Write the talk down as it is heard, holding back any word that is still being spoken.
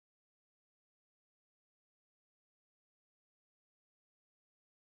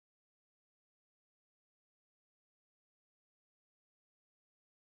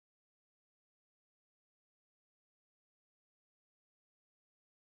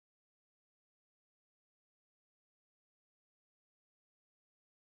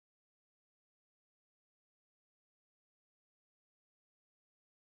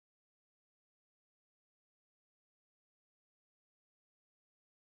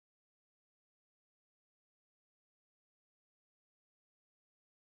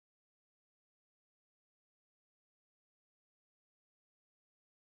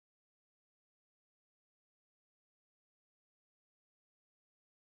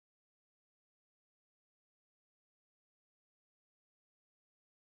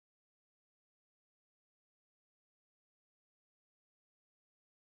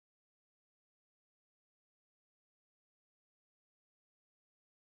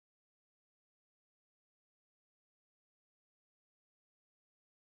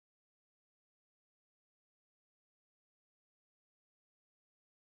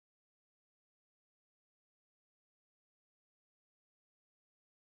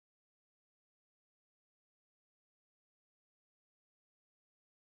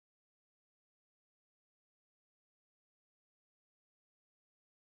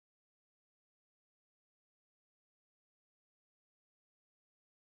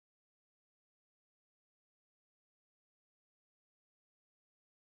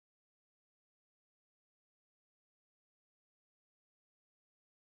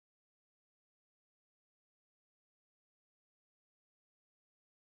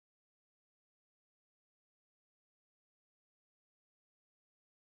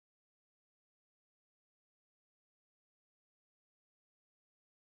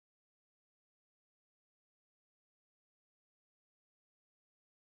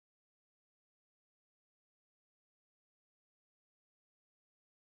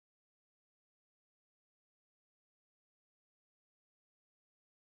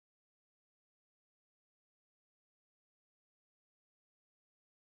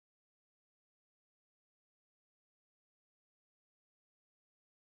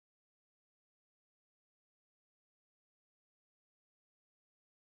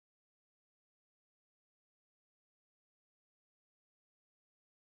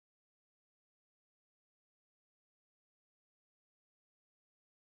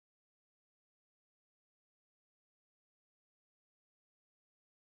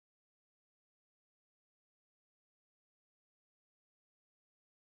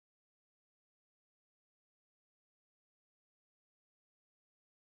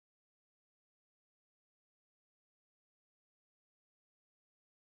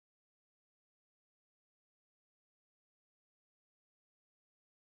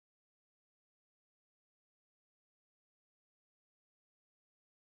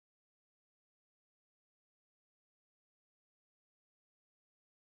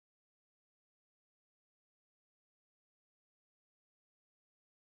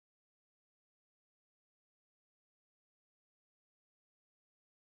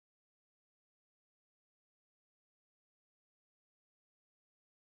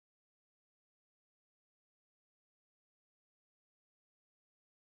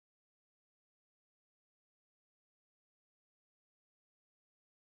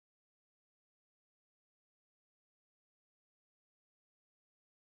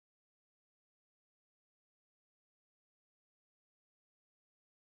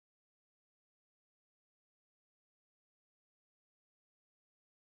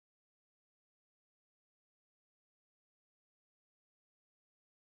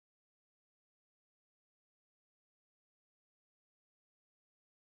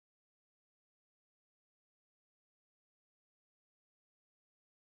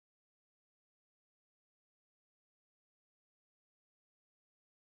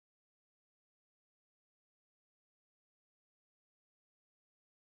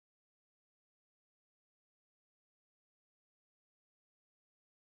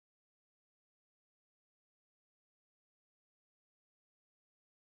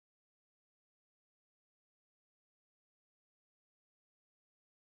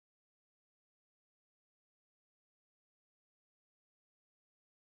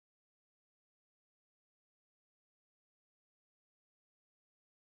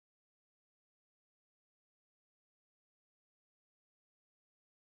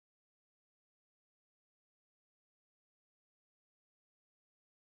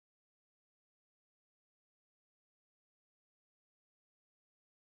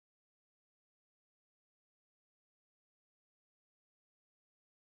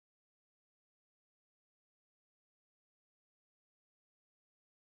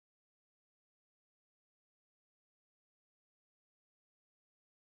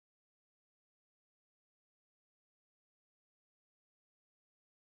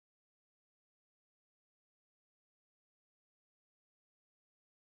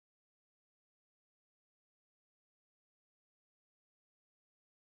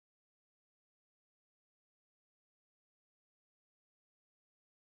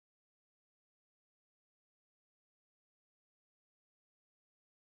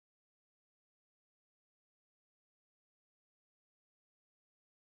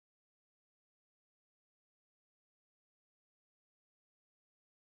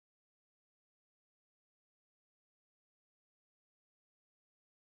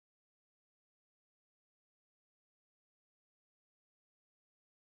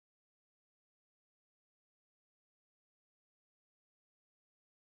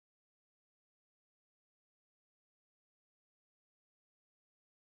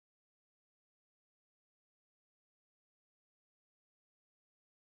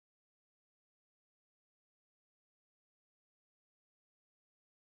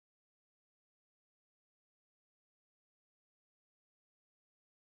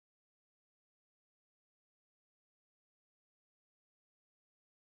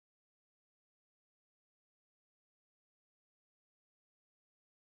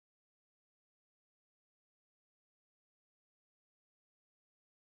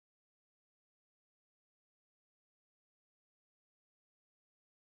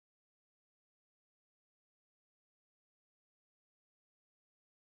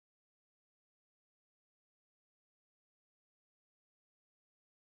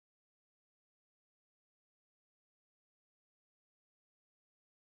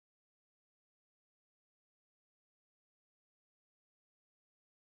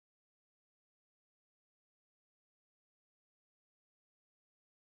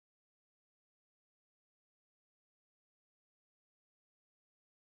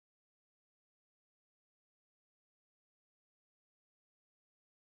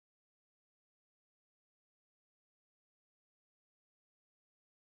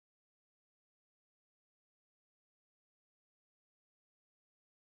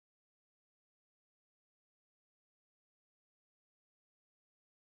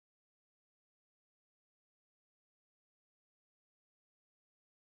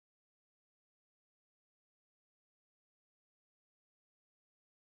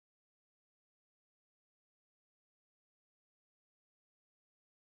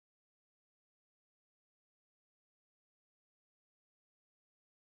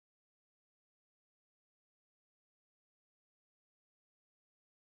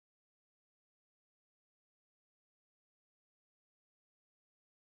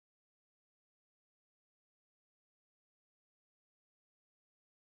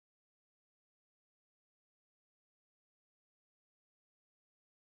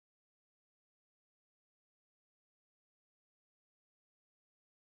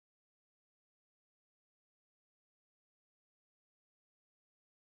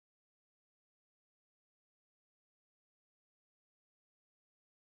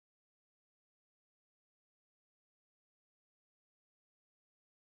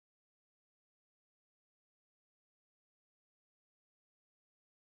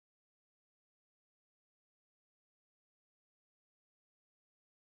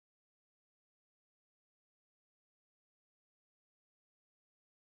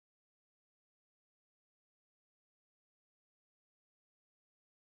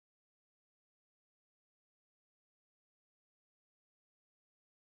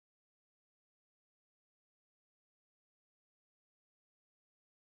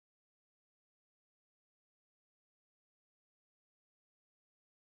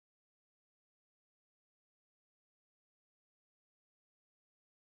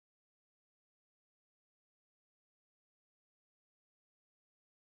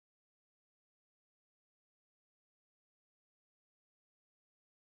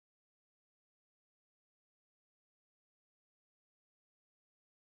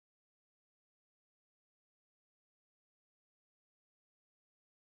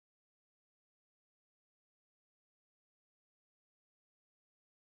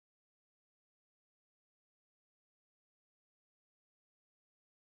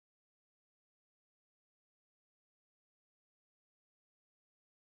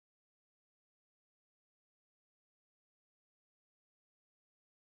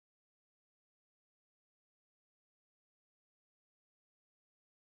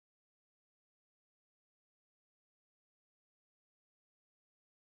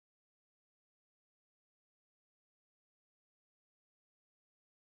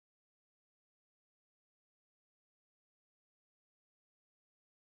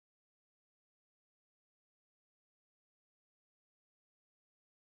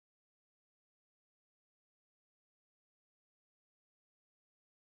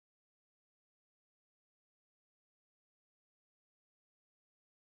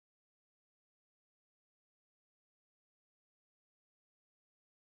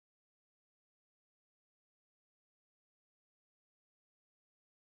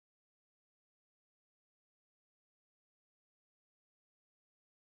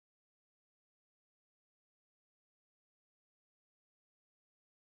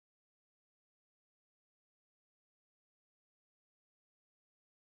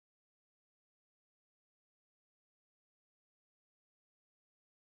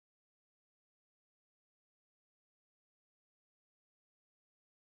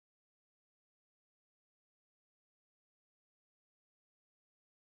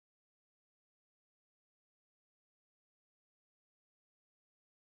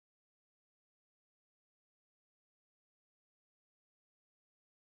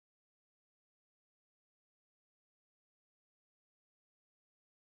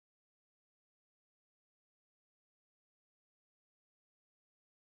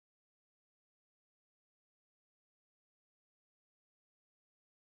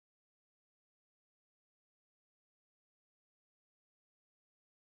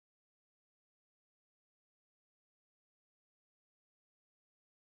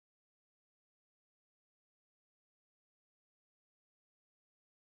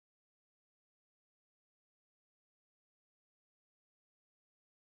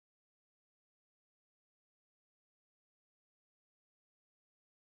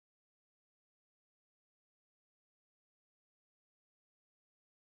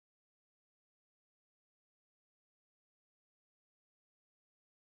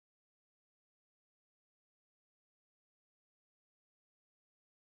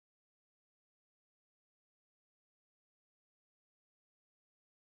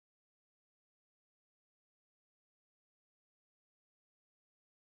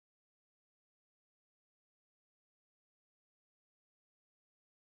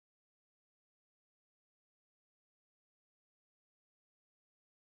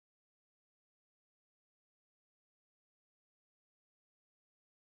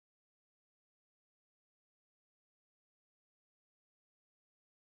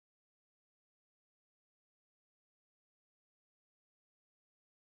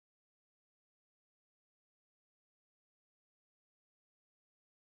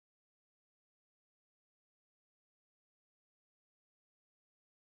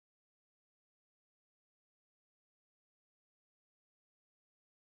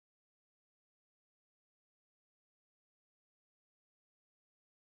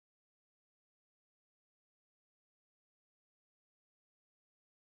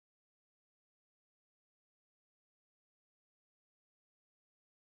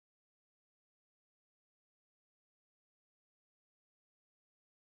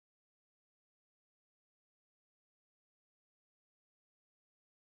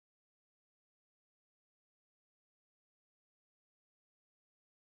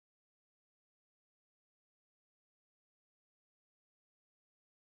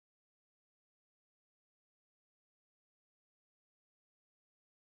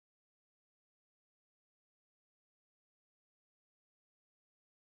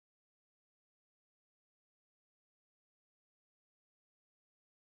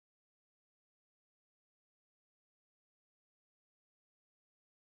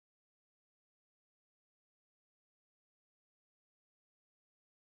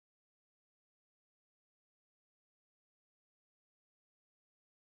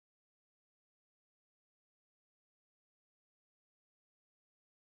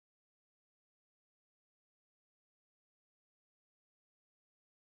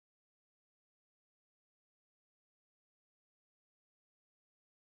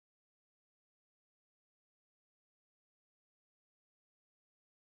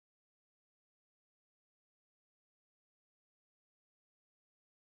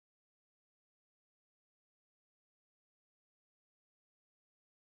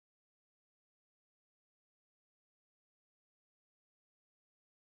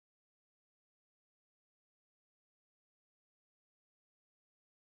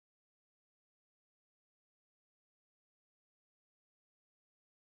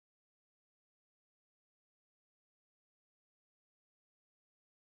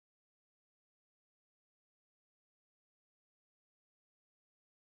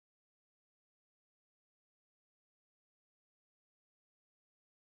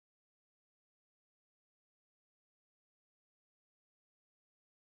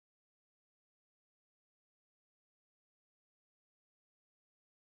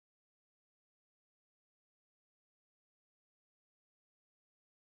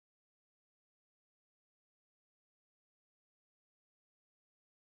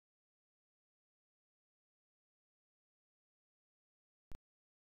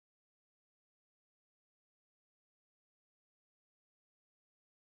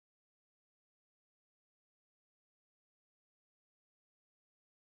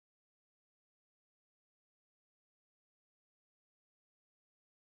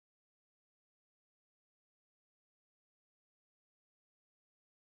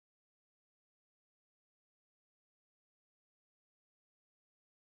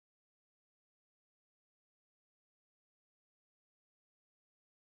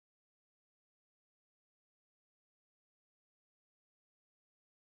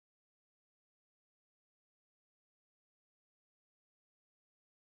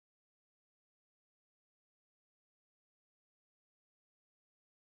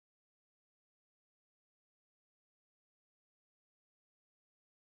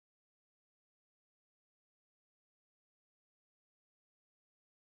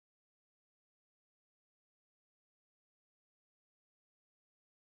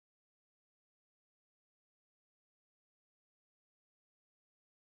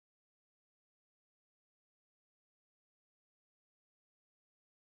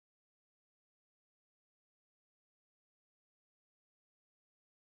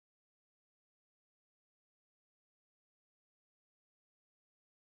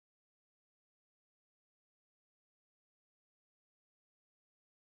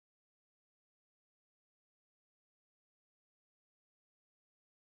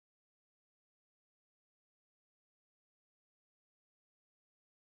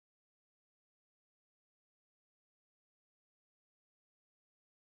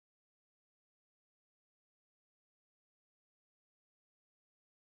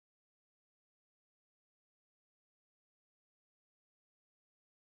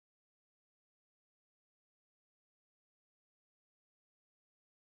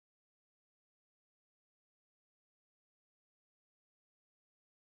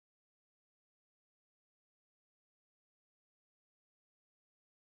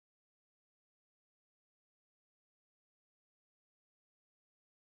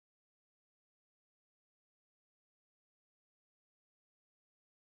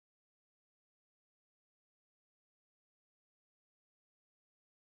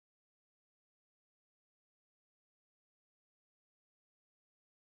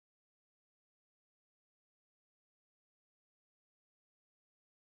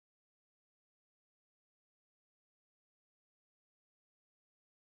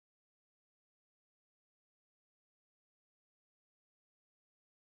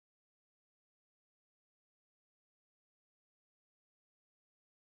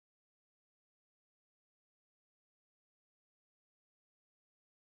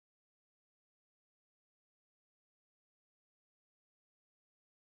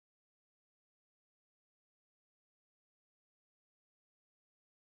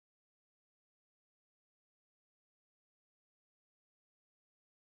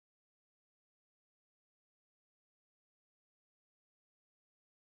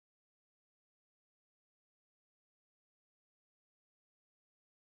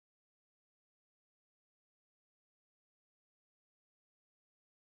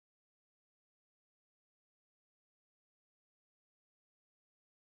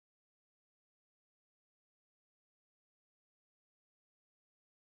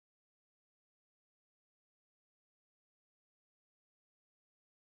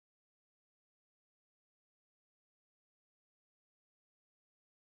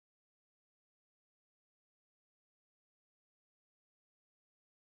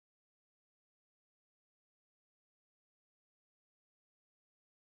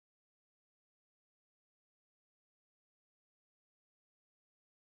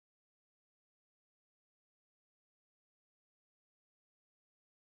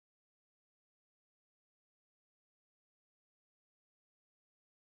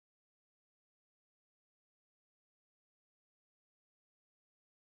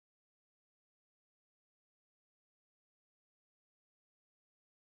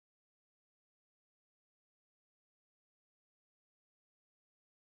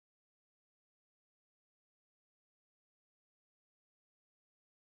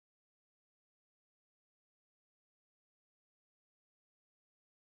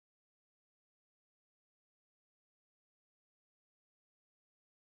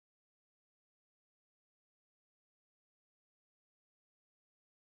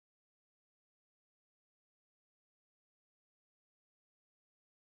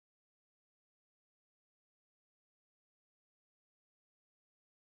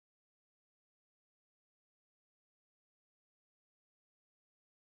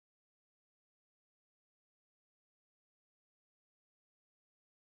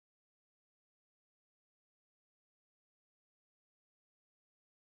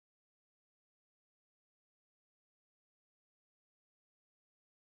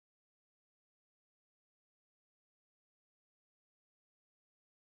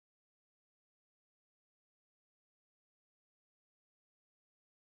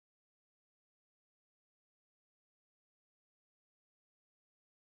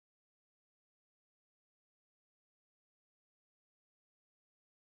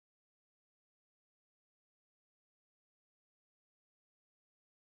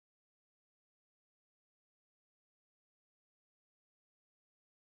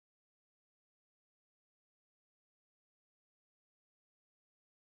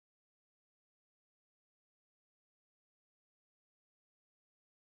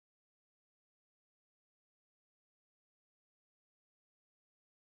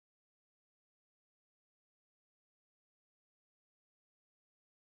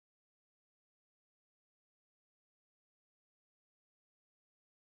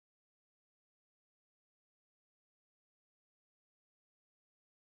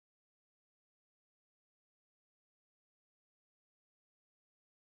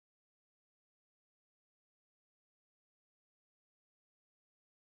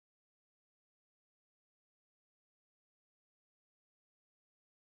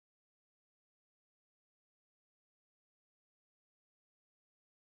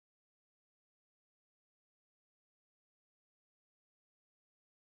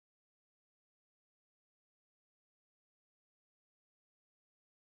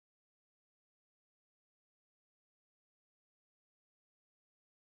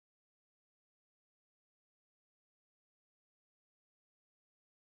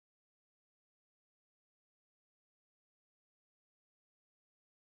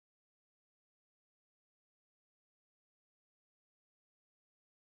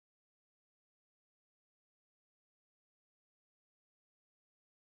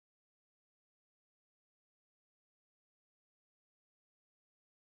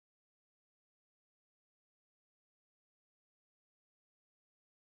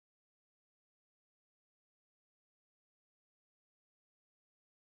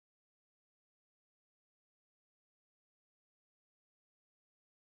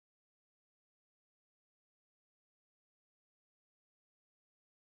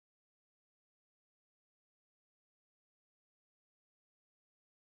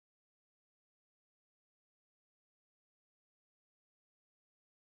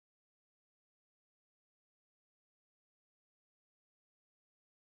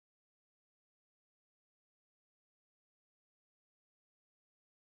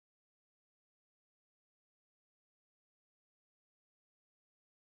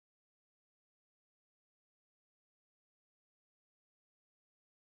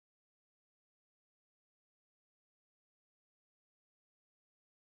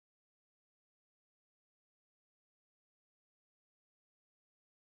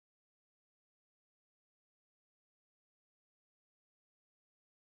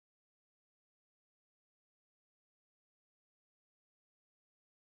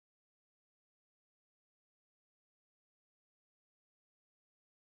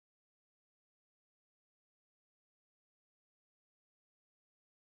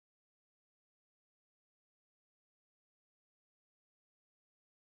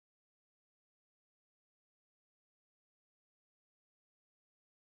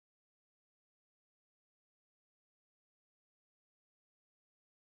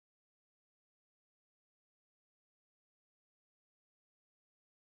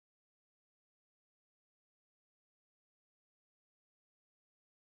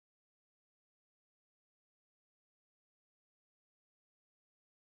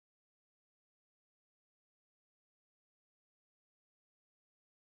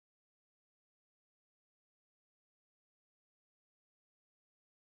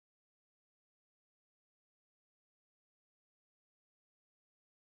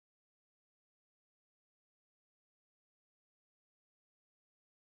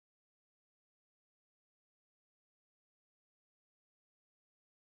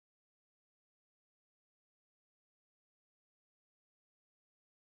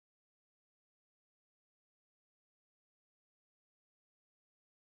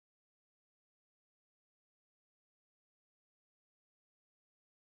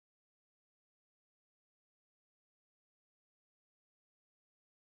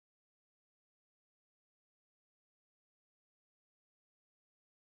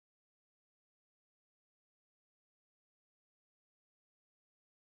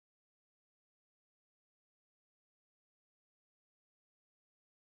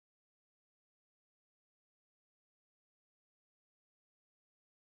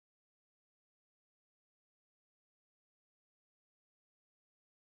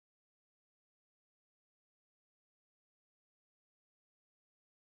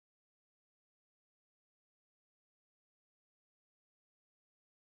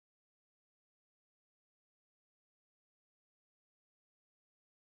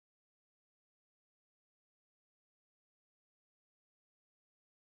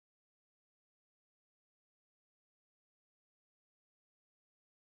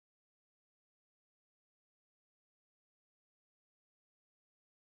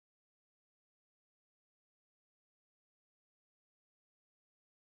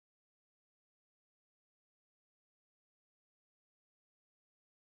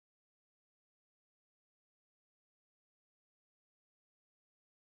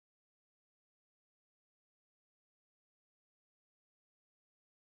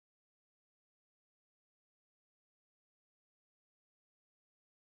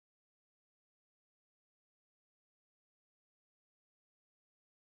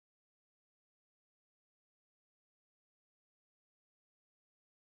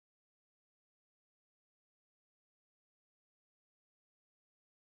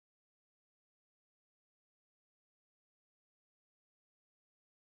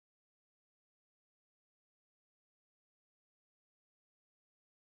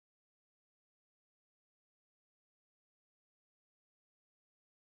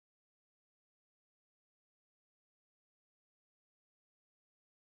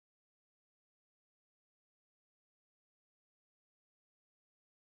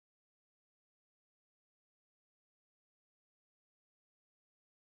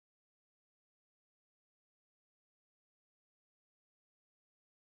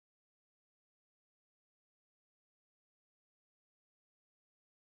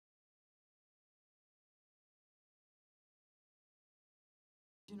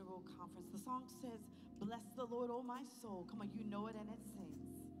song says, bless the Lord, oh my soul. Come on, you know it, and it sings,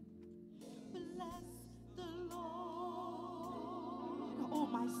 bless the Lord, oh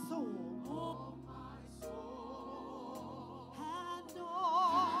my soul. Oh my soul. And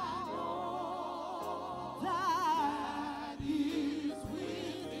all that is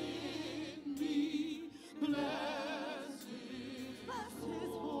within me, bless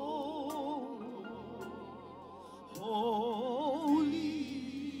his holy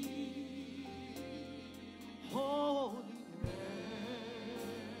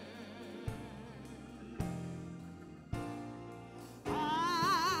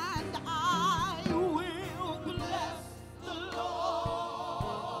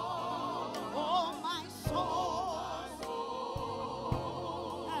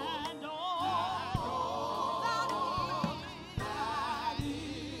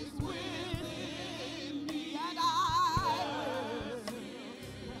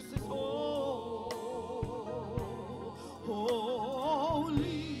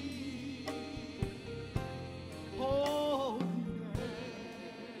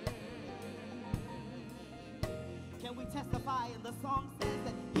testify, and the song says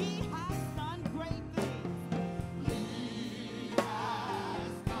that he has done great things. He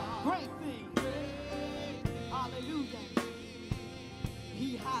has done great things. Hallelujah.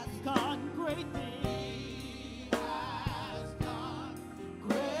 He has done great things. He has done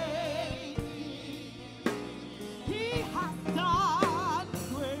great things. He has done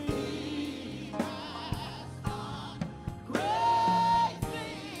great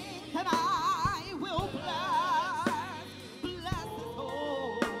things. And I will bless his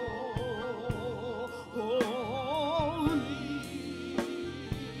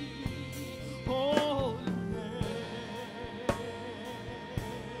holy name.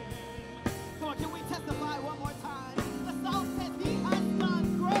 Come on, can we testify?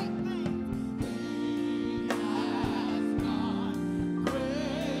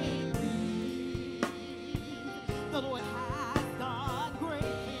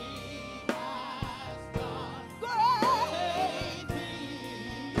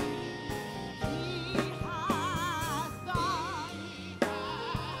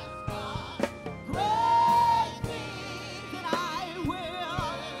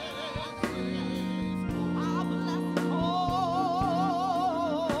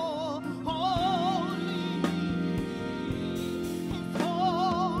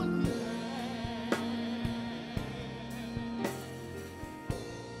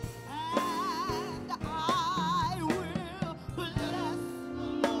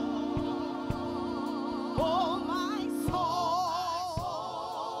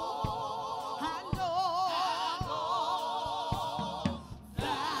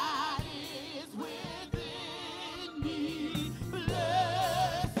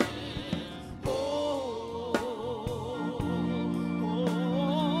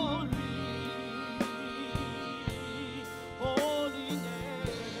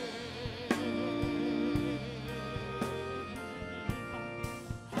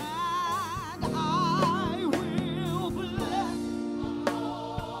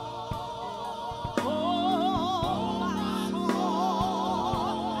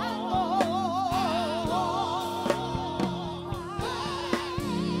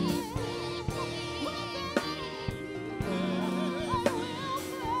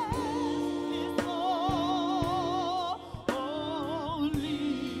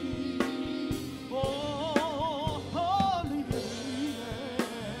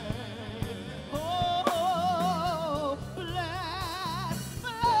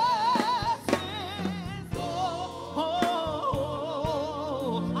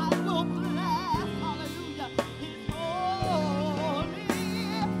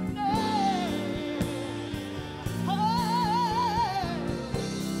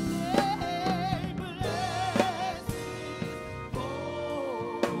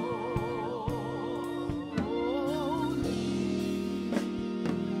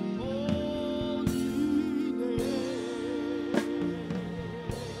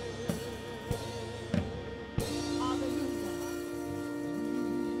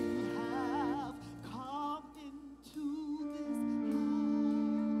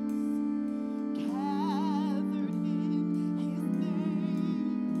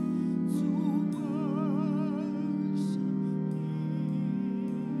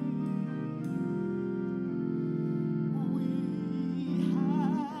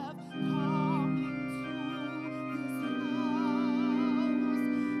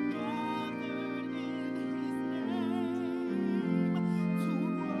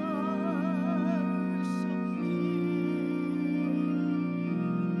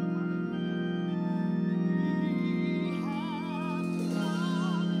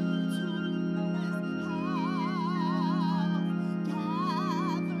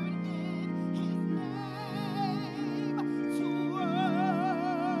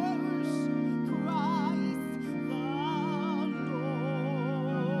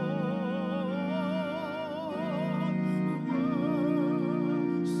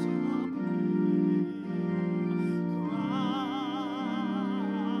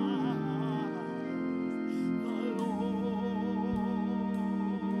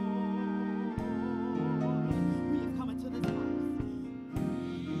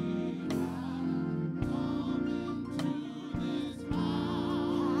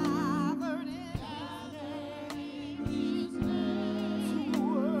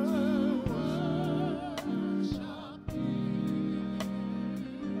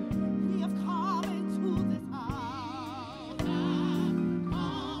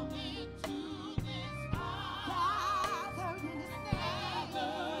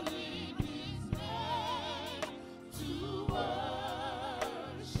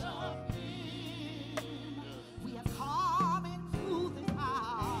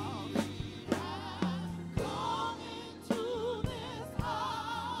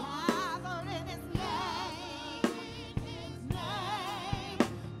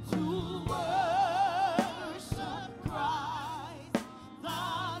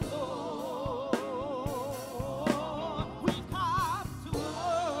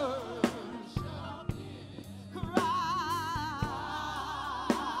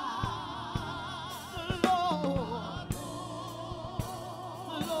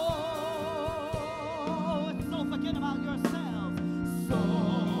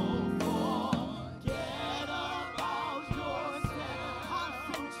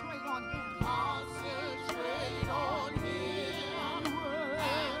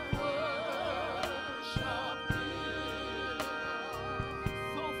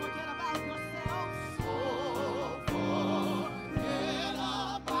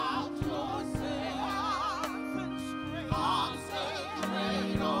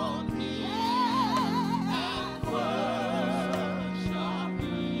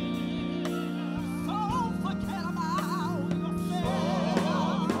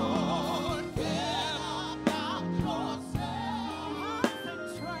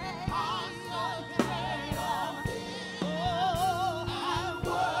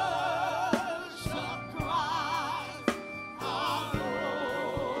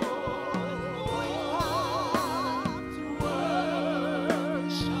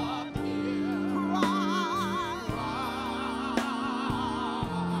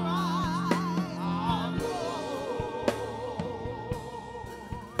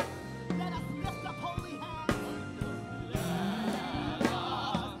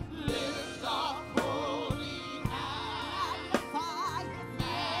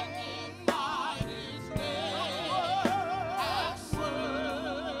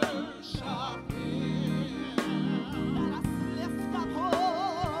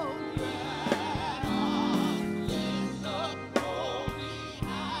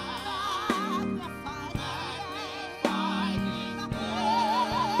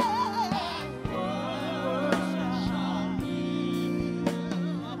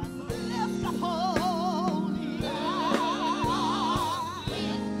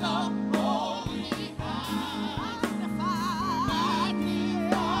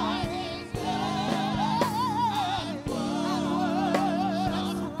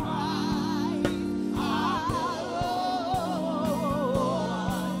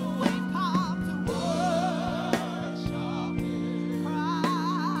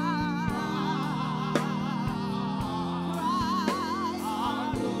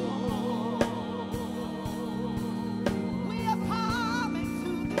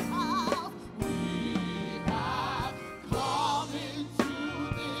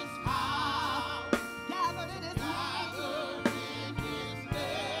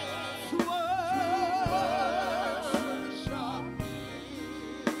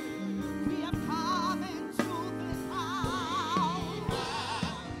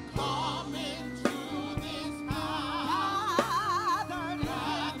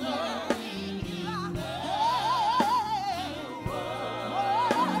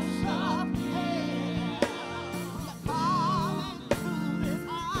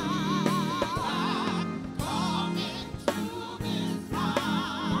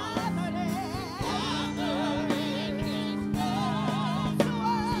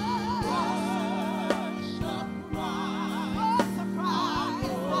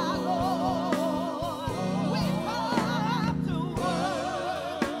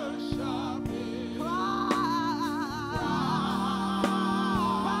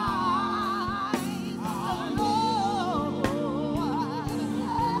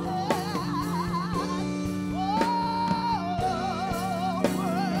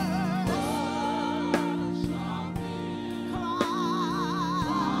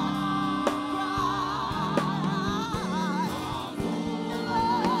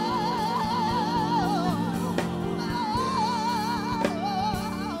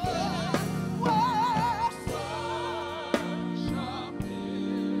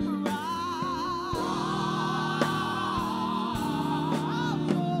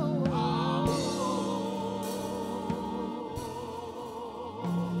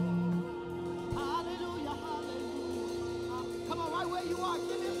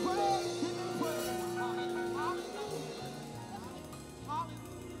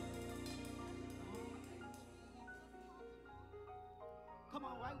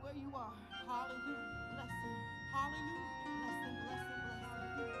 where you are. Hallelujah. Bless him. Hallelujah. Bless him, bless him,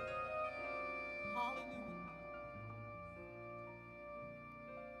 bless him. Hallelujah.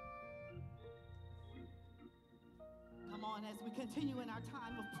 Come on, as we continue in our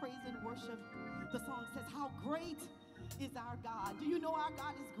time of praise and worship, the song says, how great is our God. Do you know our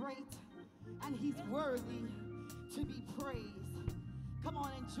God is great? And he's worthy to be praised. Come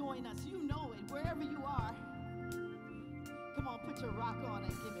on and join us. You know it, wherever you are. Come on, put your rock on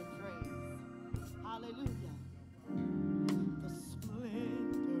and give him praise. Hallelujah. The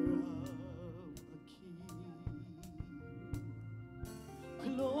splendor of a king,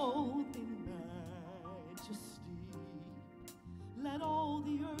 clothed in majesty. Let all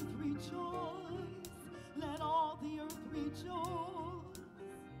the earth rejoice. Let all the earth rejoice.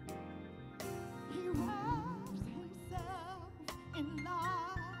 He wraps himself in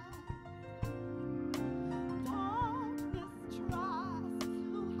light. Darkness tries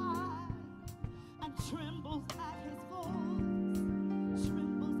to hide and trembles at his voice.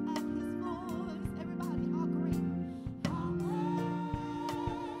 Trembles at his voice. Everybody, how great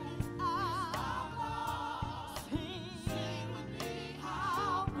is our God. Sing with me,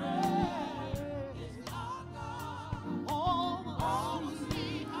 how great is our God. All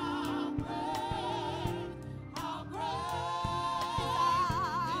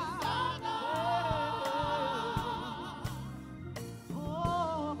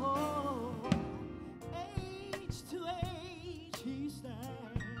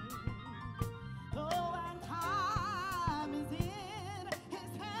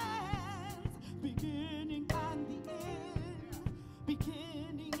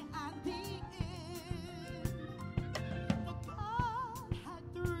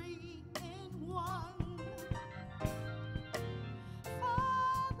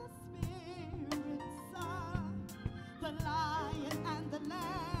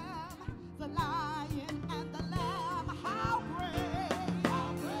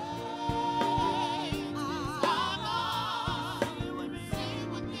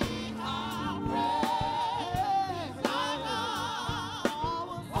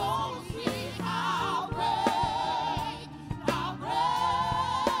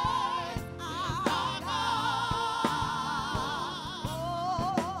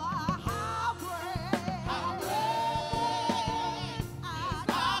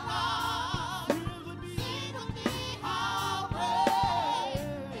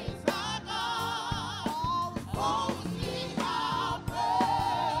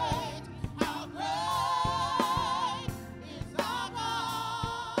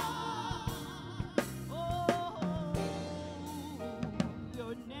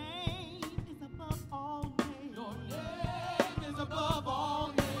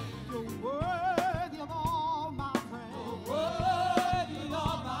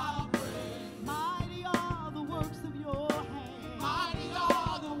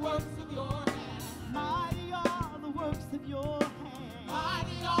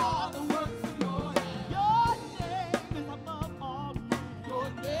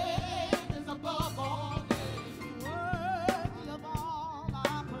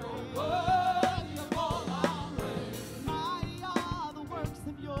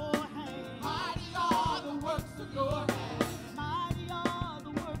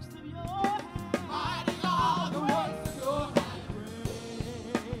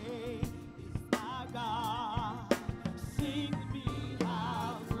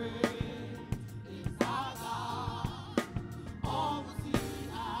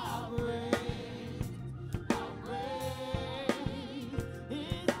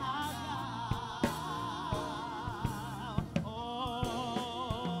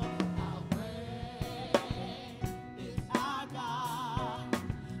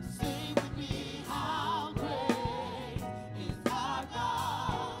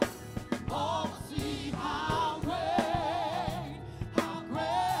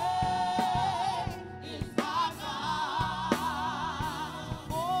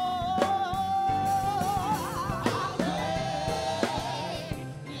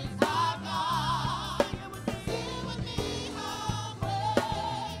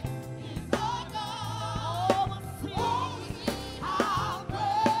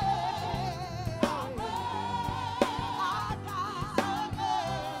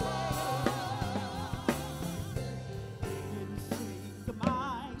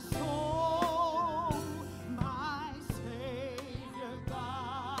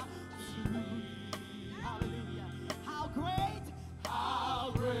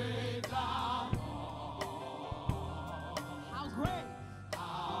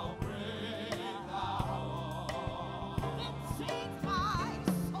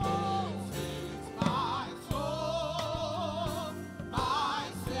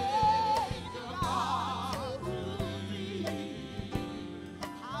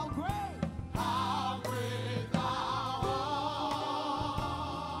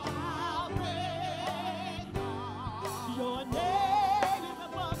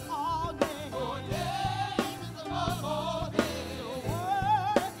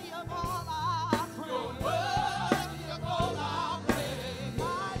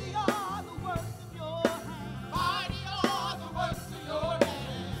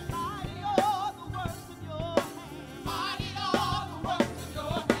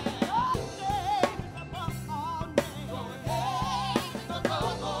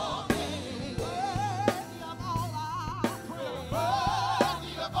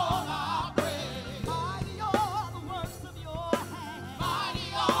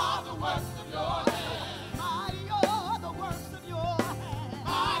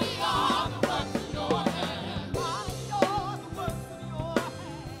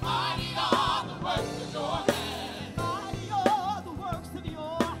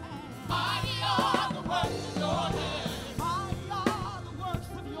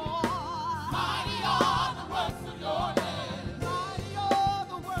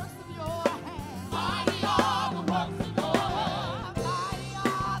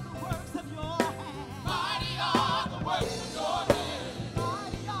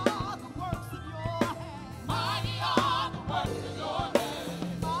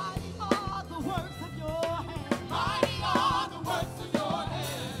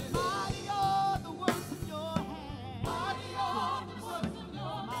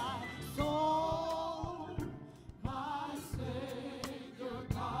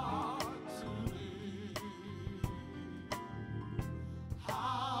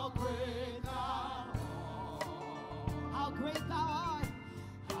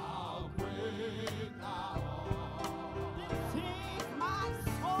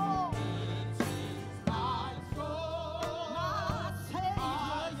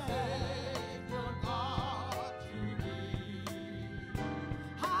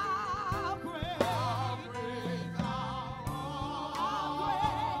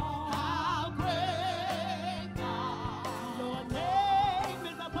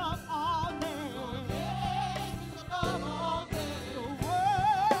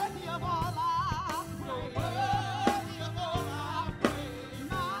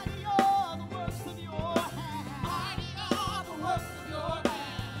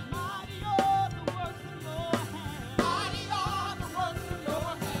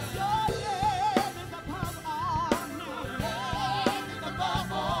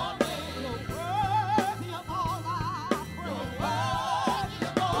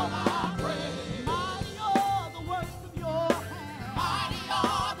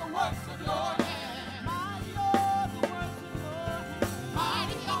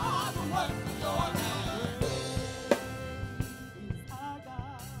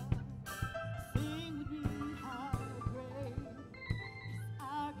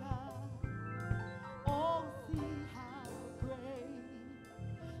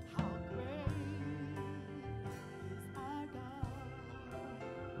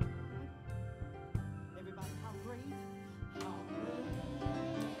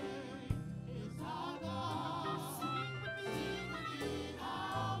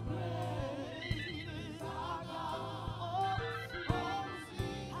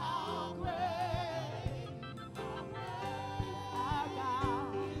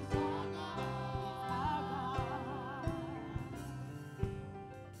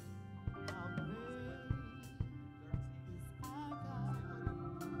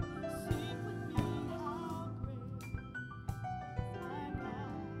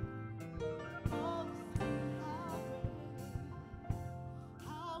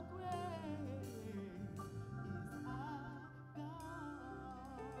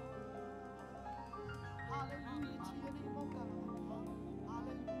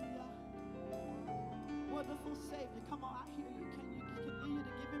wonderful Savior. Come on, I hear you. Can you continue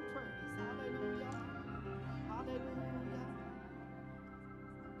to give him praise? Hallelujah. Hallelujah.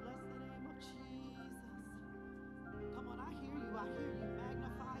 Bless the name of Jesus. Come on, I hear you. I hear you.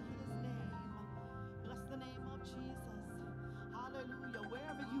 Magnify his name. Bless the name of Jesus. Hallelujah.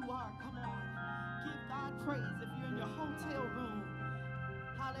 Wherever you are, come on. Give God praise. If you're in your hotel room,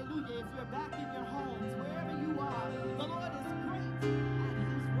 hallelujah. If you're back in your homes, wherever you are, the Lord is great and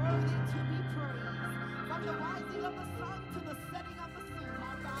he's worthy to be praised. From the rising of the sun to the setting of the sun,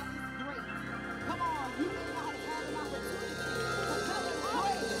 our God is great. Come on, you may not have had an opportunity to tell him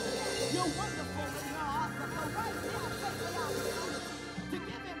praise. You're wonderful and you're awesome. So right now, take the opportunity to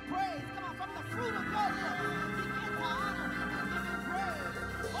give him praise. Come on, from the fruit of your lips, begin to honor him and give him praise.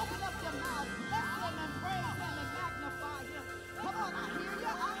 Open up your mouth, bless him and praise him and magnify him. Come on, I hear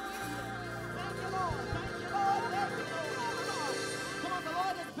you, I hear you. Thank you, Lord, thank you, Lord, thank you, Lord. Come on, the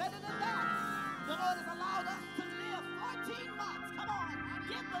Lord is better than that. The Lord has allowed us to live 14 months. Come on,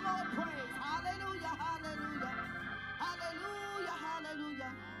 give the Lord praise. Hallelujah, hallelujah, hallelujah,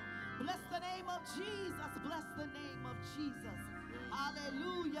 hallelujah. Bless the name of Jesus, bless the name of Jesus.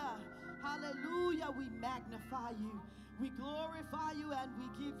 Hallelujah, hallelujah. We magnify you, we glorify you, and we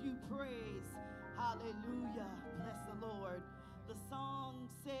give you praise. Hallelujah, bless the Lord. The song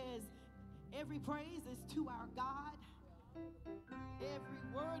says, every praise is to our God. Every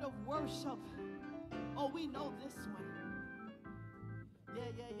word of worship. Oh, we know this one.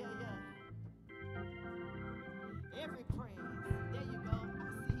 Yeah. Every praise. There you go. I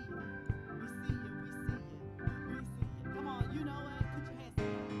see you. We see you. We see you. We see you. Come on, you know it. Put your hands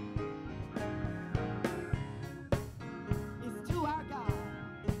together. It's to our God.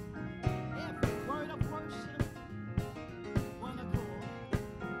 Every word of worship. One accord.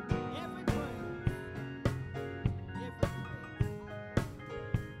 Every praise. Every praise.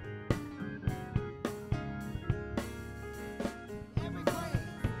 Every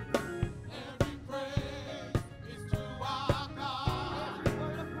praise.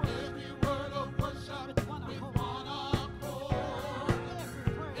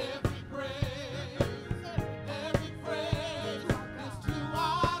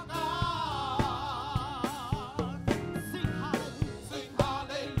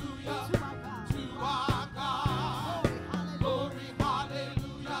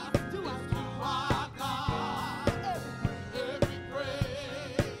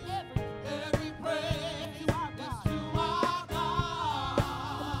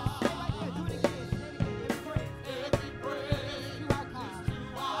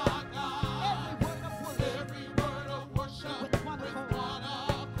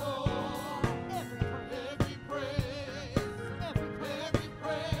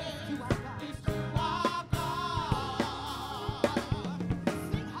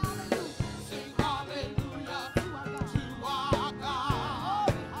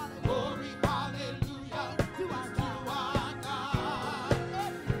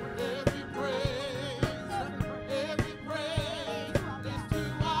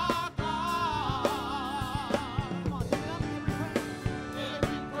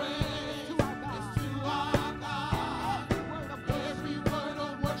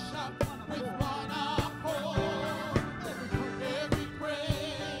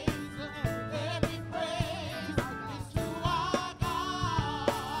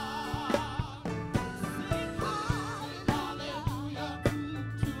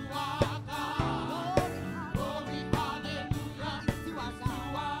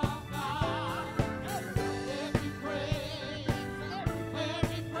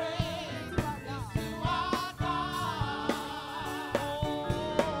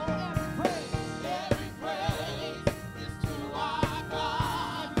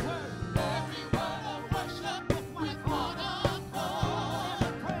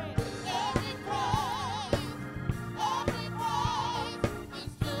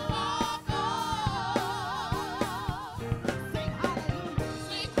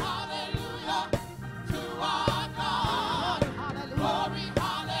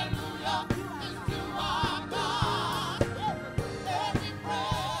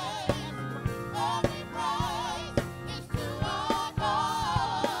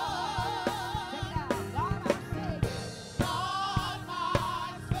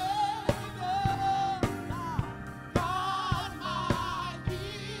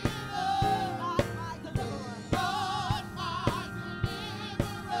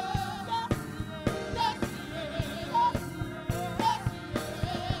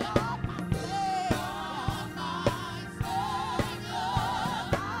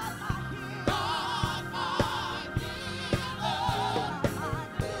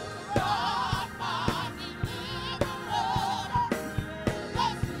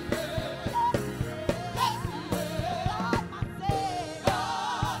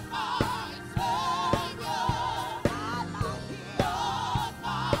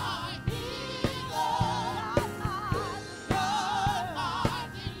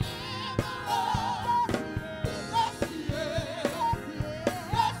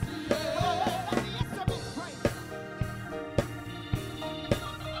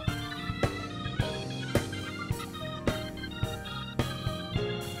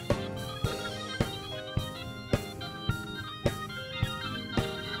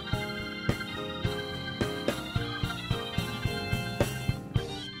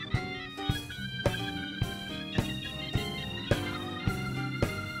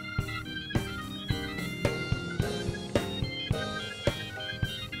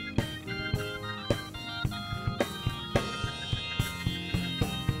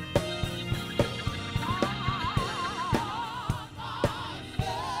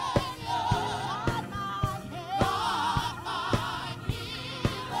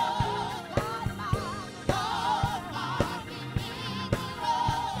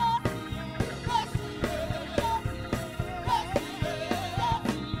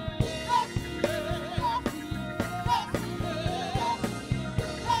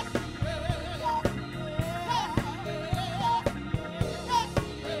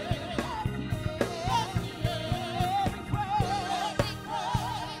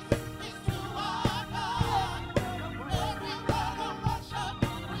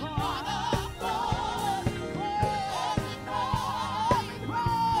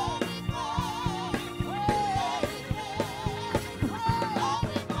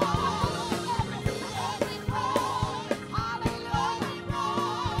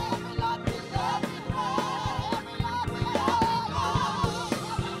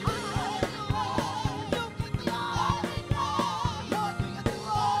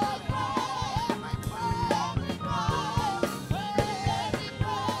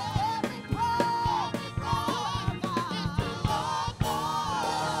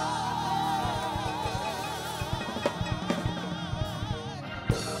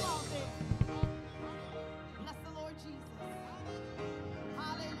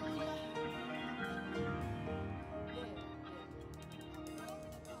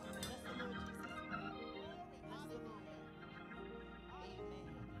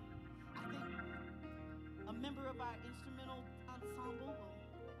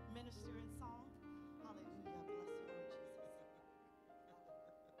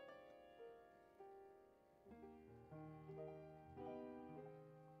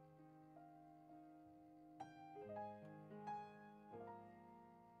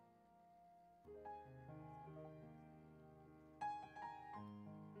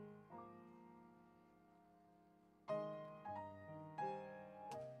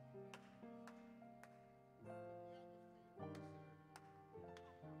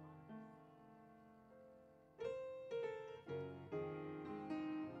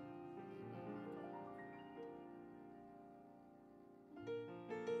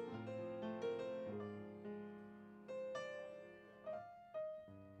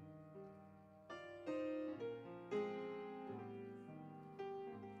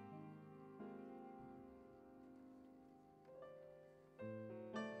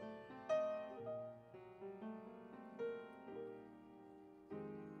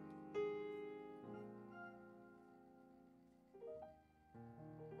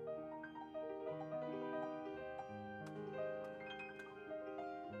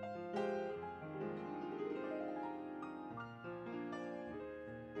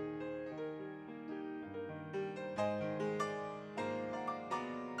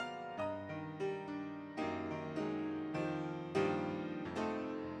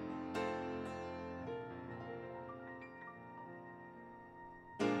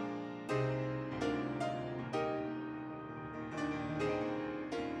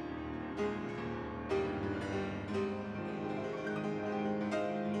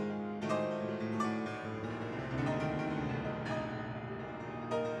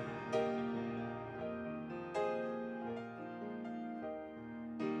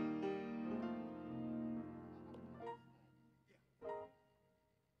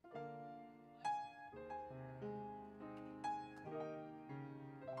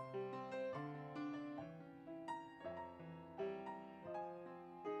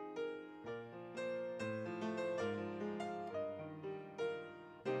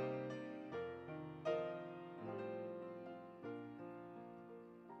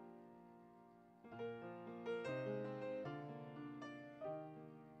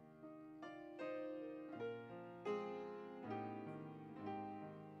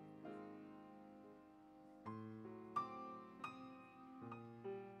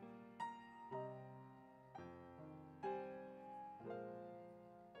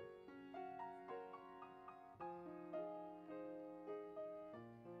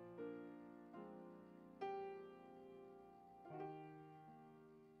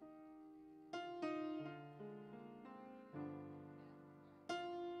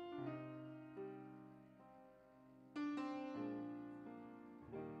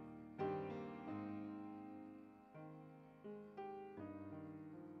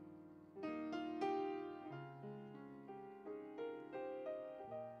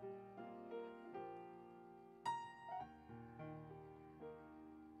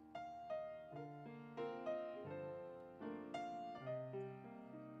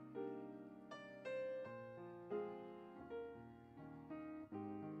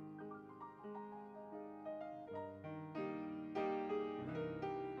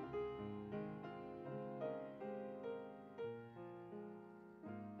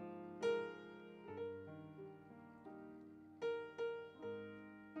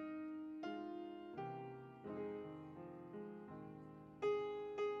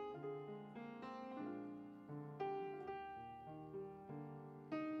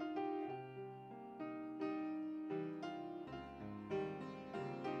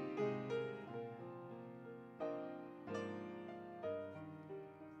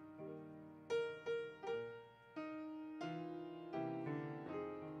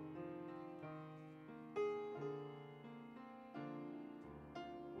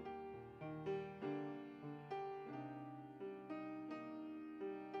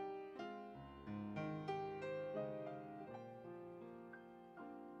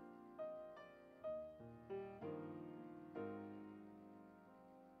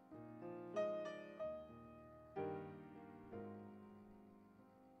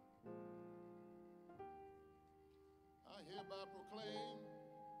 proclaim,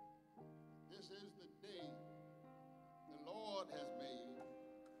 this is the day the Lord has made.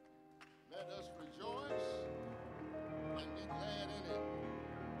 Let us rejoice and be glad in it.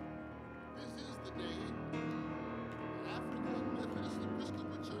 This is the day the African Methodist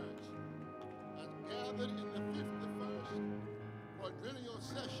Episcopal Church has gathered in the 51st Quadrennial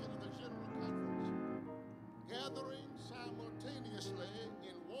session of the General Conference, gathering simultaneously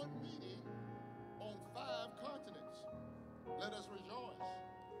in one meeting on 5 continents. Let us rejoice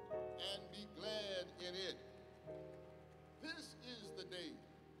and be glad in it. This is the day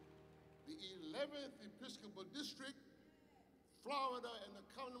the 11th Episcopal District, Florida, and the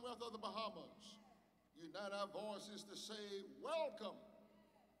Commonwealth of the Bahamas unite our voices to say, welcome.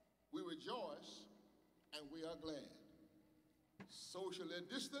 We rejoice and we are glad. Socially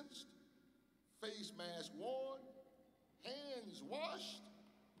distanced, face mask worn, hands washed,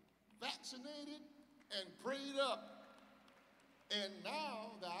 vaccinated, and prayed up. And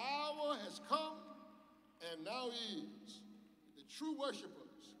now the hour has come, and now is. The true worshipers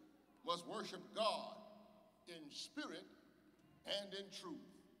must worship God in spirit and in truth.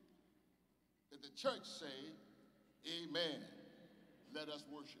 Let the church say, amen. Let us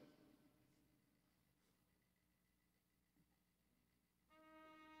worship.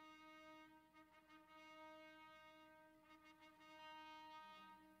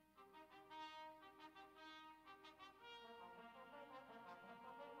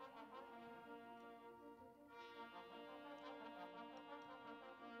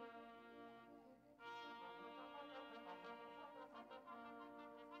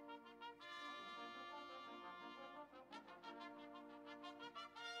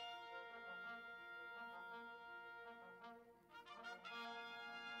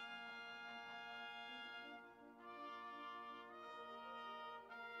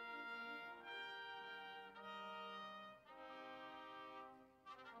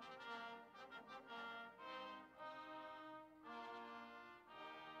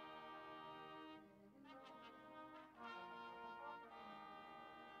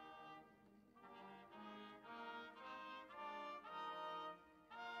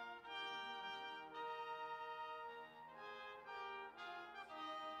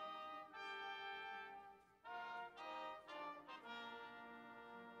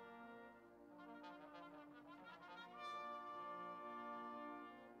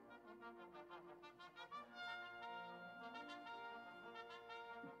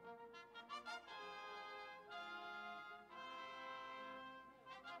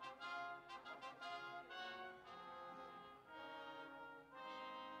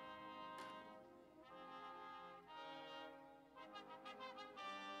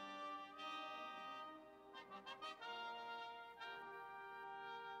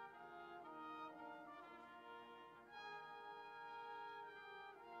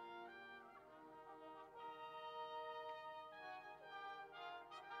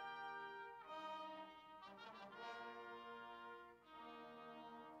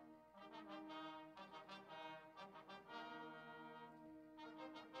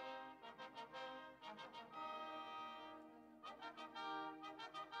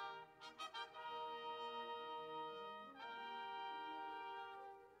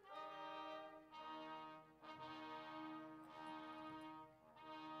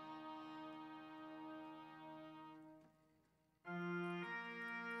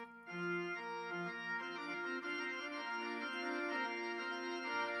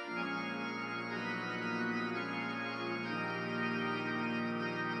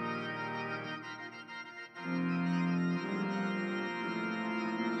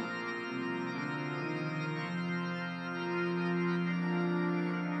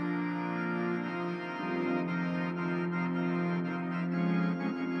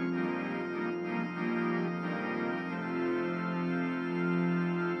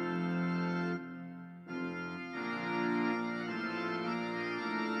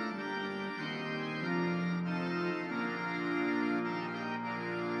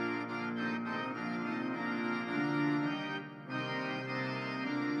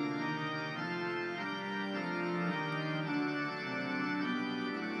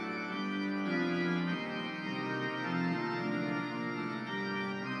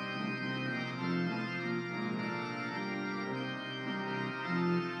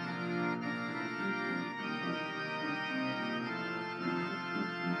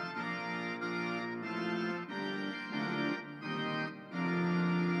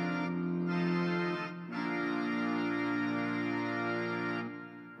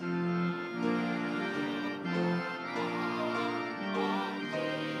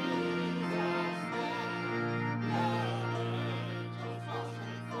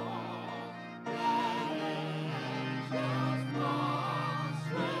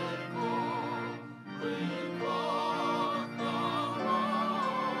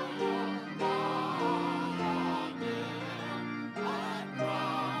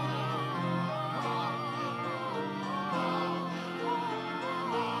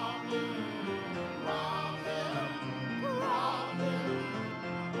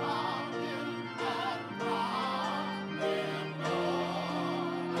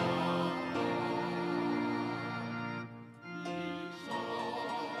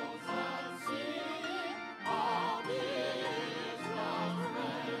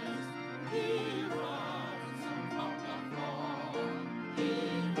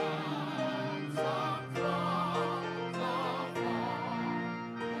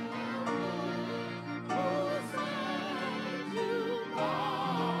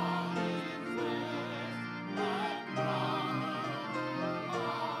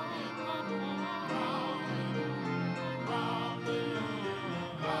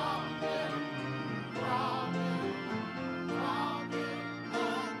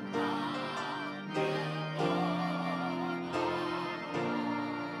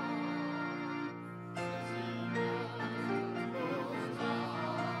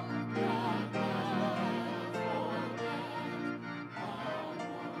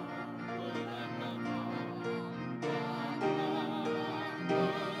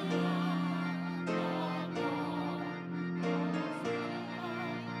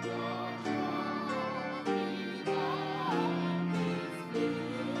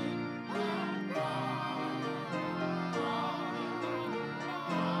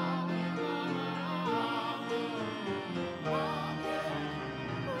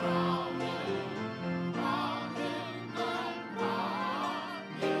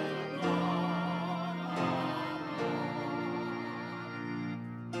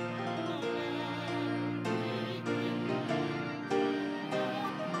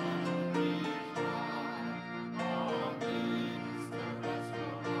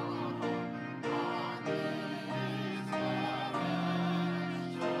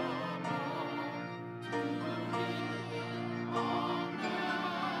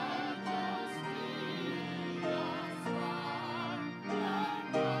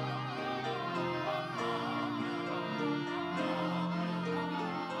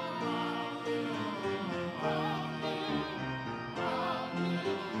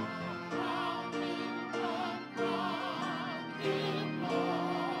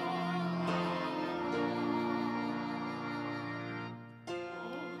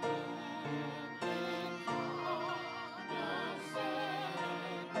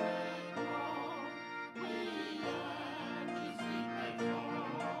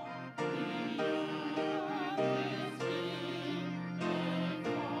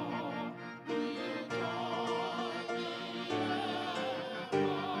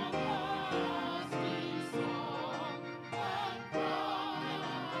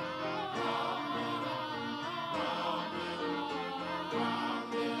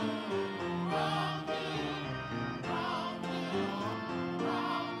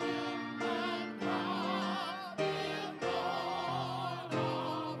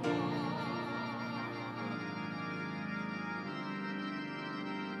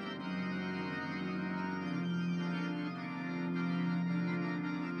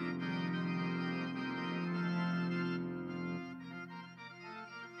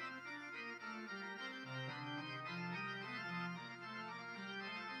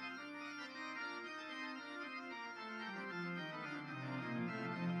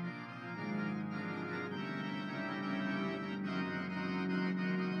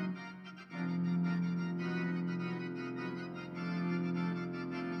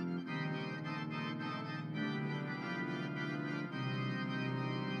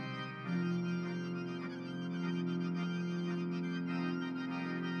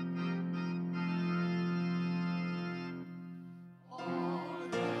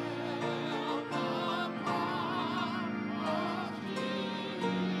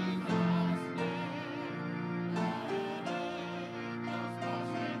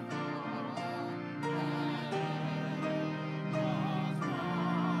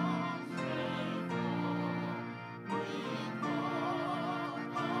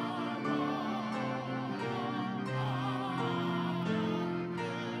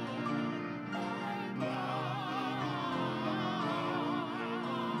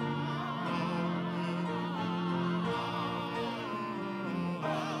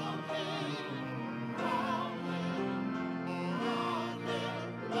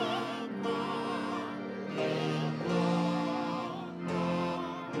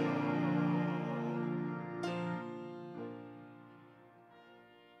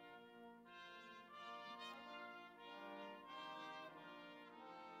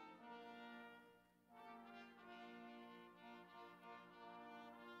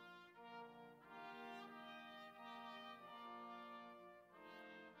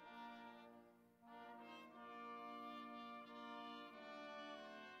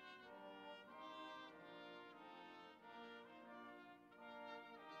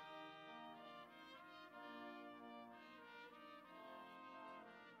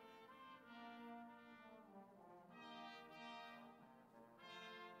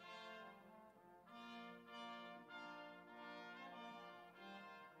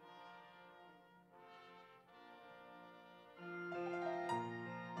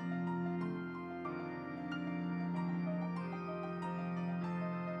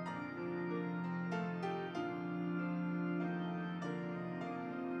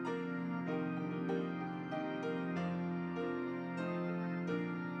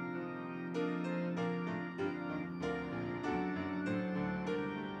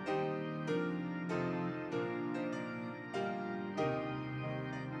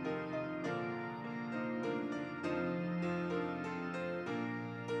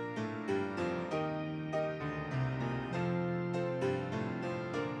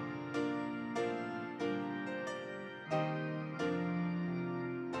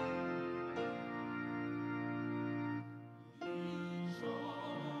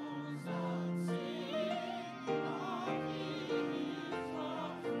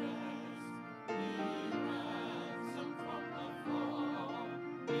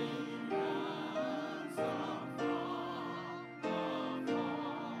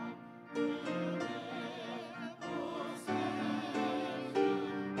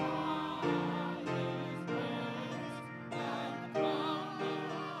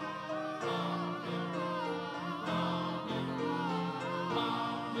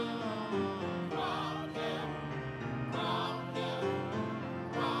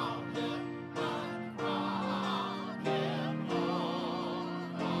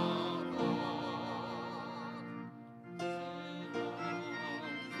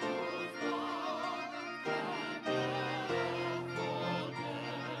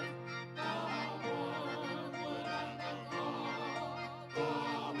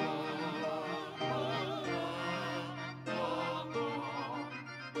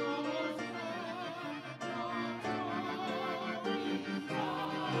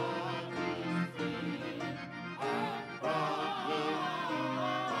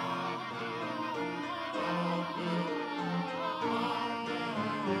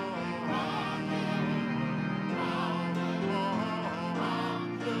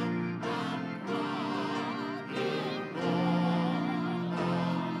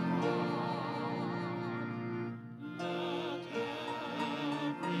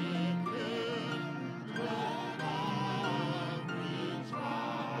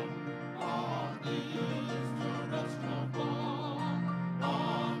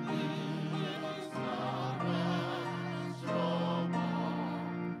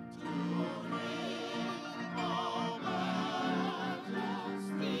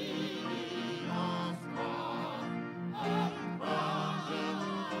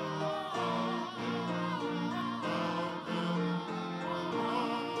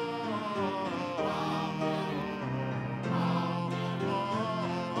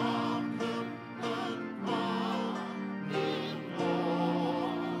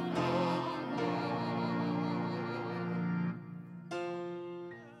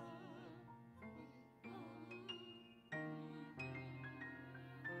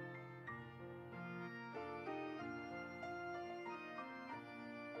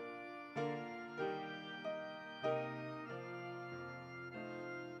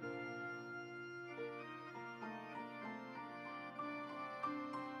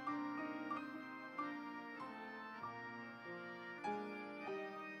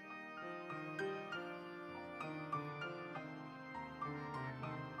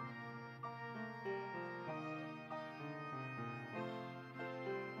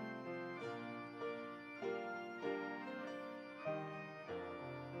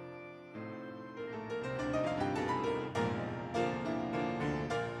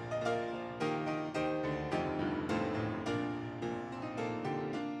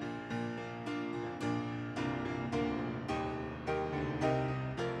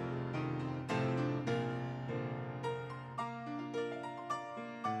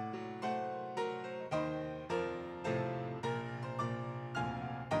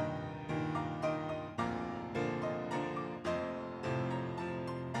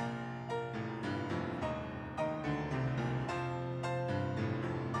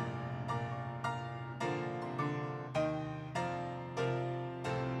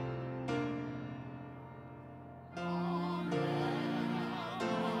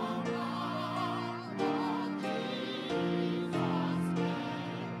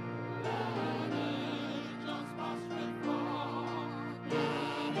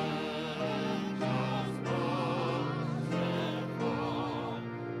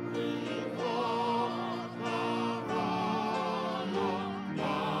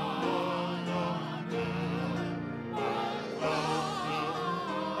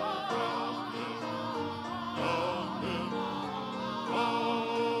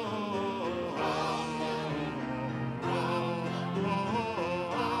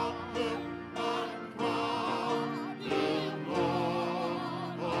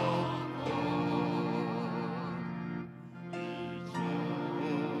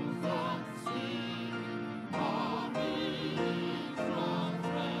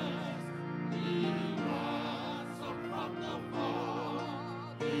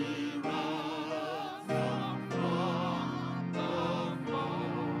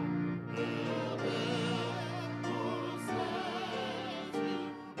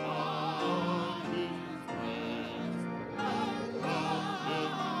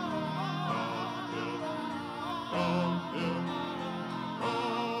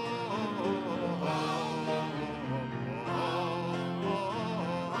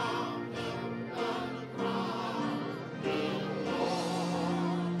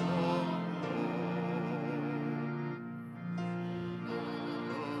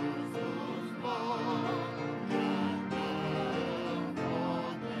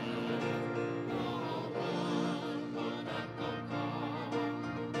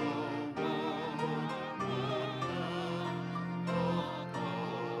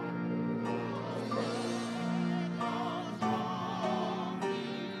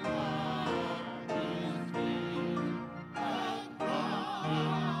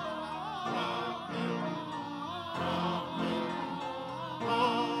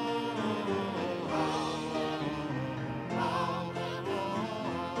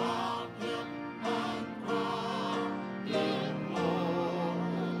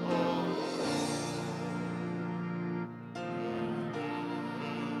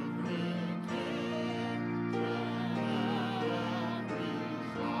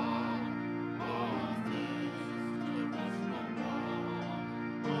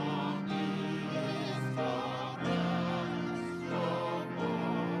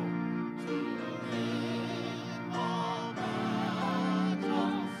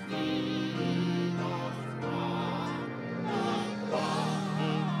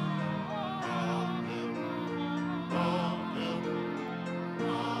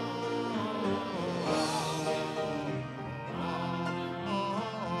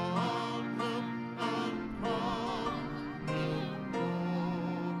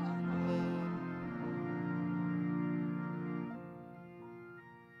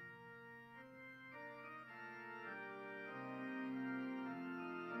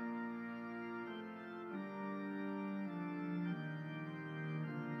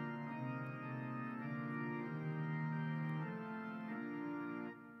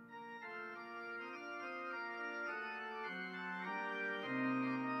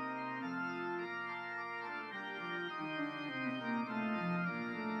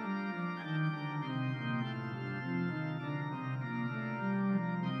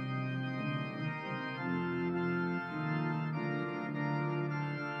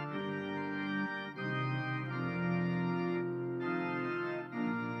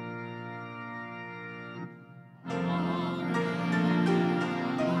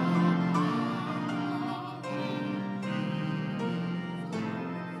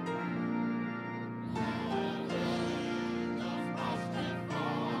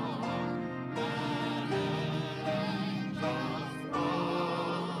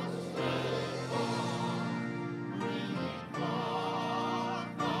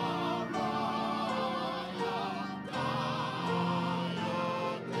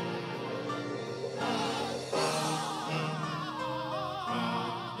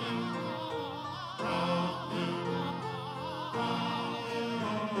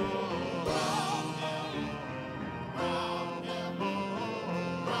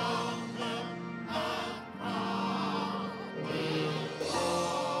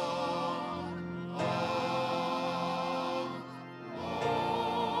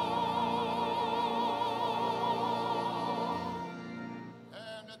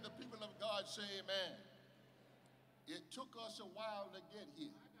 say amen. It took us a while to get here.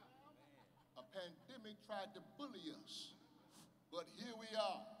 A pandemic tried to bully us, but here we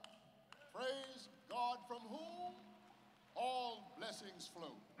are. Praise God, from whom all blessings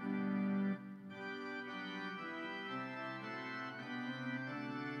flow.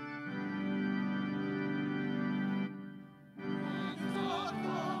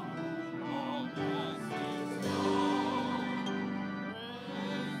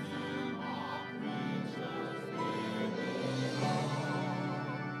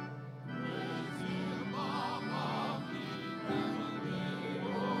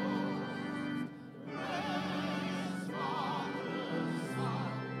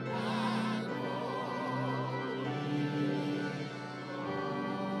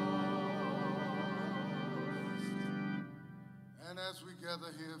 And as we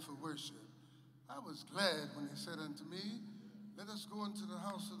gather here for worship, I was glad when he said unto me, let us go into the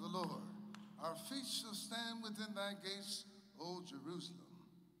house of the Lord. Our feet shall stand within thy gates, O Jerusalem.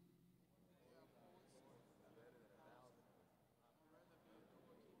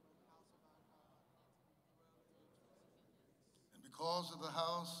 And because of the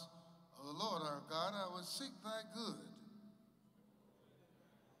house of the Lord our God, I would seek thy good.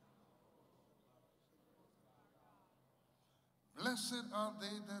 Blessed are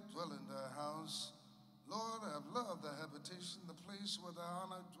they that dwell in thy house. Lord, I have loved thy habitation, the place where thy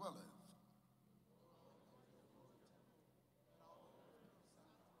honor dwelleth.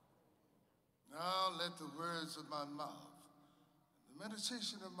 Now let the words of my mouth and the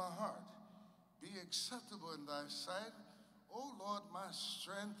meditation of my heart be acceptable in thy sight, O Lord, my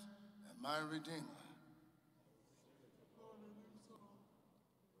strength and my redeemer.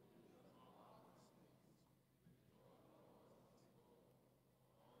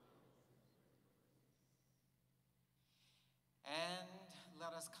 And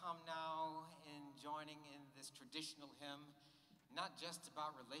let us come now in joining in this traditional hymn, not just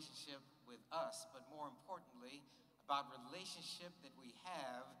about relationship with us, but more importantly, about relationship that we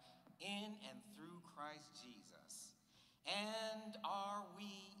have in and through Christ Jesus. And are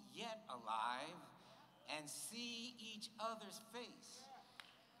we yet alive and see each other's face?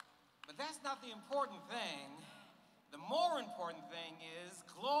 But that's not the important thing. The more important thing is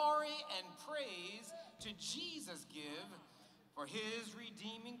glory and praise to Jesus give for his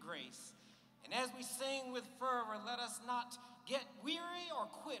redeeming grace. And as we sing with fervor, let us not get weary or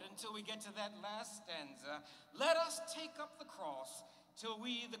quit until we get to that last stanza. Let us take up the cross till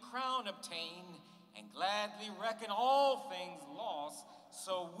we the crown obtain and gladly reckon all things lost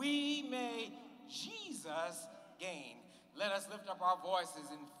so we may Jesus gain. Let us lift up our voices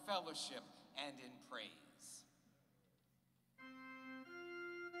in fellowship and in praise.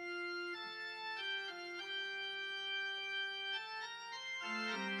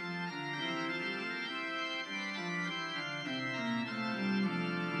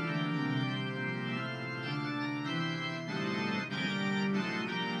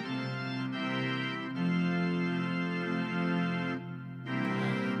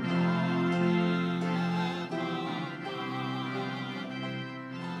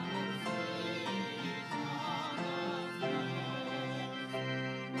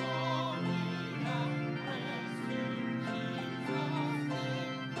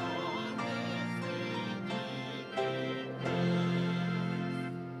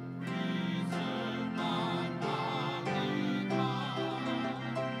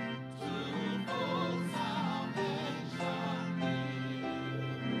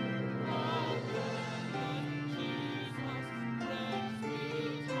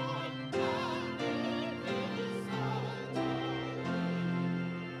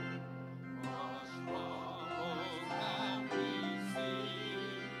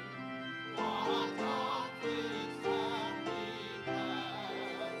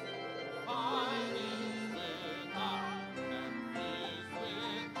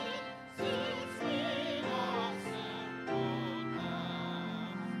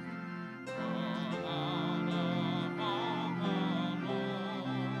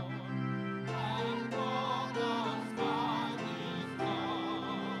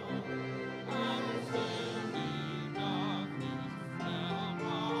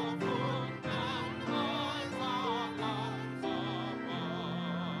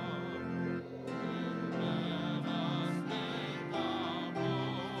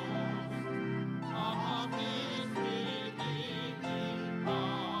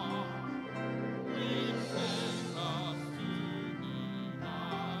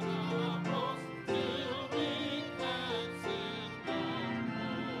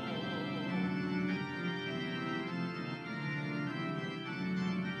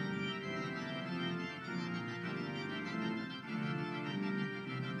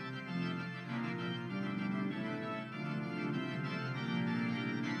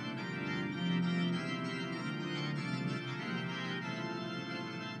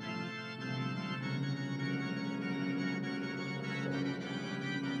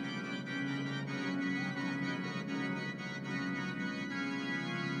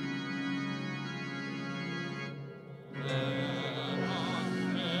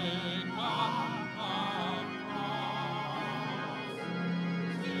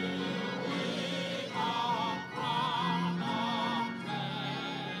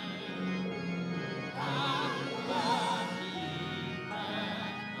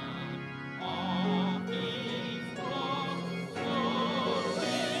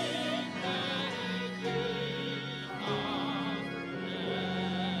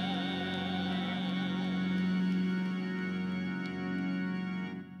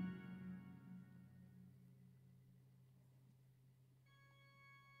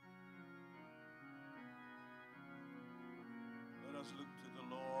 look to the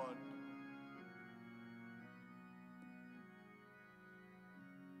Lord.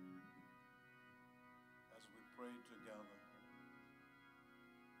 As we pray together.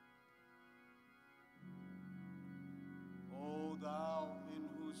 O thou in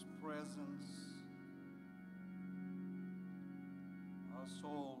whose presence our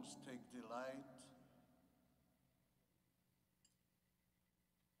souls take delight,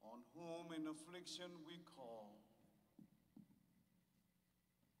 on whom in affliction we call,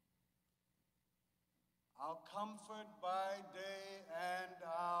 our comfort by day and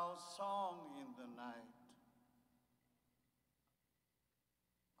our song in the night,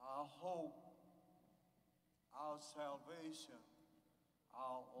 our hope, our salvation,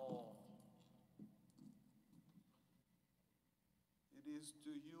 our all. It is to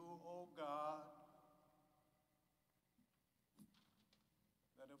you, O God,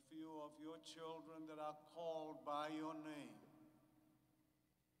 that a few of your children that are called by your name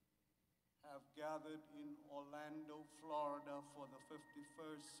have gathered in Orlando, Florida for the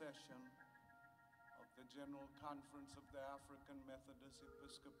 51st session of the General Conference of the African Methodist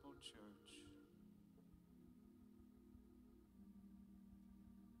Episcopal Church.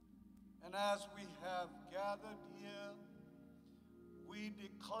 And as we have gathered here, we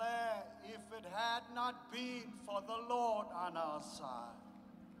declare, if it had not been for the Lord on our side,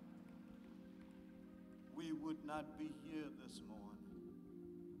 we would not be here this morning.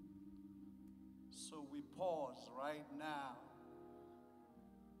 So we pause right now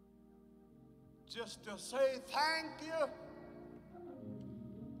just to say thank you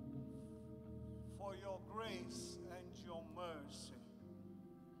for your grace and your mercy.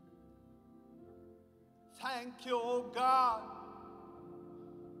 Thank you, oh God,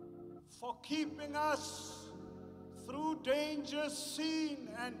 for keeping us through dangers seen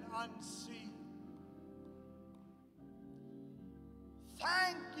and unseen.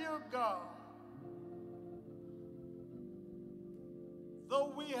 Thank you, God.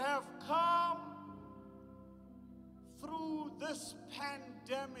 Though we have come through this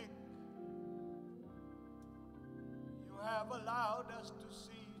pandemic, you have allowed us to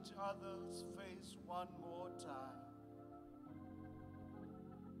see each other's face one more time.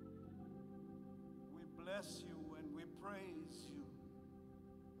 We bless you and we praise you,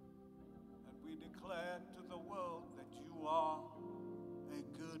 and we declare to the world that you are a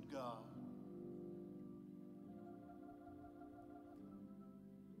good God.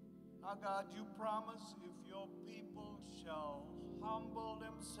 Now, God, you promise if your people shall humble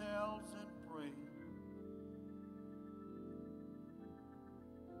themselves and pray,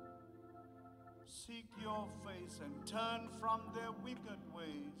 seek your face and turn from their wicked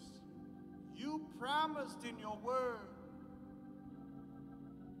ways, you promised in your word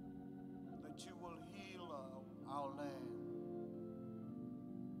that you will heal our land.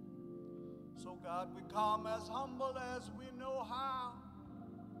 So, God, we come as humble as we know how,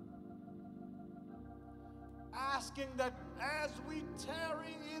 asking that as we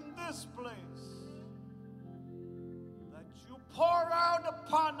tarry in this place, that you pour out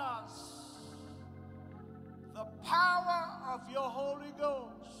upon us the power of your Holy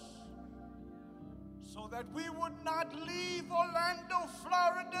Ghost, so that we would not leave Orlando,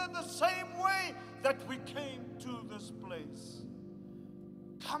 Florida the same way that we came to this place.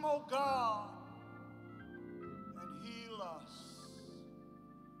 Come, oh God, and heal us,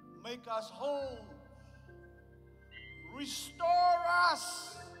 make us whole, restore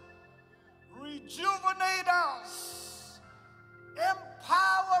us, rejuvenate us,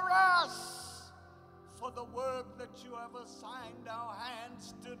 empower us for the work that you have assigned our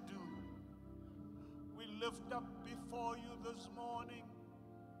hands to do. We lift up before you this morning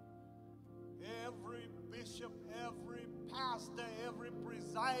every bishop, every pastor, every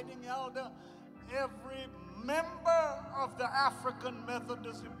presiding elder, every member of the African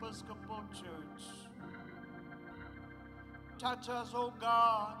Methodist Episcopal Church. Touch us, oh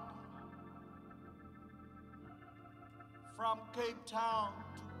God, from Cape Town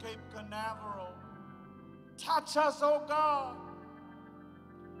to Cape Canaveral. Touch us, oh God,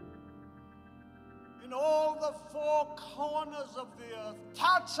 in all the four corners of the earth.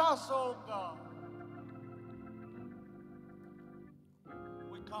 Touch us, oh God.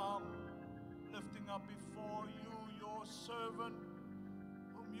 We come lifting up before you your servant,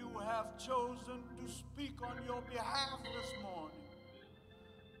 whom you have chosen to speak on your behalf this morning.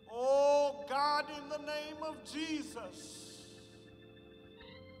 Oh God, in the name of Jesus,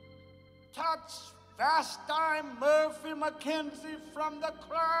 touch Vashti McKenzie from the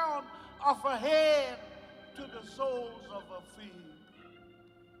crown of her head to the soles of her feet.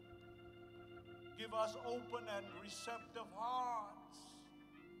 Give us open and receptive hearts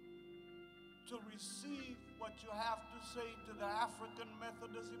to receive what you have to say to the African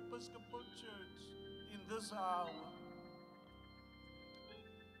Methodist Episcopal Church in this hour.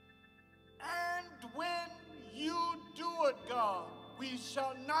 And when you do it, God, we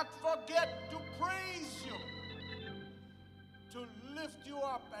shall not forget to praise you, to lift you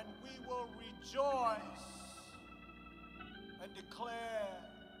up, and we will rejoice and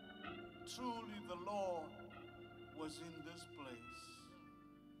declare truly the Lord was in this place.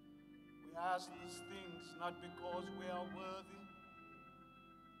 We ask these things not because we are worthy,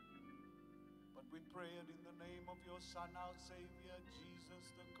 but we pray it in the name of your Son, our Savior, Jesus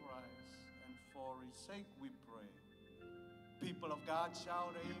the Christ. And for his sake we pray. People of God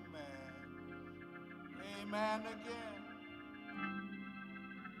shout amen. Amen again.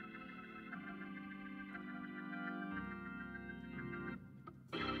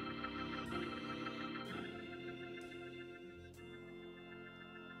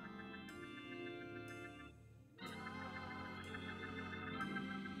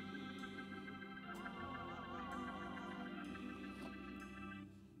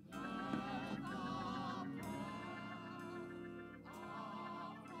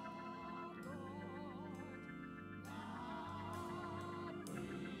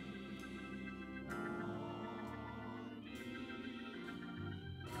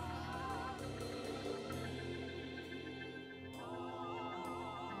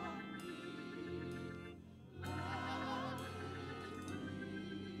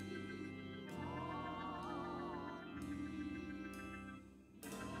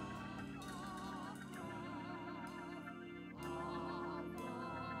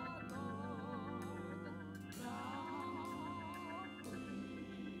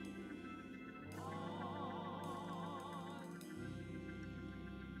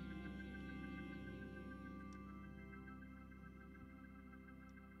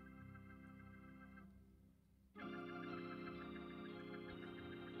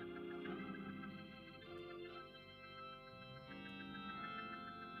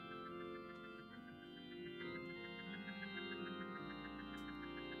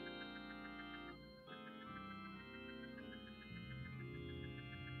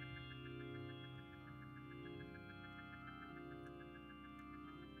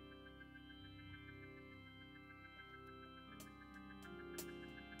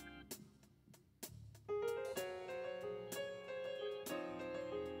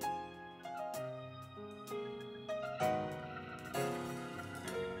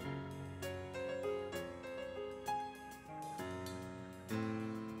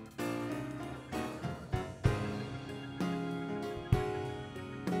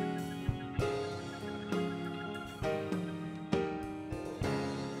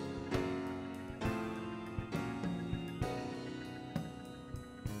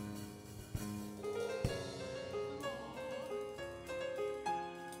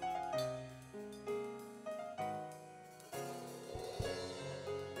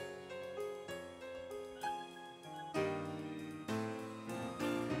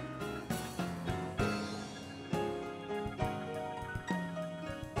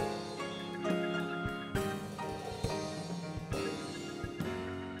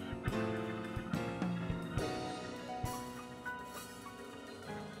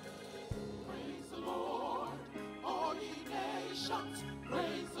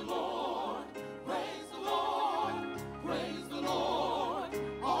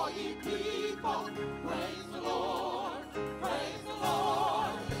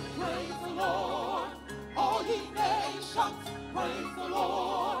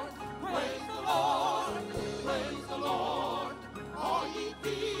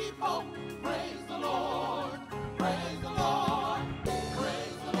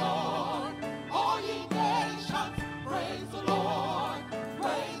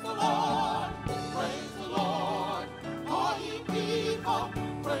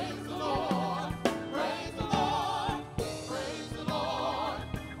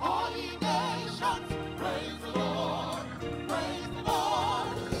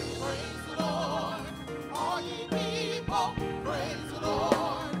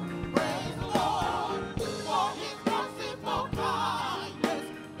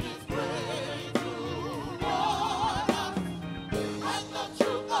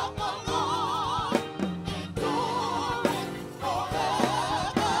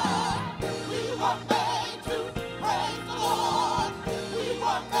 Forever.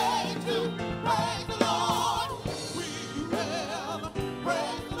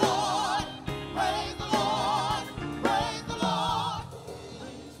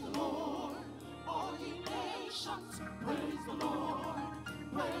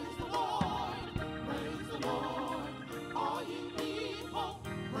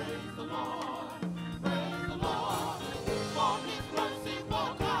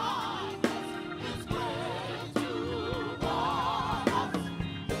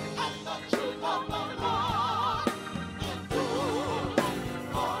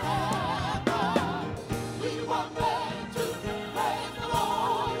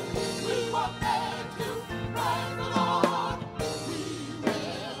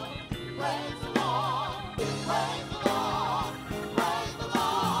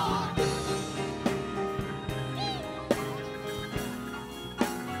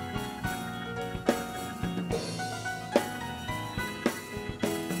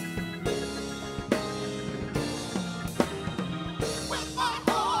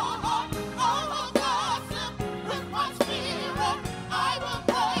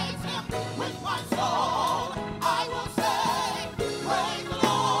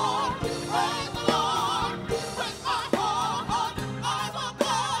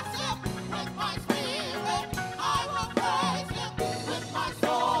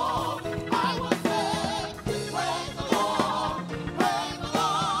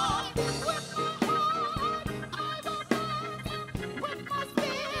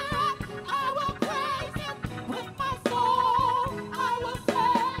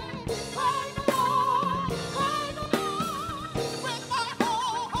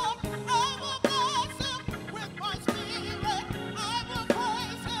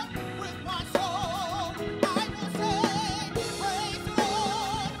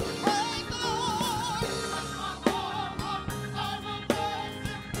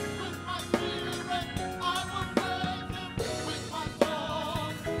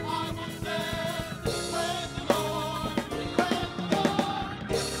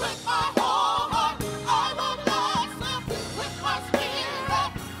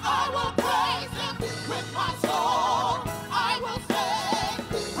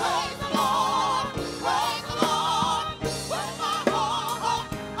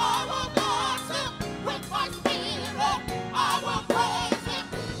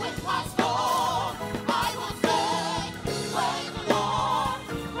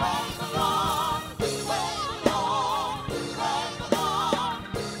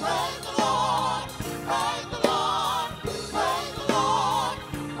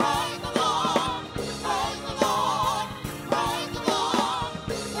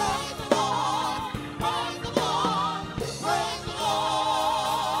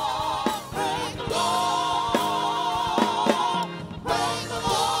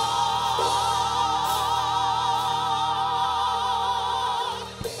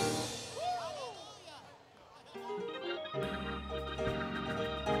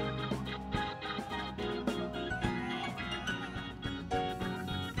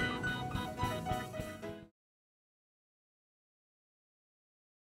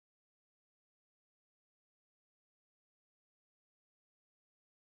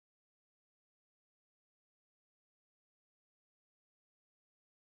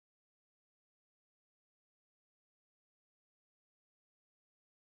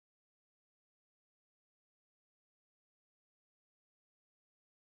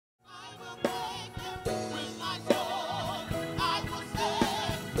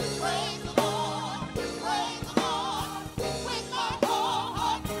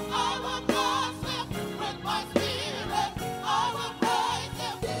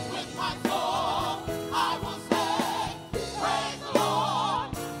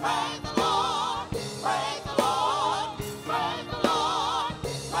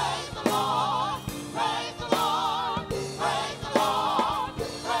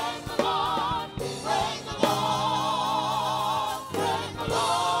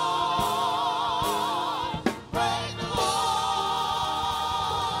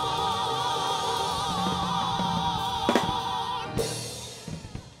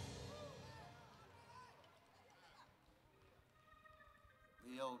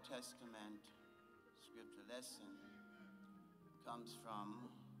 Old Testament scripture lesson comes from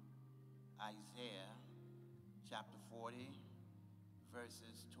Isaiah chapter 40,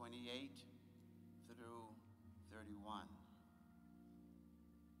 verses 28 through 31.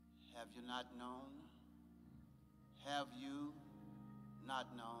 Have you not known? Have you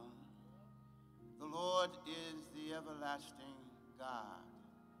not known? The Lord is the everlasting God,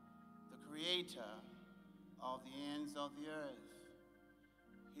 the creator of the ends of the earth.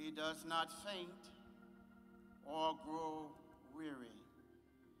 He does not faint or grow weary.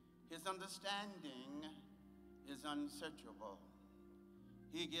 His understanding is unsearchable.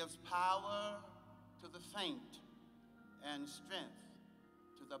 He gives power to the faint and strength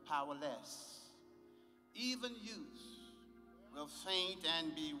to the powerless. Even youth will faint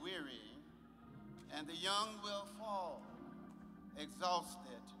and be weary, and the young will fall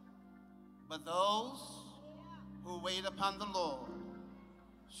exhausted. But those who wait upon the Lord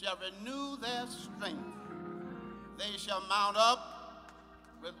shall renew their strength. They shall mount up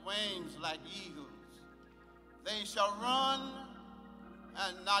with wings like eagles. They shall run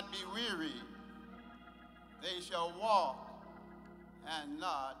and not be weary. They shall walk and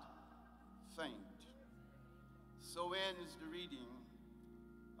not faint. So ends the reading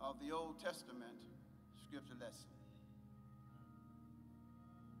of the Old Testament scripture lesson.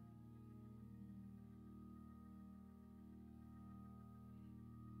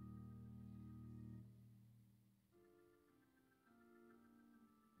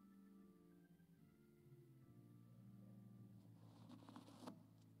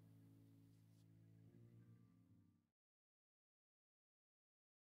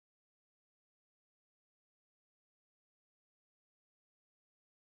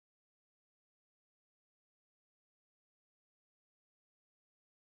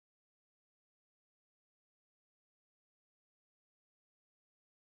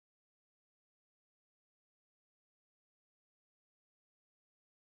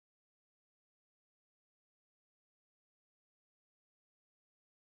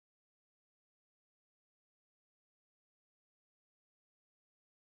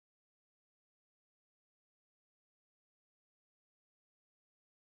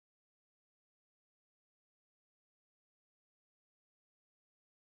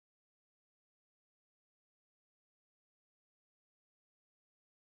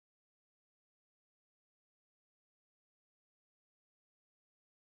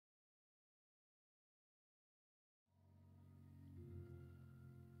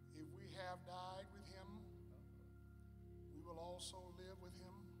 If we have died with him, we will also live with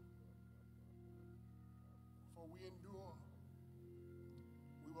him. For we endure,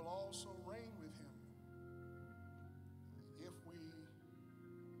 we will also reign with him. If we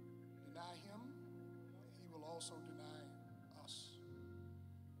deny him, he will also deny us.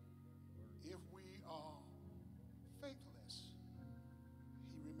 If we are faithless,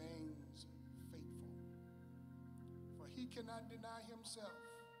 he remains faithful. For he cannot deny himself.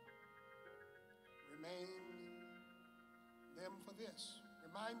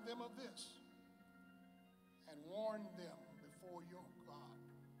 Remind them of this, and warn them before your God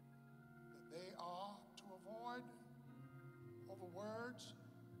that they are to avoid over words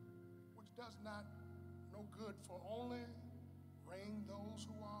which does not no good, for only wrong those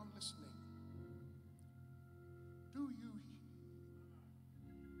who are listening.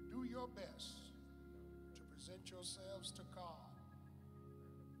 Do your best to present yourselves to God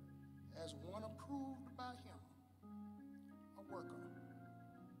as one approved by him, a worker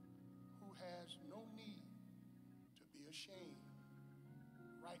who has no need to be ashamed,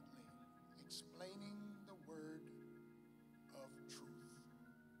 rightly explaining the word of truth.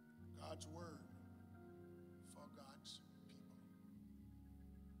 God's word for God's people.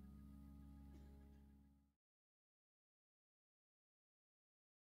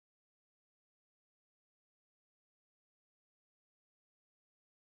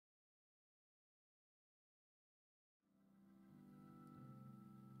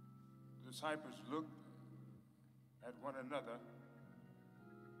 The disciples looked at one another,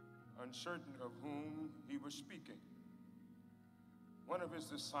 uncertain of whom he was speaking. One of his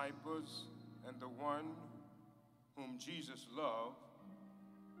disciples, and the one whom Jesus loved,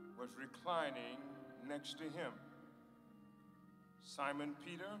 was reclining next to him. Simon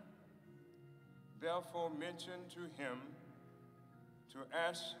Peter therefore mentioned to him to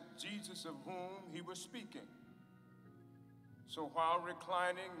ask Jesus of whom he was speaking. So while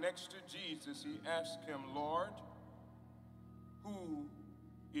reclining next to Jesus, he asked him, "Lord, who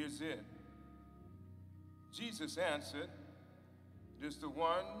is it?" Jesus answered, "It is the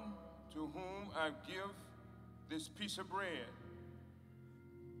one to whom I give this piece of bread."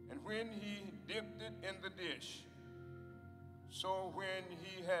 and when he dipped it in the dish. So when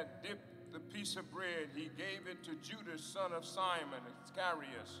he had dipped the piece of bread, he gave it to Judas, son of Simon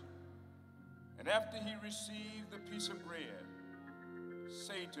Iscariot. And after he received the piece of bread,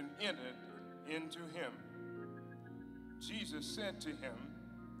 Satan entered into him. Jesus said to him,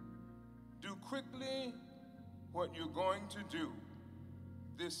 "Do quickly what you're going to do."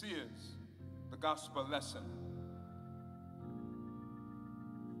 This is the gospel lesson.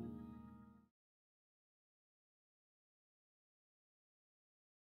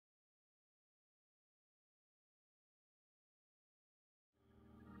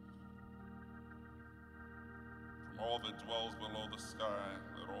 From all that dwells below the sky,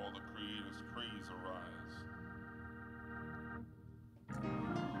 let all the Creator's praise arise.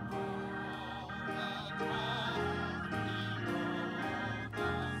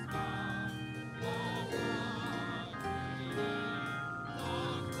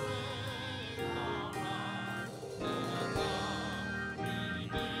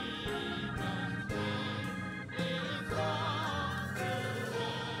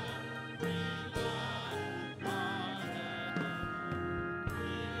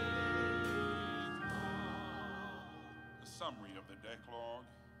 Summary of the Decalogue.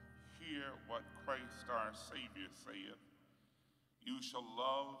 Hear what Christ our Savior saith. You shall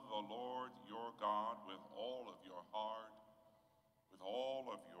love the Lord your God with all of your heart, with all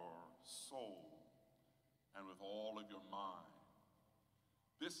of your soul, and with all of your mind.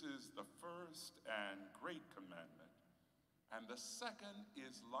 This is the first and great commandment, and the second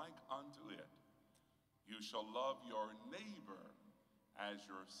is like unto it. You shall love your neighbor as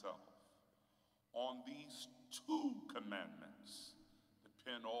yourself. On these two commandments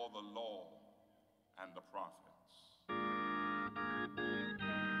depend all the law and the prophets.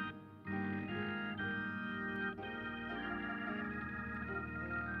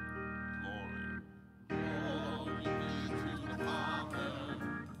 Glory. Glory be to the Father,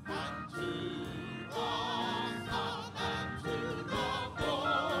 and to the Son, and to the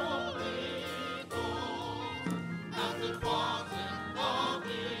Holy Ghost, as it was in the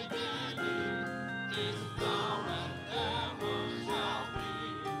beginning, is now and ever shall be,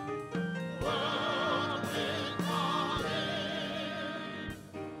 world without end.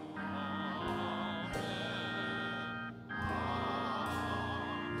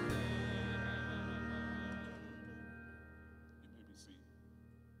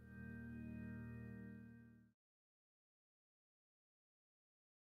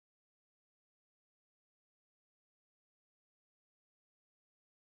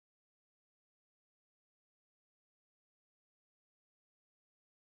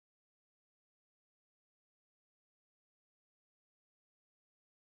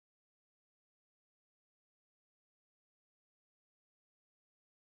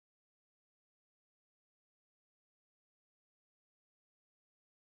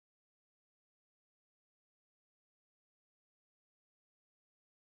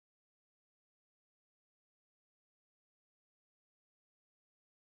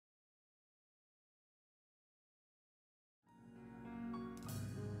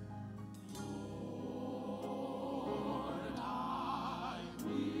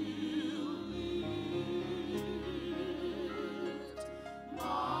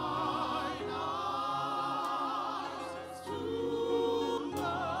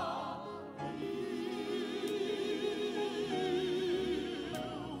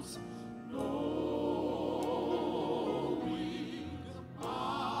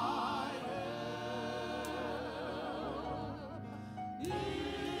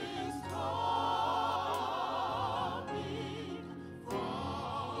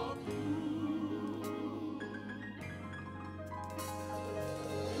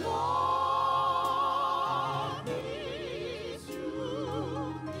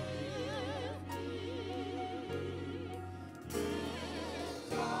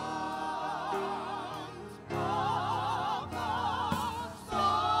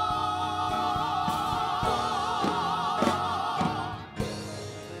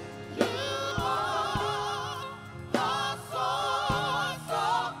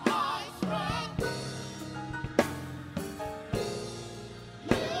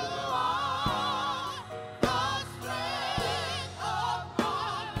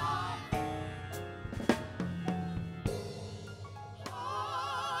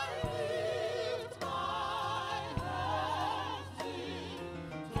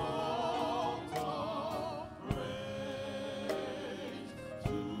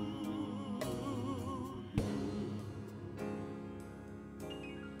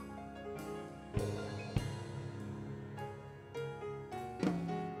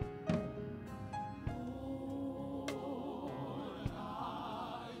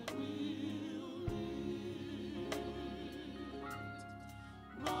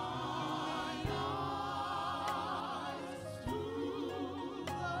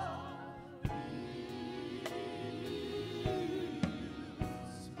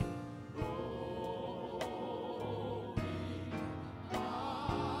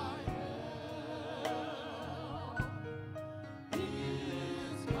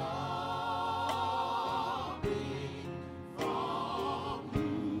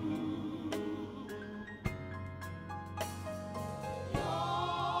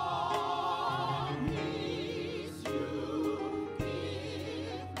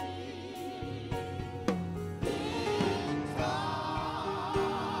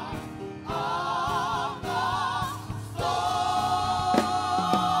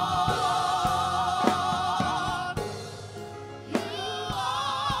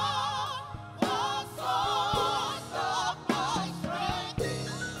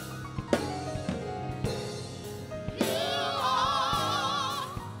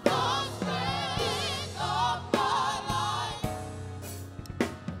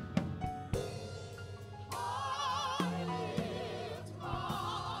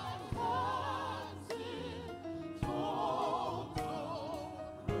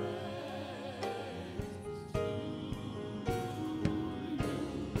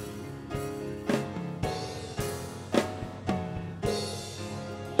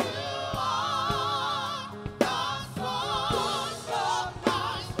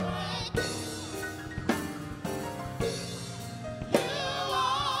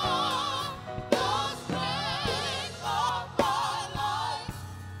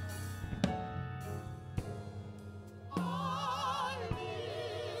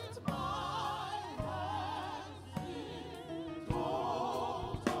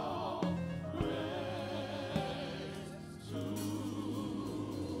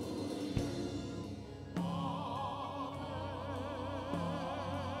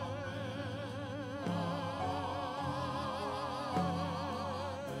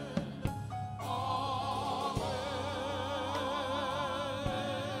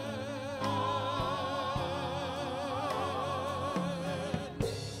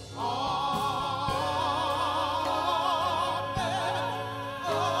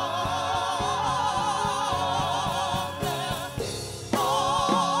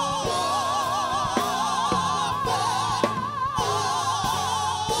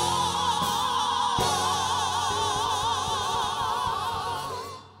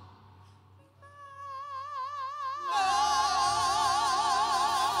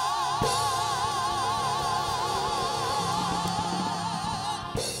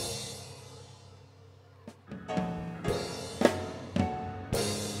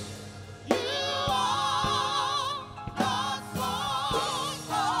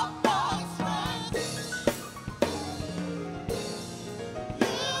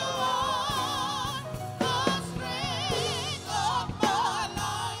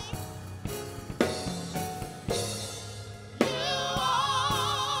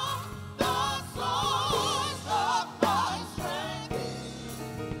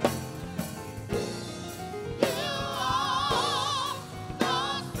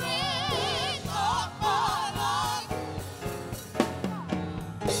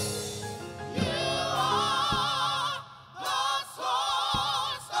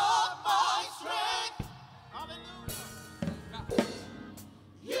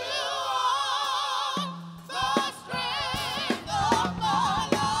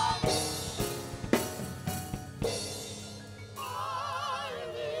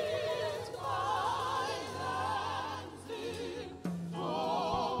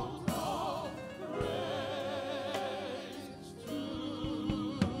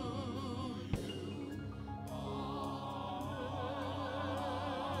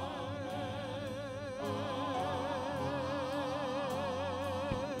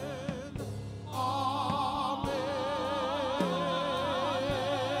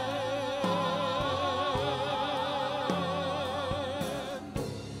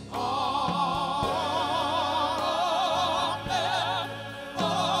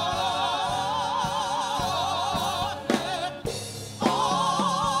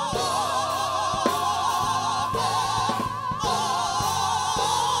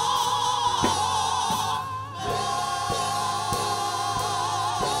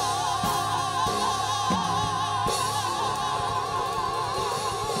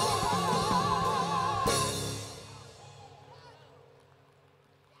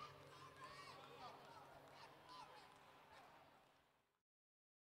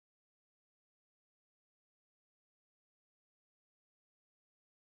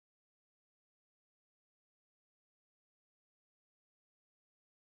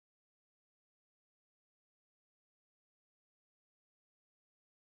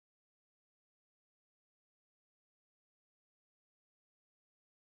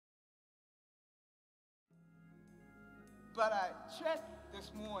 but I checked this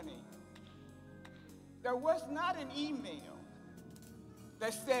morning. There was not an email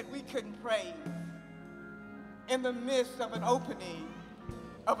that said we couldn't praise in the midst of an opening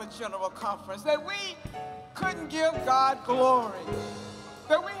of a general conference, that we couldn't give God glory,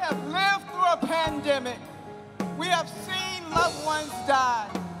 that we have lived through a pandemic, we have seen loved ones die,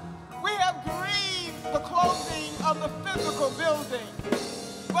 we have grieved the closing of the physical building,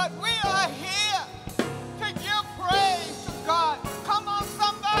 but we are here to give praise to God. Come on,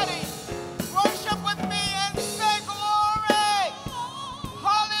 somebody, worship with me and say glory.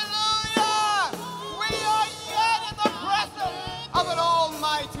 Hallelujah. We are yet in the presence of an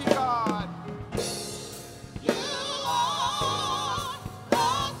almighty God. You are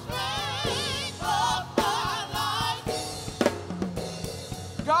the strength of my life.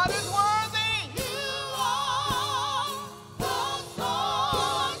 God is worthy. You are the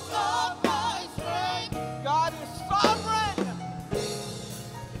source of my strength. God is sovereign.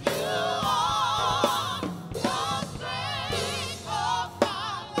 You are the strength of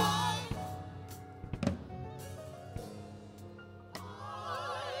my life. I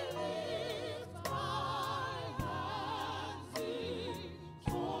lift my hands in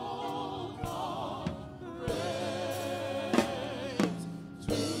total praise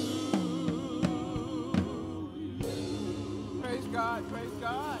to you. Praise God, praise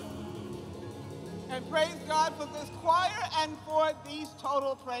God. And praise God for this choir and for these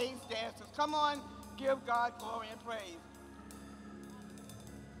total praise dancers. Come on, give God glory and praise.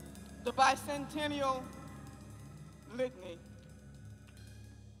 The bicentennial litany.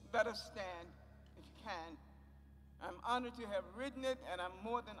 Let us stand if you can. I'm honored to have written it, and I'm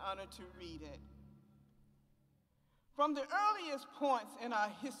more than honored to read it. From the earliest points in our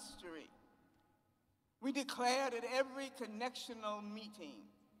history, we declared at every connectional meeting,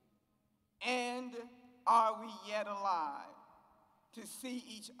 and are we yet alive to see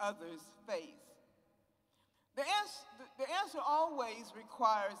each other's face? The answer always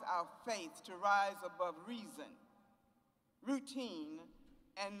requires our faith to rise above reason, routine,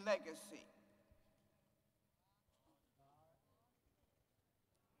 and legacy.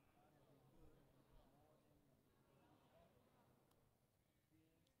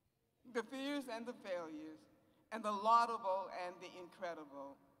 The fears and the failures, and the laudable and the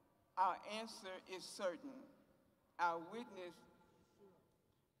incredible, our answer is certain. Our witness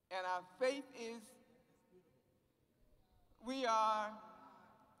and our faith is we are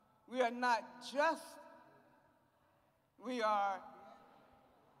not just, we are,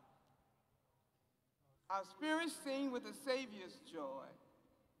 our spirits sing with the Savior's joy.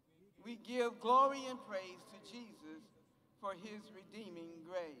 We give glory and praise to Jesus for his redeeming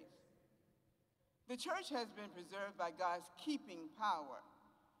grace. The church has been preserved by God's keeping power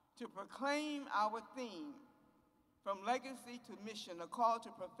to proclaim our theme, from legacy to mission, a call to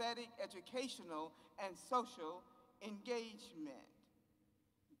prophetic, educational, and social engagement.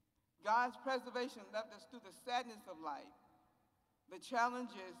 God's preservation left us through the sadness of life, the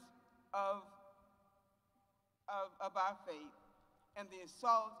challenges of our faith, and the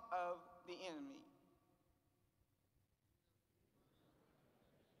assault of the enemy.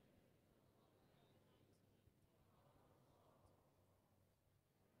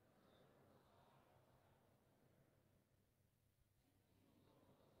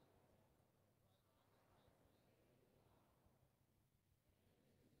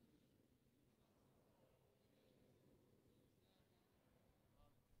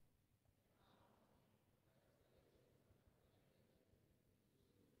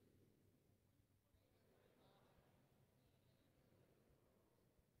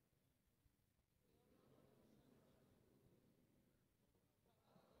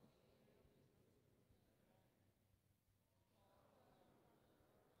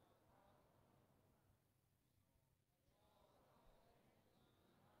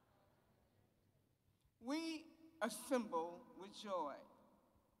 We assemble with joy,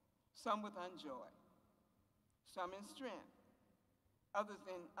 some with unjoy, some in strength, others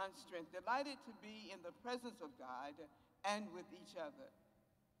in unstrength, delighted to be in the presence of God and with each other,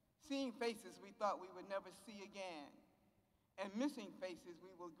 seeing faces we thought we would never see again, and missing faces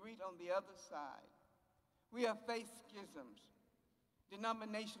we will greet on the other side. We have faced schisms,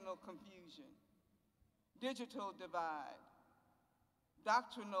 denominational confusion, digital divide,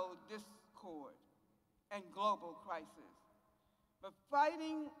 doctrinal discord, and global crisis. But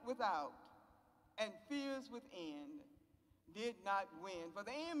fighting without and fears within did not win, for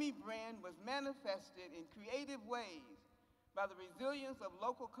the AME brand was manifested in creative ways by the resilience of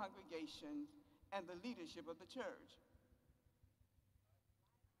local congregations and the leadership of the church.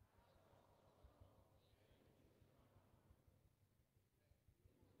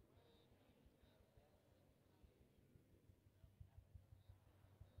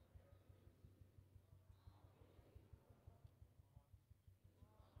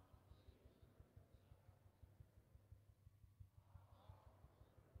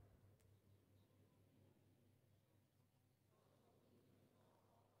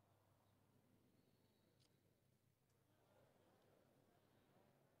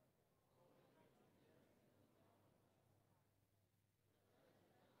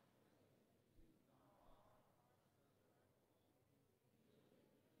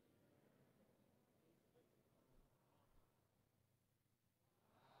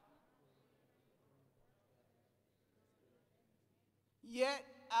 Yet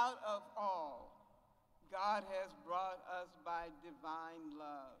out of all, God has brought us by divine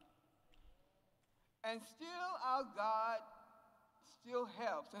love. And still our God still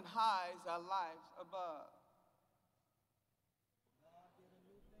helps and hides our lives above.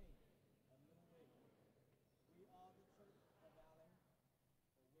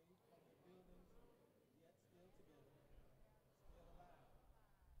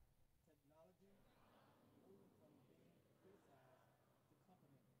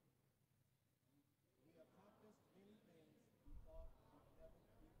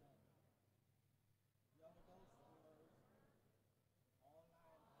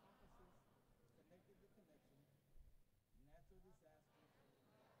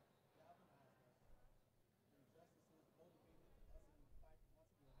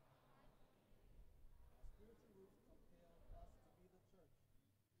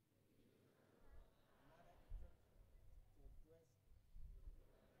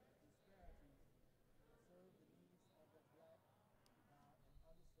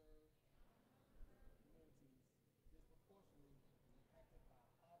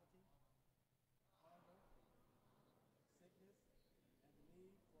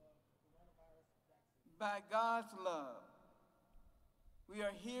 By God's love, we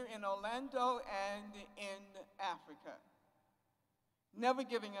are here in Orlando and in Africa, never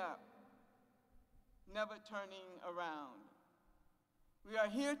giving up, never turning around. We are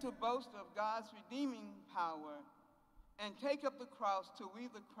here to boast of God's redeeming power and take up the cross till we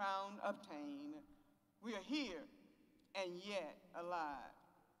the crown obtain. We are here and yet alive.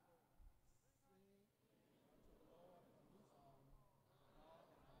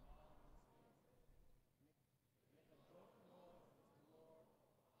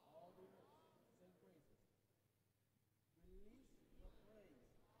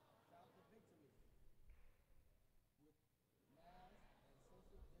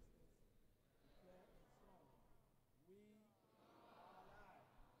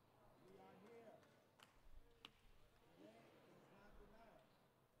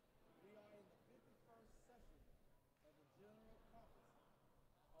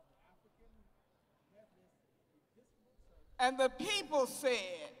 And the people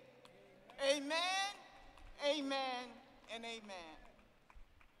said, amen, amen, and amen.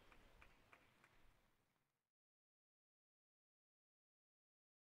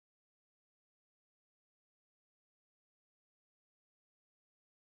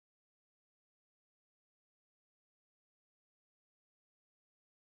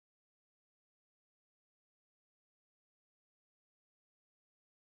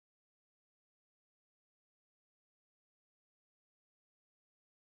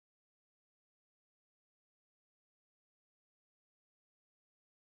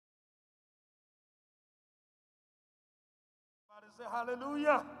 Say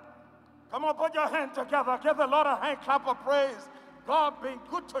hallelujah. Come on, put your hand together. Give the Lord a hand clap of praise. God being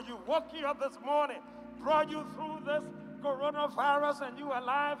good to you, woke you up this morning, brought you through this coronavirus, and you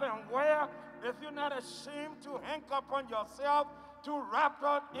alive and well. If you're not ashamed to hang up on yourself, to wrap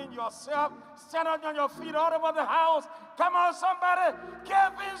up in yourself, stand up on your feet all over the house. Come on, somebody,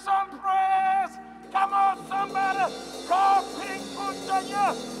 give me some praise. Come on, somebody, God being good to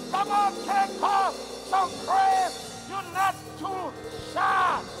you. Come on, kick off some praise. You're not too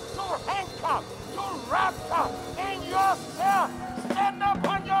shy to handcuff, to wrap up in yourself. Stand up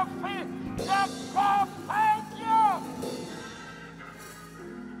on your feet. Just God, thank you.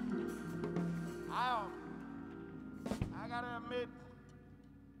 I gotta admit,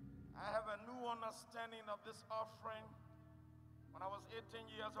 I have a new understanding of this offering. When I was 18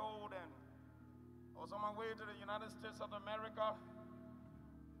 years old and I was on my way to the United States of America,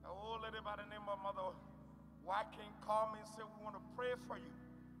 a old lady by the name of Mother Watkins called me and said, we want to pray for you.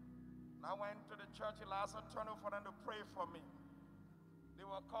 And I went to the church in Lhasa Turner for them to pray for me. They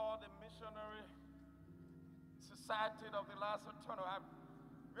were called the Missionary Society of the Lhasa Turner. I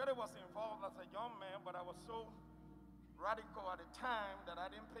really was involved as a young man, but I was so radical at the time that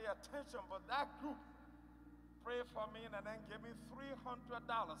I didn't pay attention. But that group prayed for me and then gave me $300.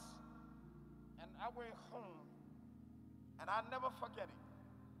 And I went home, and I'll never forget it.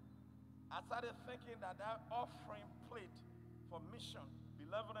 I started thinking that offering plate for mission,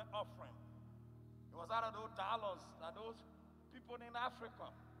 benevolent offering, it was out of those dollars that those people in Africa,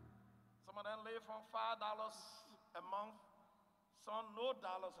 some of them live from $5 a month, some no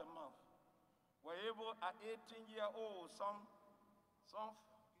dollars a month, were able at 18-year-old, some 35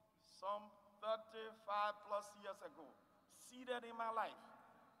 plus years ago, seated in my life.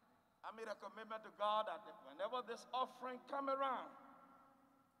 I made a commitment to God that whenever this offering come around,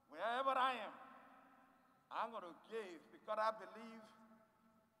 wherever I am, I'm going to give because I believe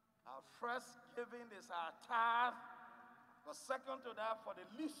First giving is our tithe, but second to that, for the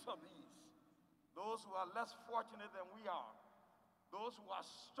least of these, those who are less fortunate than we are, those who are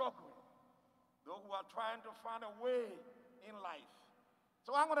struggling, those who are trying to find a way in life.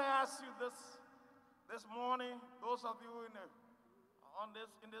 So I'm going to ask you this morning, those of you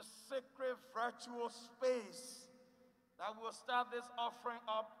in this sacred virtual space, that will start this offering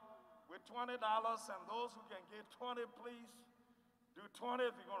up with $20, and those who can give 20, please do 20.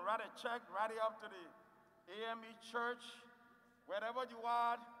 If you're going to write a check, write it up to the AME church. Wherever you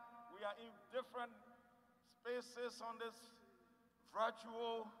are, we are in different spaces on this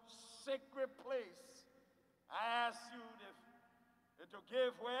virtual sacred place. I ask you to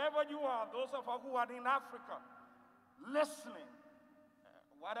give wherever you are, those of us who are in Africa, listening,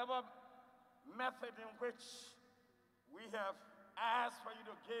 whatever method in which we have asked for you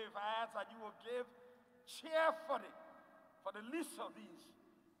to give, I ask that you will give cheerfully for the least of these,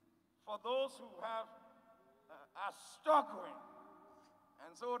 for those who are struggling.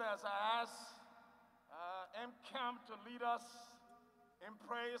 And so as I ask MCAM to lead us in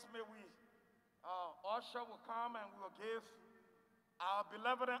praise, may we, usher will come and we will give our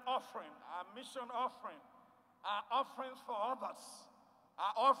beloved offering, our mission offering, our offerings for others,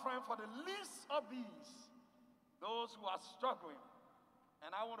 our offering for the least of these, those who are struggling.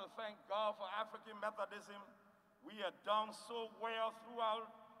 And I want to thank God for African Methodism. We have done so well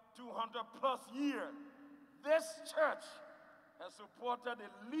throughout 200 plus years. This church has supported the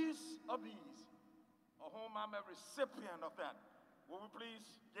least of these, of whom I'm a recipient of that. Will we please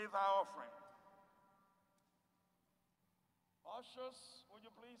give our offering? Ushers, would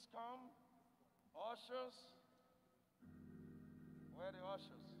you please come? Ushers. Where are the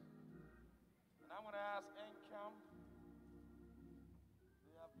ushers? And I'm going to ask NCAM.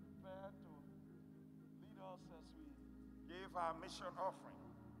 They are prepared to lead us as we give our mission offering.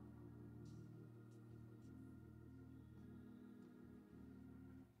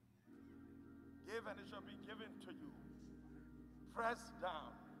 Give and it shall be given to you. Pressed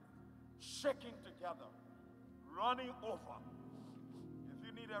down, shaking together, running over. If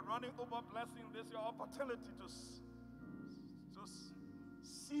you need a running over blessing, this is your opportunity to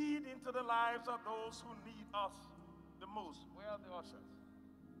seed into the lives of those who need us the most. Where are the ushers?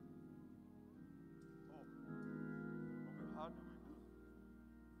 Oh, okay, how do we do?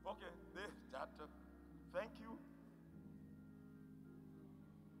 Okay, thank you.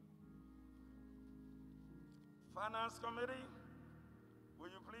 Finance Committee, will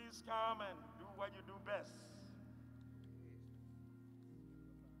you please come and do what you do best?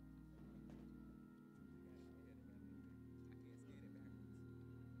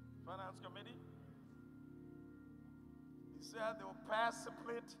 Finance Committee, he said they will pass the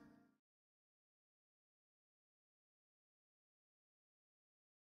plate.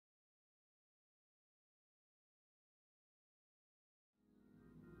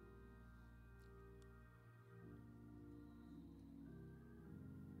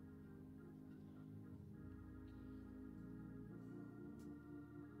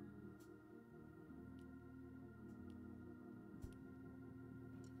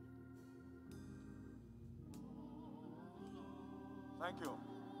 Thank you.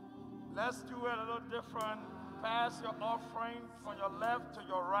 Let's do it a little different. Pass your offering from your left to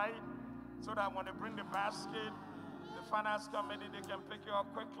your right so that when they bring the basket, the finance committee, they can pick you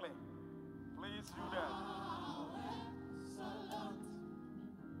up quickly. Please do that.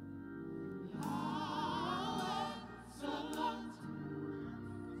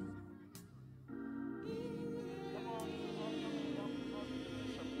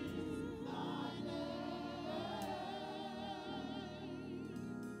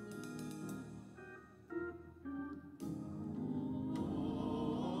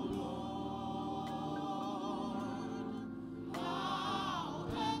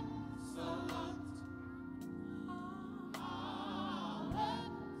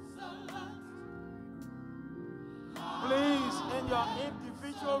 Your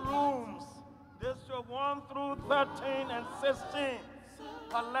individual rooms, District 1 through 13 and 16,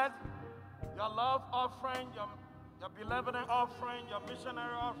 collect your love offering, your beloved offering, your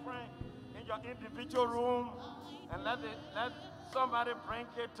missionary offering in your individual room, and let somebody bring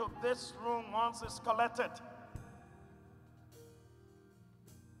it to this room once it's collected.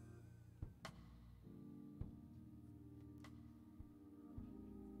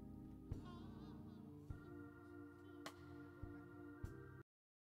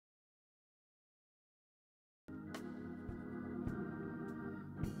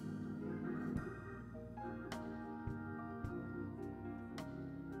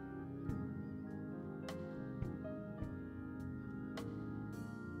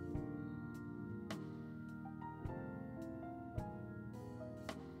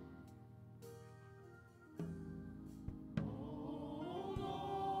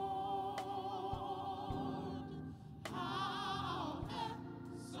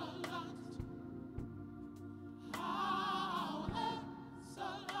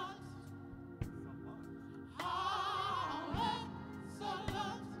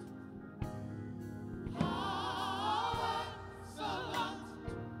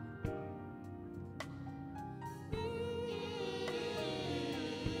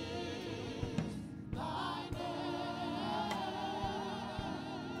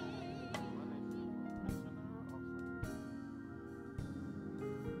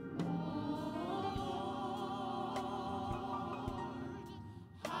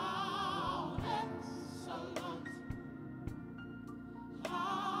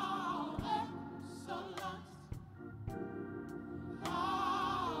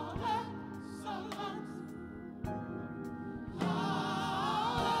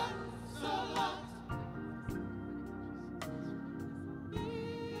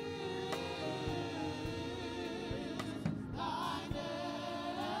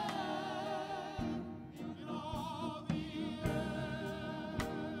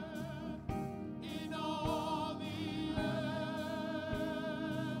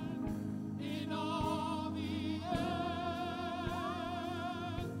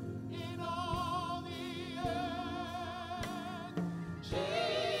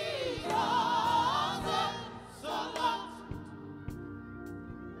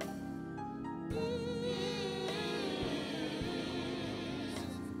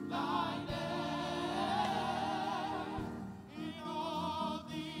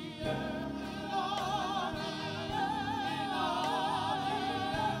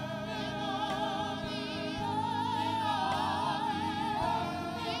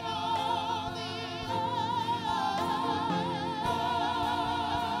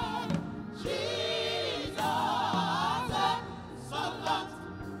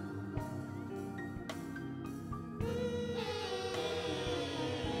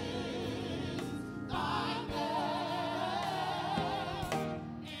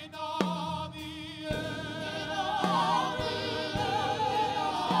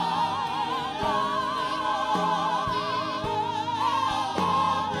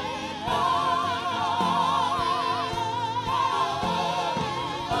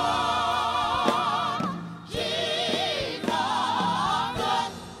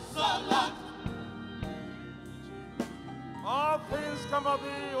 come of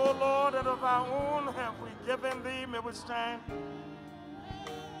thee, O Lord, and of our own have we given thee. May we stand.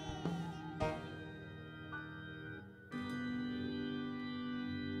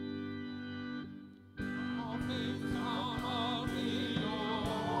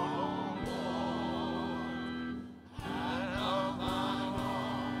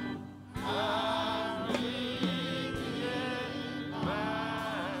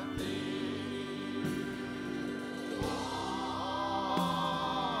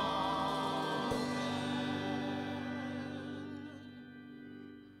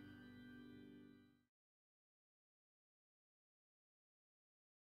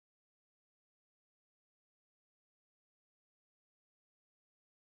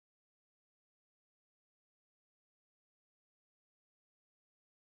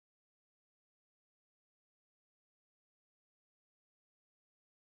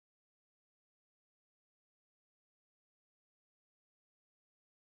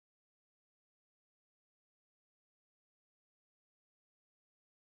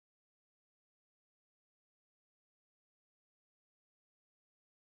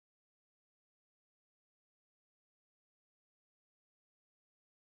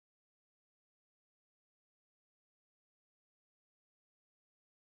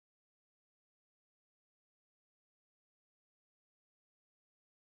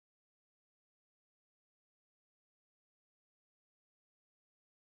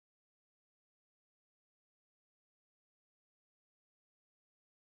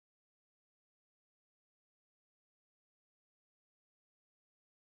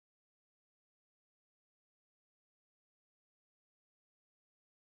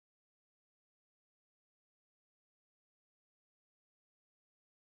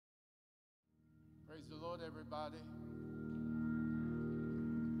 Praise the Lord, everybody.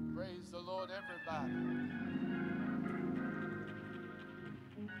 Praise the Lord, everybody.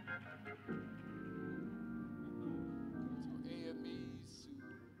 To AMEs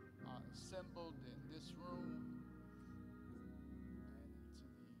who are assembled in this room and to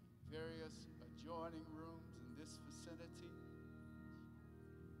the various adjoining rooms in this vicinity,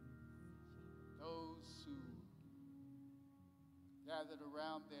 those who gathered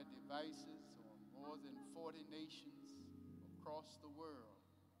around their devices, more than 40 nations across the world,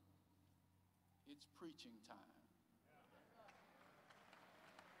 it's preaching time.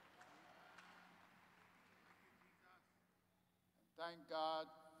 And thank God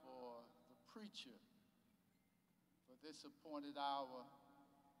for the preacher for this appointed hour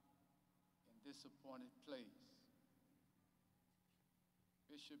in this appointed place.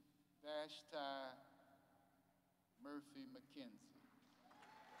 Bishop Vashti Murphy McKenzie.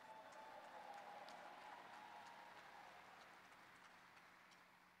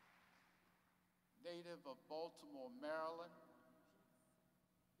 Native of Baltimore, Maryland,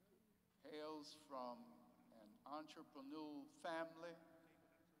 hails from an entrepreneurial family.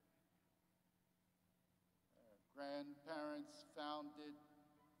 Her grandparents founded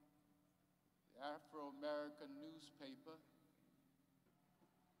the Afro-American newspaper.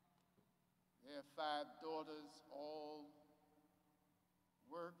 Their 5 daughters all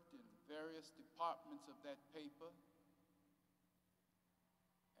worked in various departments of that paper.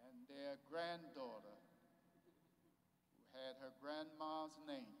 And their granddaughter, who had her grandma's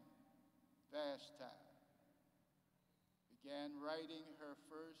name, Vashti, began writing her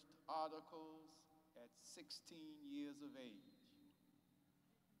first articles at 16 years of age.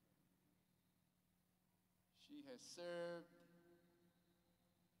 She has served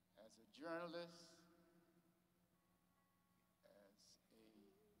as a journalist, as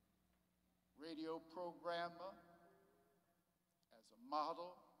a radio programmer, as a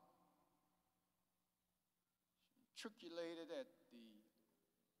model. Matriculated at the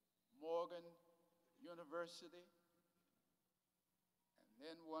Morgan University, and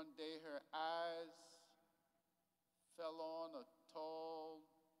then one day her eyes fell on a tall,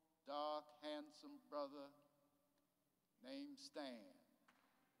 dark, handsome brother named Stan.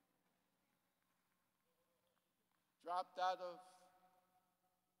 Dropped out of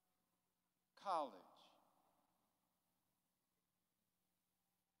college.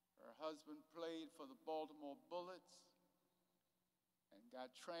 Her husband played for the Baltimore Bullets and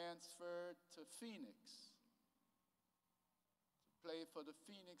got transferred to Phoenix to play for the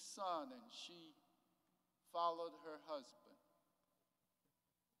Phoenix Sun, and she followed her husband.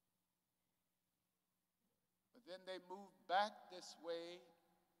 But then they moved back this way,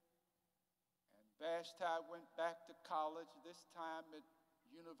 and Vashti went back to college, this time at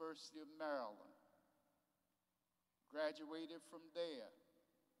University of Maryland. Graduated from there.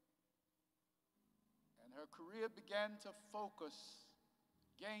 And her career began to focus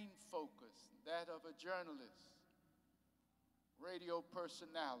gained focus, that of a journalist, radio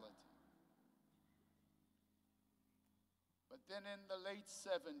personality. But then in the late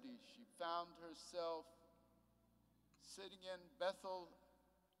 70s, she found herself sitting in Bethel,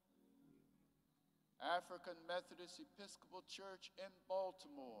 African Methodist Episcopal Church in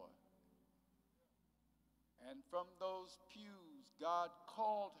Baltimore. And from those pews, God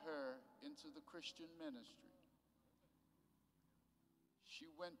called her into the Christian ministry. She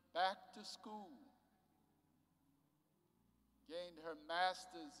went back to school, gained her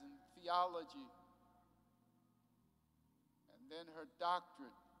master's in theology, and then her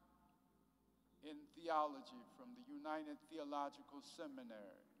doctorate in theology from the United Theological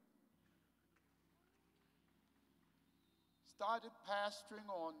Seminary. Started pastoring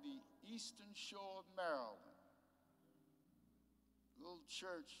on the eastern shore of Maryland, a little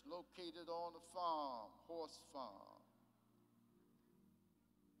church located on a farm, horse farm.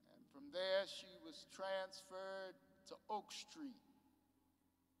 And from there she was transferred to Oak Street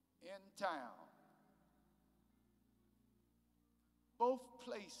in town. Both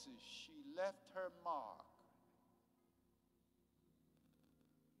places she left her mark.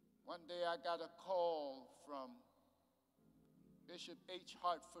 One day I got a call from Bishop H.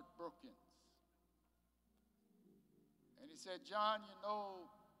 Hartford Brookins. And he said, "John, you know,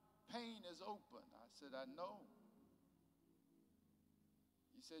 Payne is open." I said, "I know."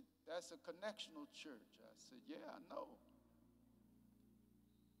 He said, "That's a connectional church." I said, "Yeah, I know."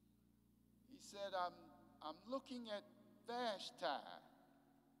 He said, I'm looking at Vashti.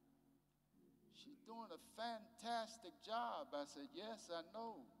 She's doing a fantastic job." I said, "Yes, I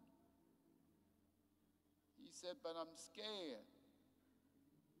know." He said, "But I'm scared.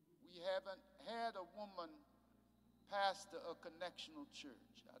 We haven't had a woman pastor a connectional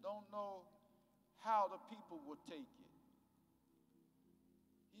church. I don't know how the people will take it."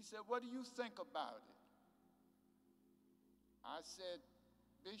 He said, "What do you think about it?" I said,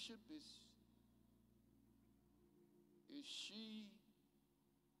 "Bishop, is she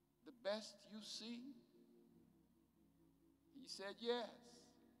the best you see?" He said, "Yes."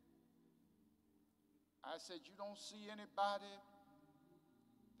 I said, "You don't see anybody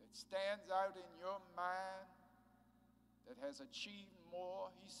that stands out in your mind that has achieved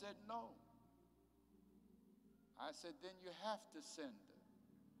more?" He said, "No." I said, "Then you have to send her."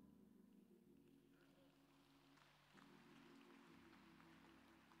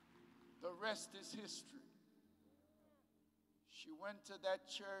 The rest is history. She went to that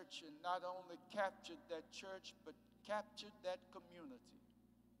church and not only captured that church, but captured that community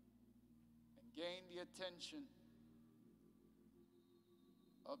and gained the attention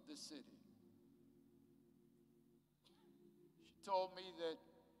of the city. She told me that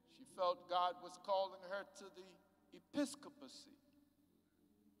she felt God was calling her to the episcopacy.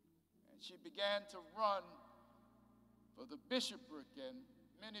 And she began to run for the bishopric, and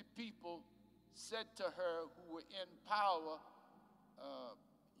many people said to her who were in power,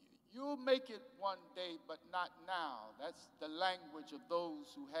 "You'll make it one day, but not now." That's the language of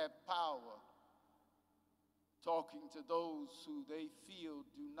those who have power, talking to those who they feel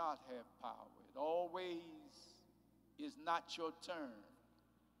do not have power. It always is not your turn.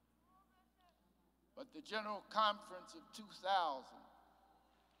 But the General Conference of 2000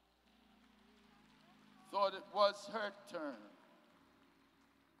 thought it was her turn.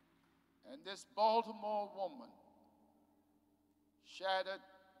 And this Baltimore woman shattered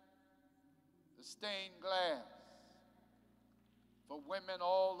the stained glass for women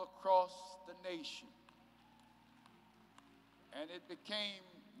all across the nation. And it became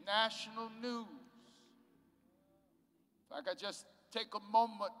national news. If I could just take a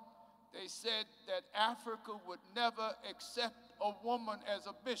moment, they said that Africa would never accept a woman as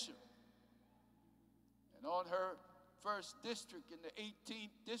a bishop. And on her first district, in the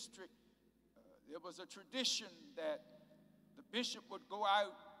 18th district, there was a tradition that the bishop would go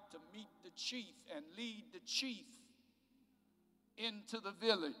out to meet the chief and lead the chief into the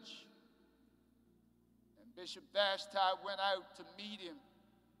village. And Bishop Vashti went out to meet him.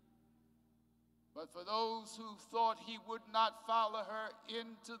 But for those who thought he would not follow her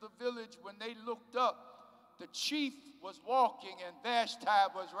into the village, when they looked up, the chief was walking and Vashti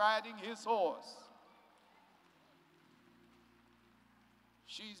was riding his horse.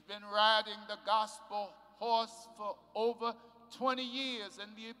 She's been riding the gospel horse for over 20 years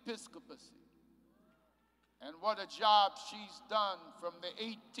in the episcopacy. And what a job she's done from the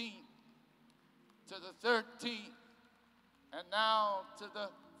 18th to the 13th and now to the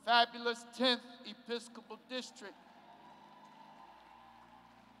fabulous 10th Episcopal District.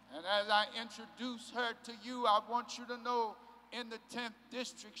 And as I introduce her to you, I want you to know in the 10th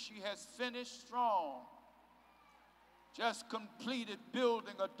district. She has finished strong. Just completed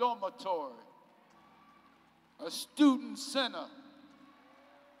building a dormitory, a student center,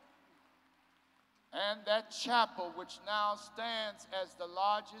 and that chapel, which now stands as the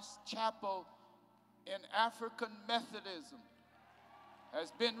largest chapel in African Methodism,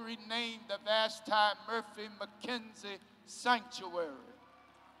 has been renamed the Vashti McKenzie Sanctuary.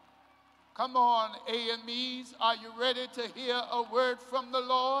 Come on, AMEs, are you ready to hear a word from the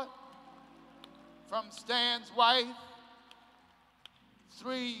Lord? From Stan's wife,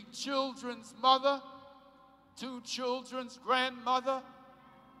 3 children's mother, 2 children's grandmother,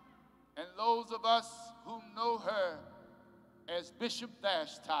 and those of us who know her as Bishop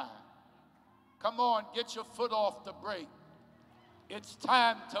Vashti. Come on, get your foot off the brake. It's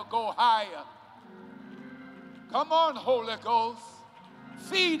time to go higher. Come on, Holy Ghost,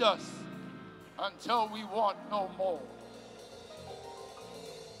 feed us until we want no more.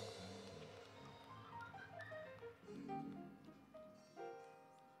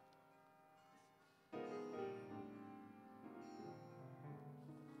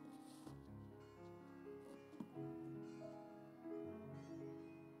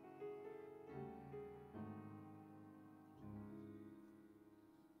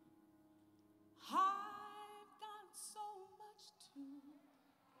 I've got so much to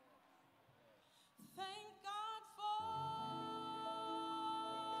thank God for.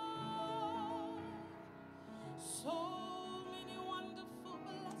 So many wonderful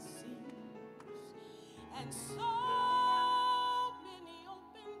blessings and so many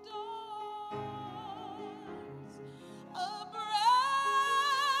open doors. A brand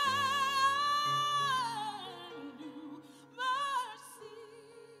new mercy.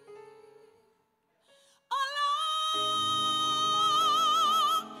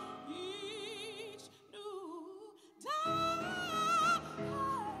 Along each new day,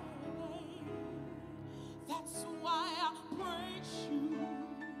 that's why I praise you,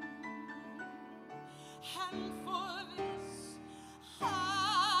 and for this I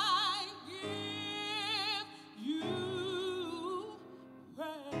give you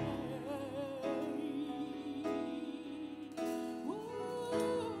praise.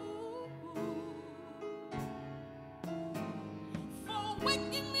 For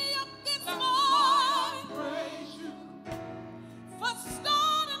waking me up this morning, praise you. For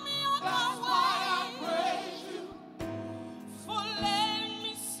starting me on my way, for letting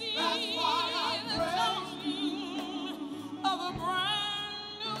me see the dawning of a brand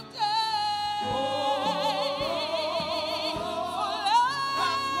new day. For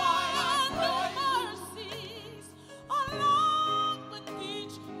mercies along with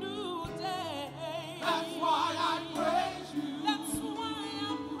each new day. That's why I praise you. That's why I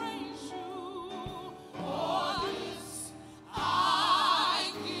praise you. For this I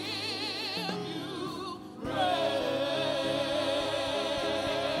give you praise.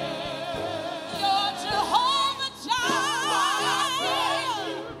 You're Jehovah Jireh.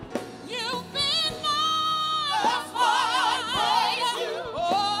 You've been my provider. Oh,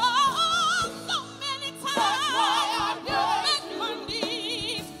 so many times you met my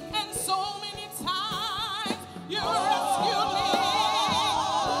needs, and so many times you rescued me.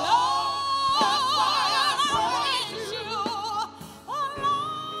 Lord, I praise you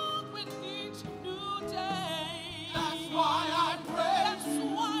along with each new day. That's why I praise you. That's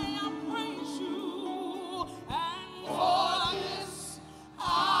why I praise you. And for this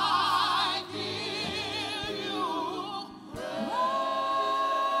I give you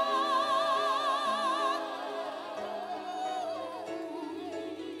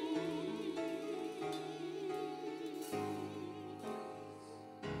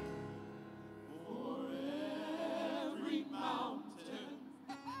every mountain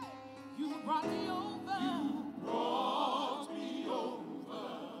you brought me over.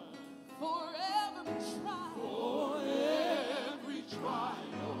 For every trial.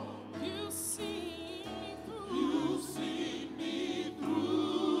 You see me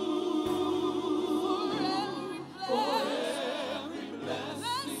through. For every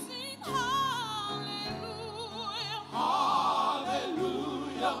blessing.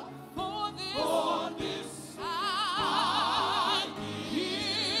 Hallelujah. For this I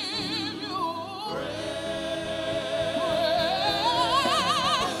give you praise.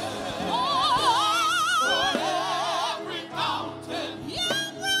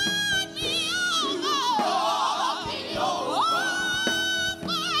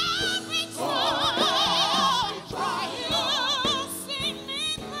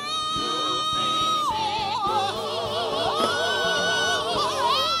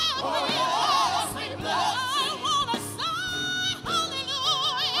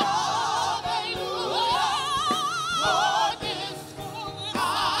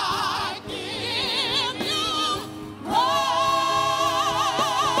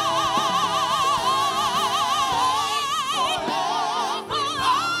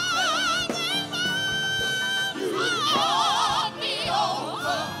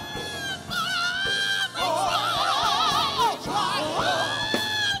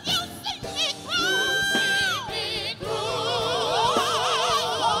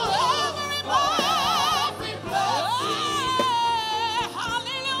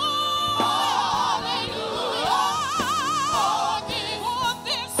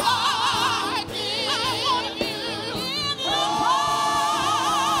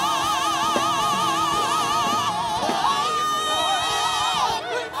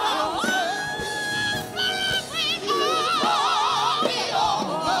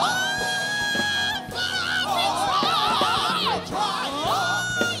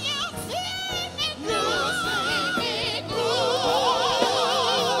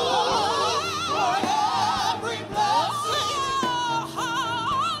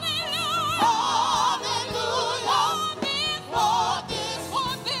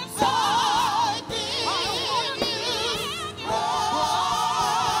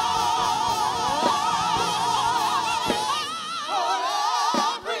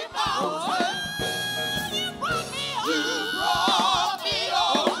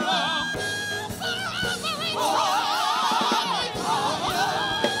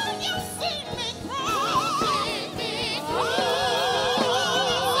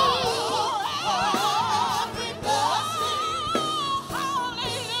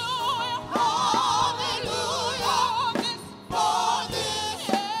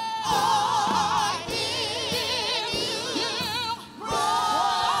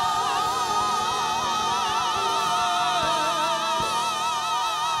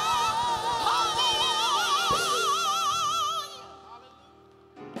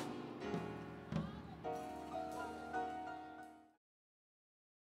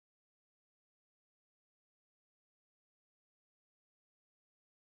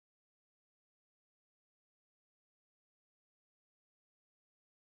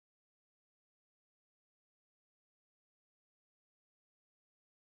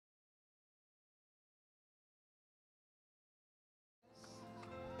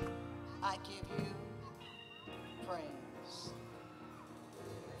 give you praise.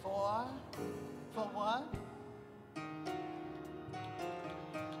 For what?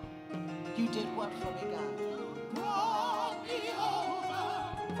 You did what for me, God? Brought me over.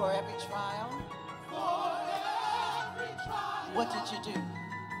 For every trial? For every trial. What did you do?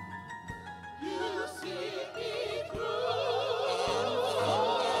 You see me through.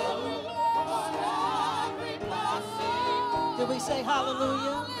 Did we say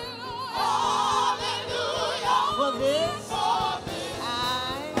hallelujah? Hallelujah. For this, I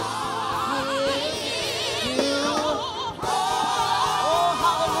give you oh,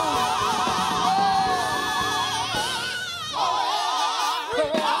 hallelujah. For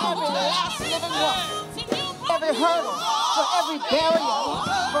every last living one, every hurdle, for every barrier,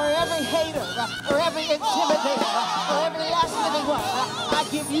 for every hater, for every intimidator, for every last living one, I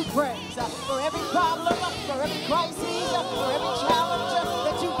give you praise. For every problem, for every crisis, for every challenge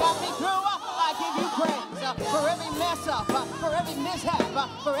that you got me through, I give you praise. For every mess up, for every mishap,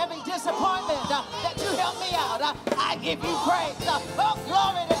 for every disappointment that you helped me out, I give you praise. Oh,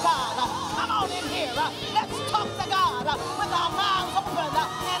 glory to God. Come on in here. Let's talk to God with our mouths open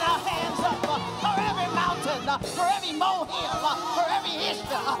and our hands up. For every mountain, for every molehill, for every issue,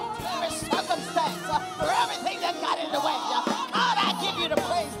 every circumstance, for everything that got in the way. God, I give you the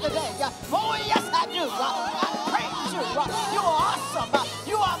praise today. Oh, yes, I do. I praise you. You are awesome.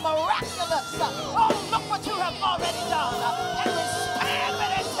 You are miraculous. Oh, look what you have already done. And we stand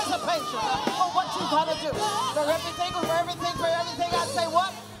with anticipation for what you're going to do. For everything, I say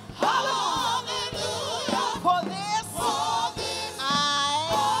what? Hallelujah. For this,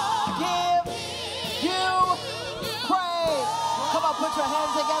 I give you praise. Come on, put your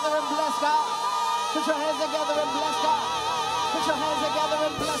hands together and bless God. Put your hands together and bless God. Put your hands together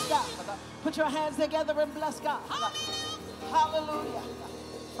and bless God. Put your hands together and bless God. Hallelujah.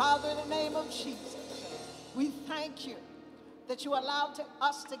 Father, in the name of Jesus, we thank you that you allowed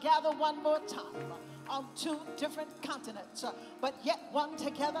us to gather one more time on two different continents, but yet one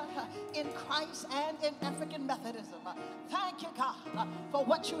together in Christ and in African Methodism. Thank you, God, for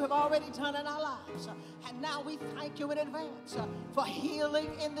what you have already done in our lives. And now we thank you in advance for healing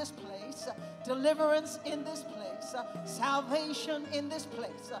in this place, deliverance in this place, salvation in this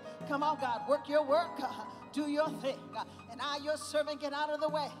place. Come on, God, work your work, do your thing. And I, your servant, get out of the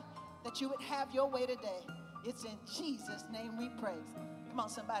way that you would have your way today. It's in Jesus' name we praise. Come on,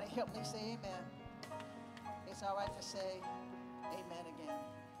 somebody help me say amen. It's all right to say amen again.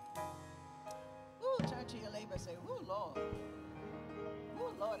 Ooh, turn to your neighbor and say, ooh, Lord.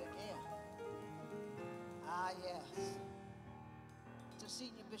 Ooh, Lord again. Ah, yes. To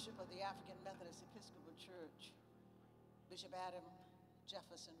Senior Bishop of the African Methodist Episcopal Church, Bishop Adam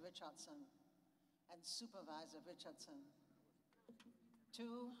Jefferson Richardson, and Supervisor Richardson.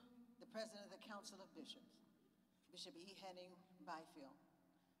 To the President of the Council of Bishops, Bishop E. Henning Byfield,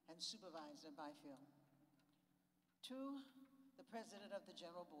 and Supervisor Byfield. To the President of the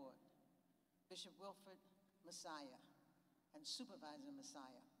General Board, Bishop Wilfred Messiah, and Supervisor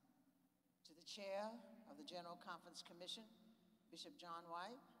Messiah. To the Chair of the General Conference Commission, Bishop John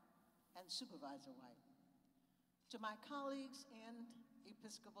White, and Supervisor White. To my colleagues in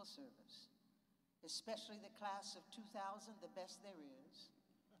Episcopal service, especially the class of 2000, the best there is.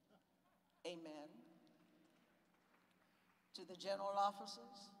 Amen. To the general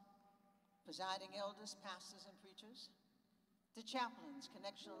officers, presiding elders, pastors, and preachers, to chaplains,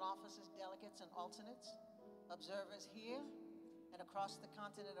 connectional officers, delegates, and alternates, observers here and across the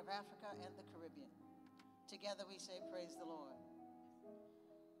continent of Africa and the Caribbean. Together we say, praise the Lord.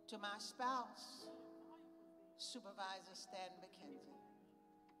 To my spouse, Supervisor Stan McKenzie,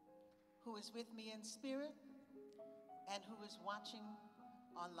 who is with me in spirit and who is watching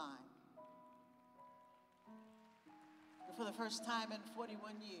online. For the first time in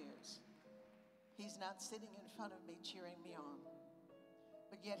 41 years, he's not sitting in front of me cheering me on,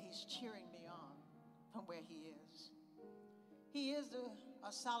 but yet he's cheering me on from where he is. He is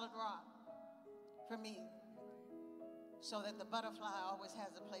a solid rock for me, so that the butterfly always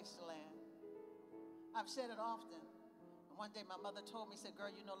has a place to land. I've said it often. One day my mother told me, said, girl,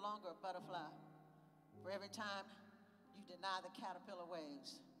 you're no longer a butterfly. For every time you deny the caterpillar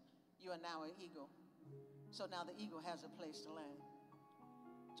ways, you are now an eagle. So now the eagle has a place to land.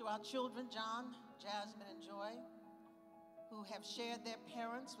 To our children, John, Jasmine, and Joy, who have shared their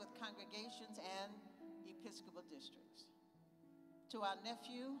parents with congregations and Episcopal districts. To our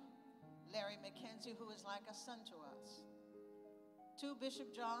nephew, Larry McKenzie, who is like a son to us. To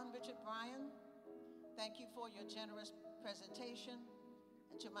Bishop John Richard Bryan, thank you for your generous presentation.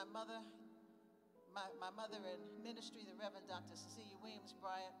 And to my mother, my mother in ministry, the Reverend Dr. Cecilia Williams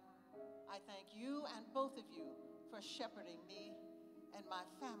Bryant, I thank you and both of you for shepherding me and my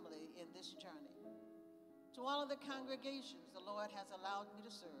family in this journey. To all of the congregations the Lord has allowed me to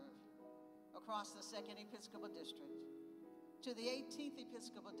serve across the 2nd Episcopal District, to the 18th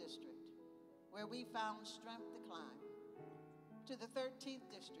Episcopal District, where we found strength to climb, to the 13th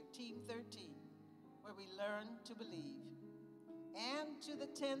District, Team 13, where we learned to believe, and to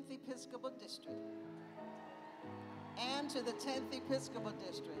the 10th Episcopal District, and to the 10th Episcopal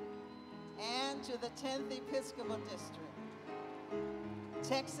District, and to the 10th Episcopal District,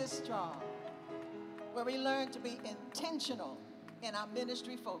 Texas Strong, where we learn to be intentional in our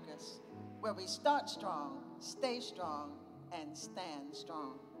ministry focus, where we start strong, stay strong, and stand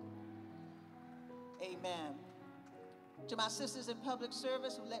strong. Amen. To my sisters in public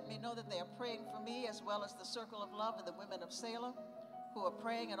service who let me know that they are praying for me, as well as the Circle of Love and the Women of Salem who are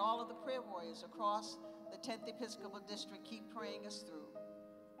praying, and all of the prayer warriors across the 10th Episcopal District, keep praying us through.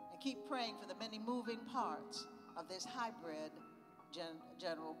 And keep praying for the many moving parts of this hybrid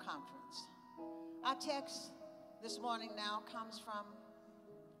General Conference. Our text this morning now comes from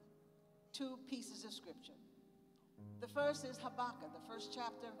 2 pieces of scripture. The first is Habakkuk, the 1st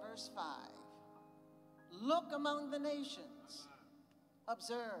chapter, verse 5. Look among the nations,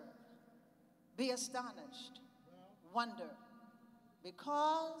 observe, be astonished, wonder,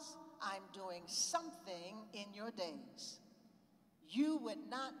 because I'm doing something in your days. You would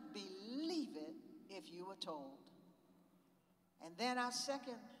not believe it if you were told. And then our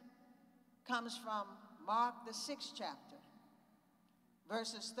second comes from Mark, the 6th chapter,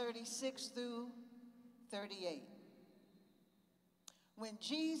 verses 36 through 38. When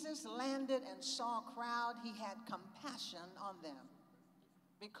Jesus landed and saw a crowd, he had compassion on them,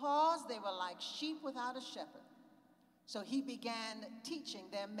 because they were like sheep without a shepherd. So he began teaching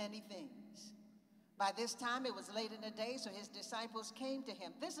them many things. By this time it was late in the day, so his disciples came to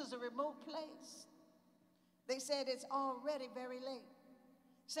him. This is a remote place. They said, it's already very late.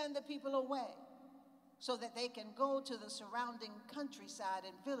 Send the people away so that they can go to the surrounding countryside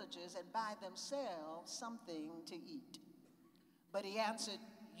and villages and buy themselves something to eat. But he answered,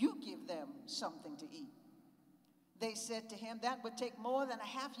 you give them something to eat. They said to him, that would take more than a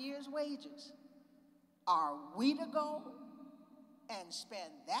half year's wages. Are we to go and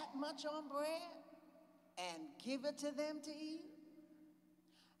spend that much on bread and give it to them to eat?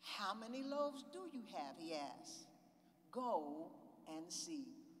 How many loaves do you have, he asked. Go and see.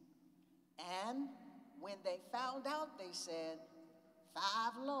 And when they found out, they said,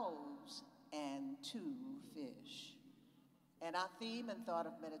 5 loaves and 2 fish. And our theme and thought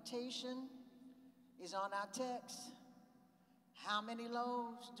of meditation is on our text. How many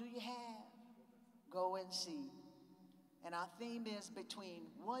loaves do you have? Go and see. And our theme is between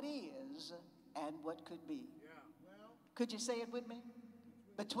what is and what could be. Could you say it with me?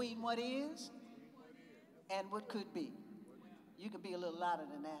 Between what is and what could be. You could be a little louder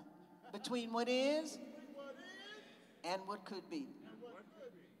than that. Between what is and what could be.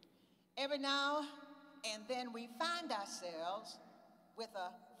 Every now and then we find ourselves with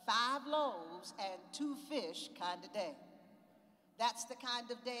a 5 loaves and 2 fish kind of day. That's the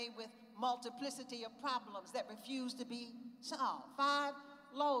kind of day with multiplicity of problems that refuse to be solved. 5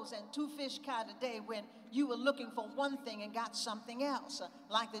 loaves and 2 fish kind of day when you were looking for one thing and got something else,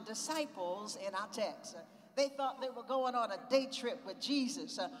 like the disciples in our text. They thought they were going on a day trip with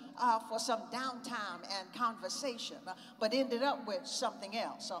Jesus for some downtime and conversation, but ended up with something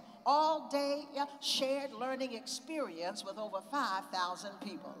else. All day shared learning experience with over 5,000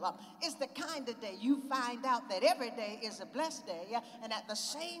 people. It's the kind of day you find out that every day is a blessed day, and at the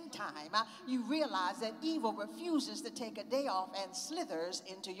same time, you realize that evil refuses to take a day off and slithers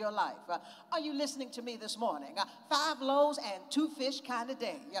into your life. Are you listening to me this morning? 5 loaves and 2 fish kind of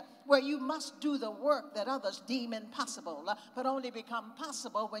day, where you must do the work that others deem impossible, but only become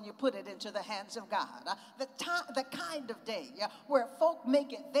possible when you put it into the hands of God. The kind of day where folk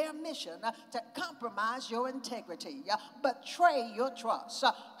make it their mission to compromise your integrity, betray your trust,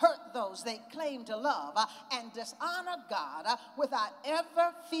 hurt those they claim to love, and dishonor God without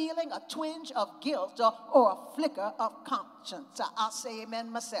ever feeling a twinge of guilt or a flicker of conscience. I'll say amen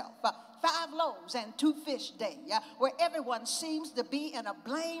myself. 5 loaves and 2 fish day, where everyone seems to be in a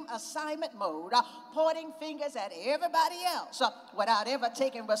blame assignment mode, pointing fingers at everybody else without ever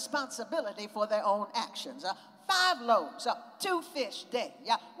taking responsibility for their own actions. 5 loaves, 2 fish day,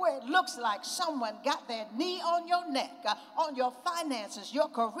 where it looks like someone got their knee on your neck, on your finances, your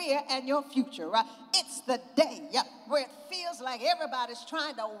career, and your future. It's the day where it feels like everybody's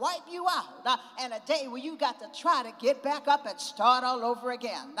trying to wipe you out, and a day where you got to try to get back up and start all over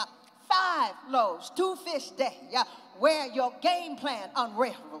again. 5 loaves, 2 fish day, where your game plan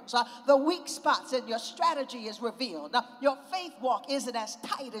unravels. The weak spots in your strategy is revealed. Your faith walk isn't as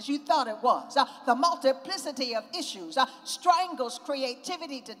tight as you thought it was. The multiplicity of issues strangles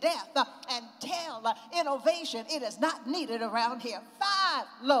creativity to death and tell innovation it is not needed around here. 5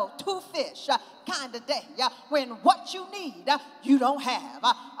 loaves, 2 fish kind of day when what you need you don't have.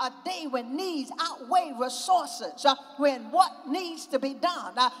 A day when needs outweigh resources, when what needs to be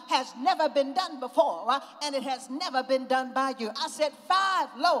done has never been done before, and it has never been done by you. I said 5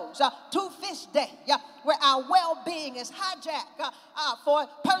 loaves, 2 fish day, where our well-being is hijacked for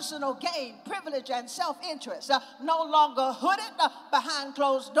personal gain, privilege, and self-interest. No longer hooded behind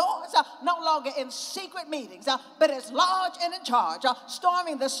closed doors, no longer in secret meetings, but is large and in charge,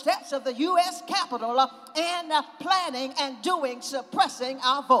 storming the steps of the U.S. Capitol and planning and doing, suppressing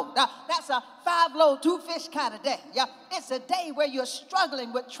our vote. That's a 5 loaves, 2 fish kind of day. It's a day where you're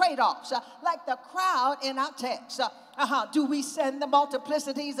struggling with trade-offs, like the crowd in our text. Do we send the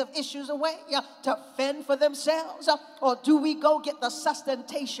multiplicities of issues away to fend for themselves, or do we go get the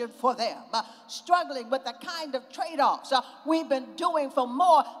sustentation for them? Struggling with the kind of trade-offs we've been doing for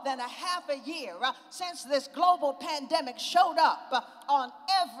more than a half a year since this global pandemic showed up on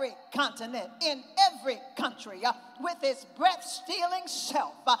every continent, in every country, with its breath-stealing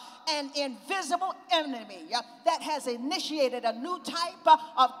self, an invisible enemy that has initiated a new type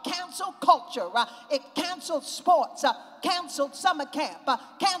of cancel culture. It canceled sports, canceled summer camp,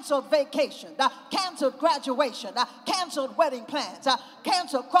 canceled vacation, canceled graduation, canceled wedding plans,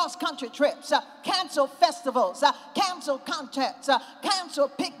 canceled cross-country trips, canceled festivals, canceled concerts,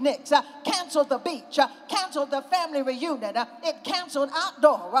 canceled picnics, canceled the beach, canceled the family reunion. It canceled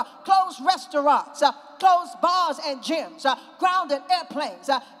outdoor, closed restaurants, closed bars and gyms, grounded airplanes,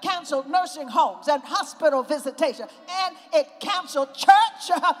 canceled nursing homes and hospital visitation, and it canceled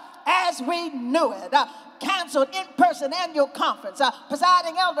church as we knew it. Canceled in-person annual conference,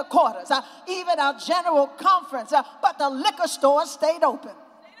 presiding elder quarters, even our general conference, but the liquor stores stayed open.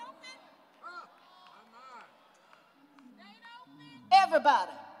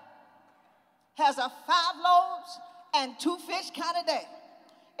 Everybody has a 5 loaves and 2 fish kind of day.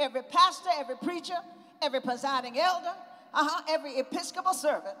 Every pastor, every preacher, every presiding elder, every Episcopal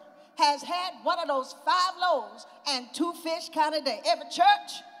servant has had one of those 5 loaves and 2 fish kind of day. Every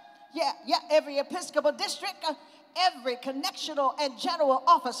church, every Episcopal district, every connectional and general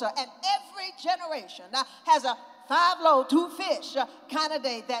officer, and every generation has a 5 loaves, 2 fish kind of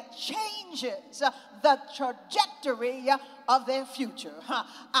day that changes the trajectory of their future.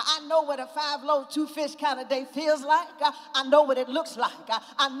 I know what a 5 loaves, 2 fish kind of day feels like. I know what it looks like.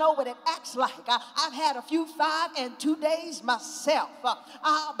 I know what it acts like. I've had a few 5 and 2 days myself.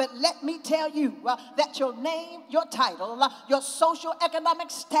 But let me tell you that your name, your title, your social economic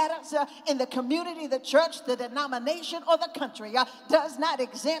status in the community, the church, the denomination, or the country does not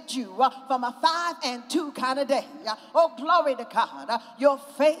exempt you from a 5 and 2 kind of day. Oh, glory to God. Your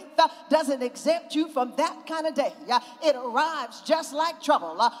faith doesn't exempt you from that kind of day. It arrives just like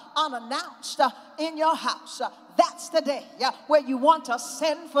trouble, unannounced in your house. That's the day where you want to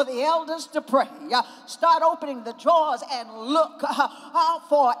send for the elders to pray. Start opening the drawers and look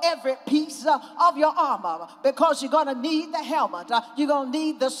for every piece of your armor, because you're going to need the helmet. You're going to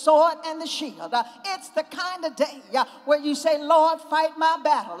need the sword and the shield. It's the kind of day where you say, Lord, fight my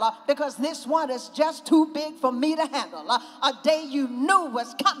battle, because this one is just too big for me to handle. A day you knew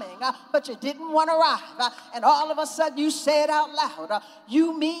was coming, but you didn't want to arrive. And all of a sudden you say it out loud.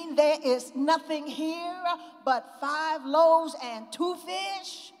 You mean there is nothing here but 5 loaves and 2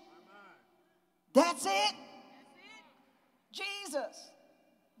 fish? That's it? Jesus,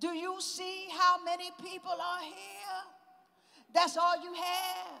 do you see how many people are here? That's all you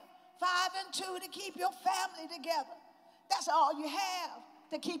have. 5 and 2 to keep your family together. That's all you have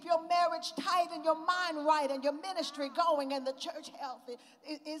to keep your marriage tight and your mind right and your ministry going and the church healthy.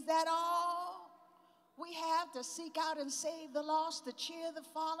 Is that all? We have to seek out and save the lost, to cheer the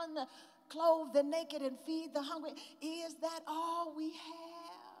fallen, to clothe the naked and feed the hungry. Is that all we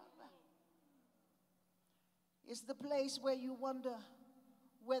have? It's the place where you wonder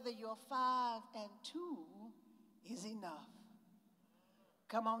whether your 5 and 2 is enough.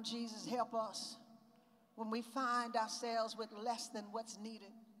 Come on, Jesus, help us when we find ourselves with less than what's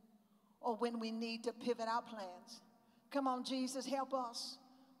needed, or when we need to pivot our plans. Come on, Jesus, help us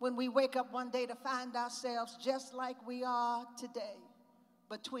when we wake up one day to find ourselves just like we are today,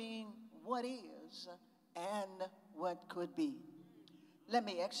 between what is and what could be. Let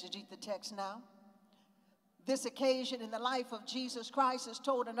me exegete the text now. This occasion in the life of Jesus Christ is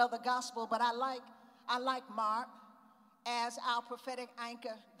told another gospel, but I like Mark as our prophetic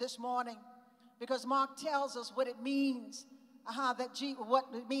anchor this morning, because Mark tells us what it means, what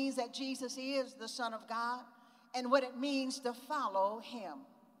it means that Jesus is the Son of God, and what it means to follow him.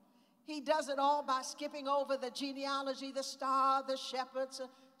 He does it all by skipping over the genealogy, the star, the shepherds,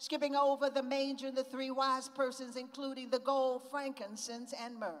 skipping over the manger and the three wise persons, including the gold, frankincense,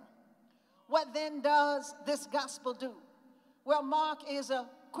 and myrrh. What then does this gospel do? Well, Mark is a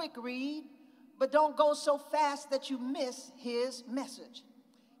quick read, but don't go so fast that you miss his message.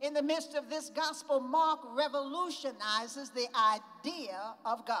 In the midst of this gospel, Mark revolutionizes the idea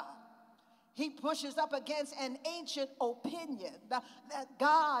of God. He pushes up against an ancient opinion that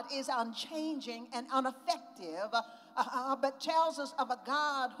God is unchanging and ineffective, but tells us of a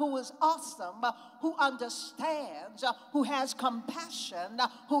God who is awesome, who understands, who has compassion,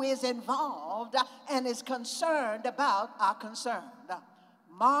 who is involved, and is concerned about our concern.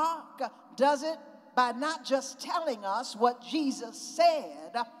 Mark does it by not just telling us what Jesus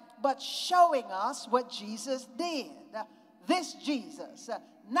said, but showing us what Jesus did. This Jesus,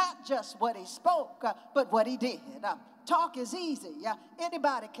 not just what he spoke, but what he did. Talk is easy.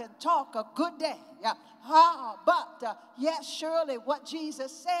 Anybody can talk a good day. But yes, surely what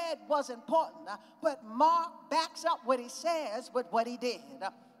Jesus said was important. But Mark backs up what he says with what he did.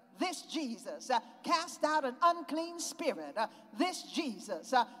 This Jesus cast out an unclean spirit. This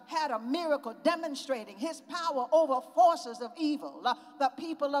Jesus had a miracle demonstrating his power over forces of evil. The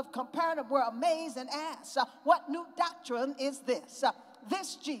people of Capernaum were amazed and asked, what new doctrine is this?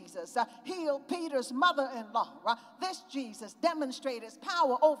 This Jesus healed Peter's mother-in-law. This Jesus demonstrated his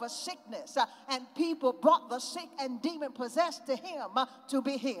power over sickness, and people brought the sick and demon-possessed to him to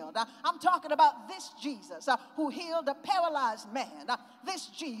be healed. I'm talking about this Jesus who healed a paralyzed man. This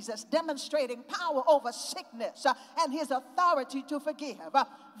Jesus demonstrating power over sickness and his authority to forgive.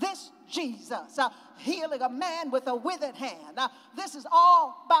 This Jesus healing a man with a withered hand. This is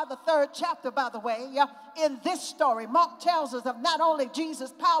all by the 3rd chapter, by the way. In this story, Mark tells us of not only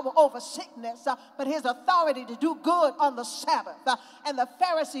Jesus' power over sickness, but his authority to do good on the Sabbath. And the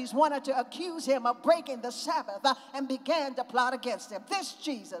Pharisees wanted to accuse him of breaking the Sabbath and began to plot against him. This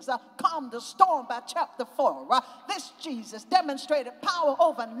Jesus calmed the storm by chapter 4. This Jesus demonstrated power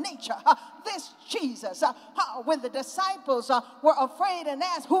over nature. This Jesus, when the disciples were afraid and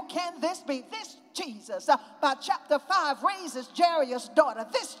asked, who can this be? This Jesus, by chapter 5, raises Jairus' daughter.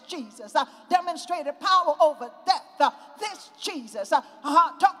 This Jesus demonstrated power over death. This Jesus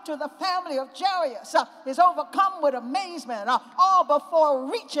talked to the family of Jairus, is overcome with amazement, all before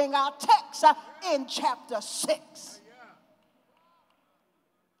reaching our text in chapter 6.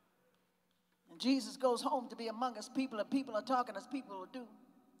 And Jesus goes home to be among his people, and people are talking as people will do.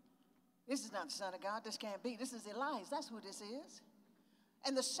 This is not the Son of God. This can't be. This is Elias. That's who this is.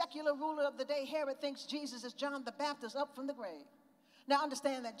 And the secular ruler of the day, Herod, thinks Jesus is John the Baptist up from the grave. Now,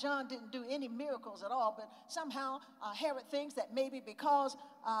 understand that John didn't do any miracles at all, but somehow Herod thinks that maybe because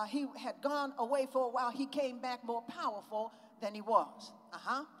he had gone away for a while, he came back more powerful than he was.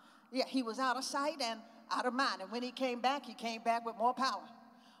 Yeah, he was out of sight and out of mind. And when he came back with more power.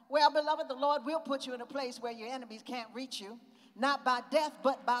 Well, beloved, the Lord will put you in a place where your enemies can't reach you, not by death,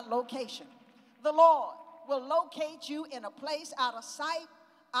 but by location. The Lord will locate you in a place out of sight,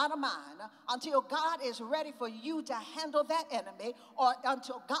 out of mind, until God is ready for you to handle that enemy, or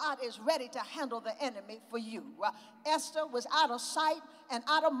until God is ready to handle the enemy for you. Esther was out of sight and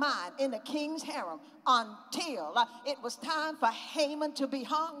out of mind in the king's harem until it was time for Haman to be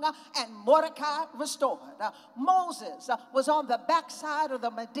hung and Mordecai restored. Moses was on the backside of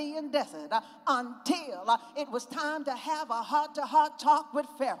the Median desert until it was time to have a heart-to-heart talk with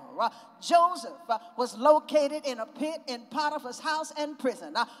Pharaoh. Joseph was located in a pit in Potiphar's house and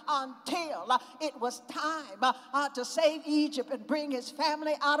prison until it was time to save Egypt and bring his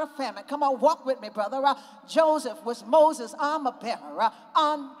family out of famine. Come on, walk with me, brother. Joseph was Moses' armor bearer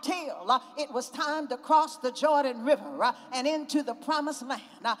until it was time to cross the Jordan River and into the promised land.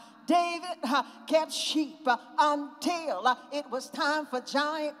 David kept sheep until it was time for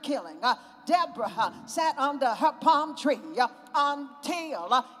giant killing. Deborah sat under her palm tree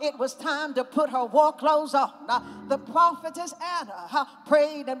until it was time to put her war clothes on. The prophetess Anna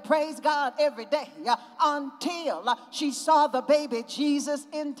prayed and praised God every day until she saw the baby Jesus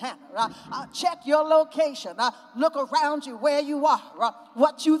in Tanner. Check your location. Look around you where you are.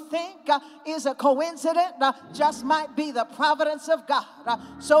 What you think is a coincidence just might be the providence of God.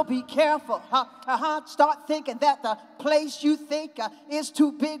 So be careful. Start thinking that the place you think is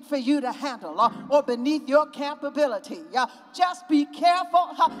too big for you to handle or beneath your capability. just be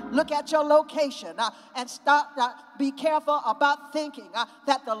careful. Look at your location and start. Be careful about thinking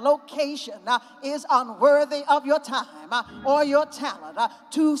that the location is unworthy of your time or your talent,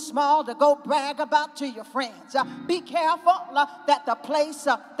 too small to go brag about to your friends. Be careful that the place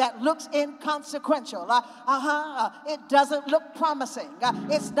that looks inconsequential, it doesn't look promising.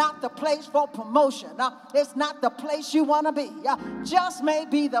 It's not the place for promotion. It's not the place you want to be. Just may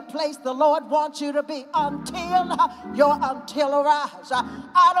be the place the Lord wants you to be until your until arrives.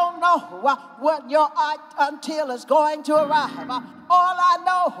 I don't know what your until is going to arrive. All I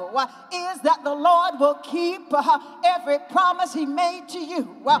know is that the Lord will keep every promise he made to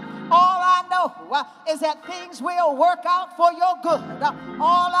you. All I know is that things will work out for your good.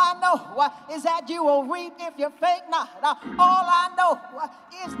 All I know is that you will reap if you faint not. All I know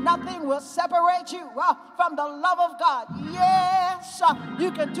is nothing will separate you from the love of God. Yes,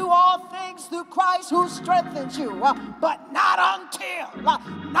 you can do all things through Christ who strengthens you, but not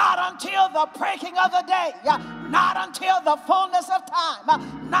until the breaking of the day, not until the fullness of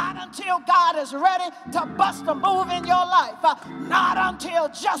time, not until God is ready to bust a move in your life, not until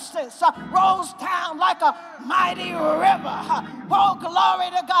justice rolls down like a mighty river. Oh, glory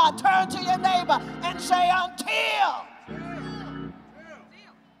to God. Turn to your neighbor and say, until.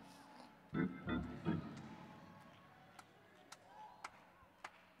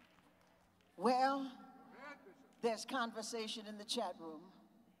 Well, there's conversation in the chat room.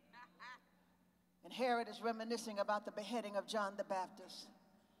 And Herod is reminiscing about the beheading of John the Baptist.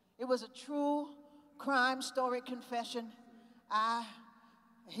 It was a true crime story confession.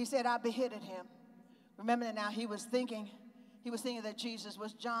 He said, I beheaded him. Remember now, he was thinking that Jesus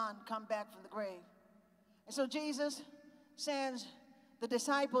was John come back from the grave. And so Jesus sends the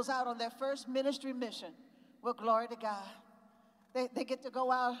disciples out on their first ministry mission. Well, glory to God. They get to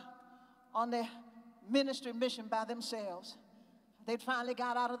go out on their ministry mission by themselves. They finally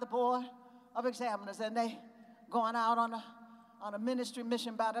got out of the board of examiners, and they going out on a ministry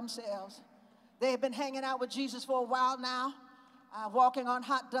mission by themselves. They had been hanging out with Jesus for a while now, walking on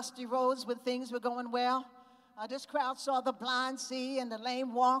hot, dusty roads when things were going well. This crowd saw the blind see and the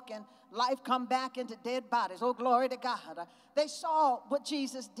lame walk and life come back into dead bodies. Oh, glory to God. They saw what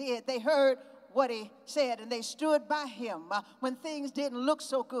Jesus did. They heard what he said, and they stood by him when things didn't look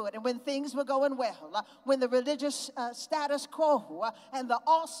so good and when things were going well, when the religious status quo and the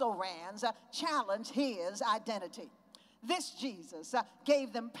also-rans challenged his identity. This Jesus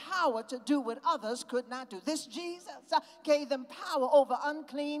gave them power to do what others could not do. This Jesus gave them power over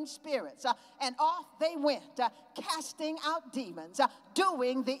unclean spirits. And off they went, casting out demons,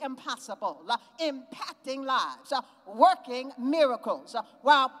 doing the impossible, impacting lives, working miracles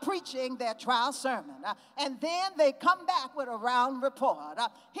while preaching their trial sermon. And then they come back with a round report.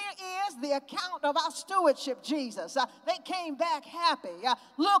 Here is the account of our stewardship, Jesus. They came back happy.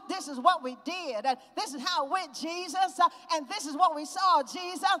 Look, this is what we did. And this is how it went, Jesus. And this is what we saw,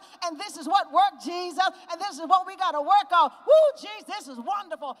 Jesus. And this is what worked, Jesus. And this is what we got to work on. Woo, Jesus, this is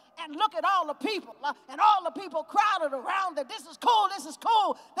wonderful. And look at all the people. And all the people crowded around it. This is cool. This is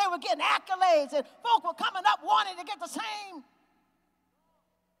cool. They were getting accolades. And folk were coming up wanting to get the same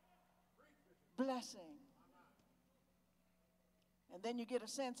blessing. And then you get a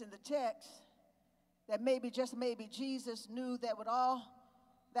sense in the text that maybe, just maybe, Jesus knew that with all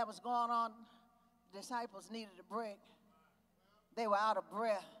that was going on, the disciples needed a break. They were out of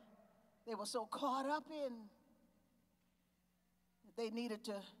breath. They were so caught up in that they needed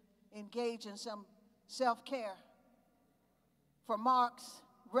to engage in some self-care. For Mark's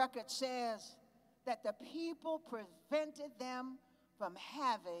record says that the people prevented them from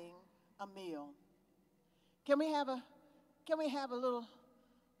having a meal. Can we have a little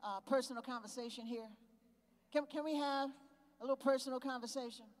personal conversation here? Can we have a little personal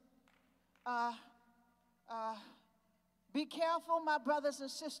conversation? Be careful, my brothers and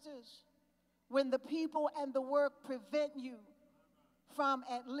sisters, when the people and the work prevent you from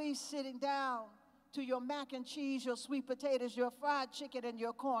at least sitting down to your mac and cheese, your sweet potatoes, your fried chicken, and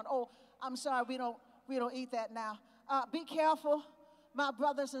your corn. Oh, I'm sorry, we don't eat that now. Be careful, my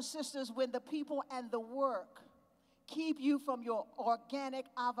brothers and sisters, when the people and the work keep you from your organic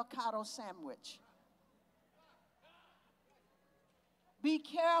avocado sandwich. Be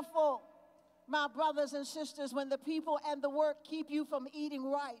careful, my brothers and sisters, when the people and the work keep you from eating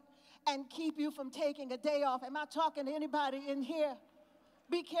right and keep you from taking a day off. Am I talking to anybody in here?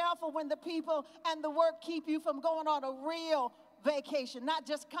 Be careful when the people and the work keep you from going on a real vacation, not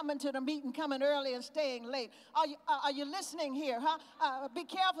just coming to the meeting, coming early and staying late. Are you listening here? Be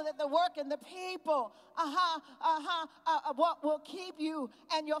careful that the work and the people what will keep you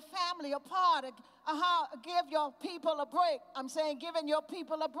and your family apart Give your people a break. I'm saying giving your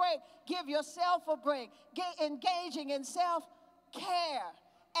people a break. Give yourself a break. Engaging in self-care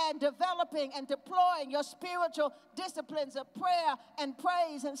and developing and deploying your spiritual disciplines of prayer and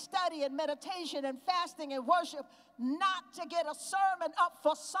praise and study and meditation and fasting and worship, not to get a sermon up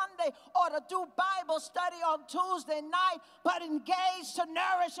for Sunday or to do Bible study on Tuesday night, but engage to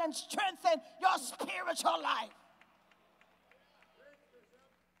nourish and strengthen your spiritual life.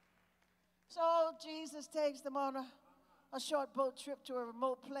 So Jesus takes them on a short boat trip to a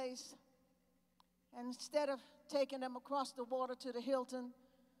remote place. And instead of taking them across the water to the Hilton,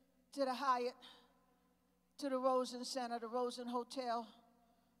 to the Hyatt, to the Rosen Center, the Rosen Hotel,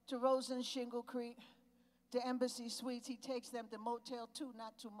 to Rosen Shingle Creek, to Embassy Suites, he takes them to Motel 2,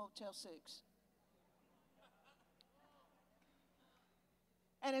 not to Motel 6.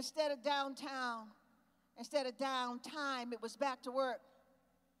 And instead of downtime, it was back to work.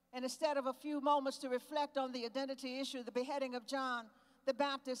 And instead of a few moments to reflect on the identity issue, the beheading of John the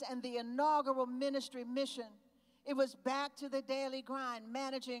Baptist, and the inaugural ministry mission, it was back to the daily grind,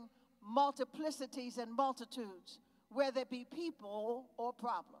 managing multiplicities and multitudes, whether it be people or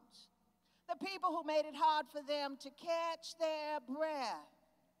problems. The people who made it hard for them to catch their breath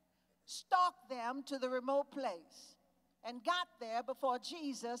stalked them to the remote place and got there before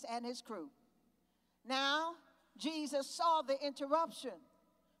Jesus and his crew. Now, Jesus saw the interruption.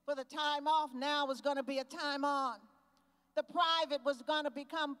 For the time off now was going to be a time on. The private was going to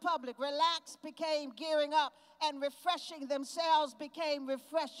become public. Relax became gearing up, and refreshing themselves became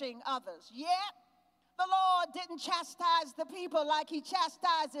refreshing others. Yet, the Lord didn't chastise the people like he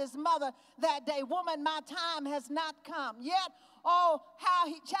chastised his mother that day. Woman, my time has not come. Yet, oh, how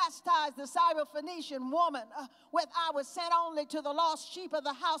he chastised the Syrophoenician woman with, I was sent only to the lost sheep of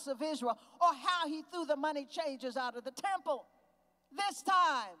the house of Israel. Or how he threw the money changers out of the temple. This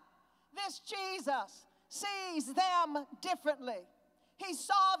time, this Jesus sees them differently. He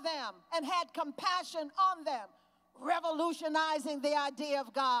saw them and had compassion on them, revolutionizing the idea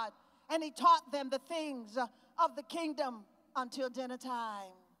of God. And he taught them the things of the kingdom until dinner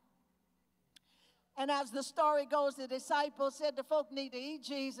time. And as the story goes, the disciples said the folk need to eat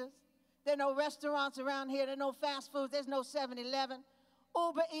Jesus. There are no restaurants around here. There are no fast foods. There's no 7-Eleven.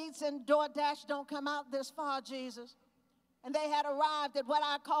 Uber Eats and DoorDash don't come out this far, Jesus. And they had arrived at what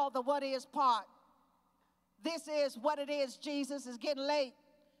I call the what is part. This is what it is, Jesus. It's getting late.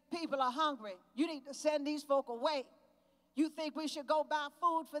 People are hungry. You need to send these folk away. You think we should go buy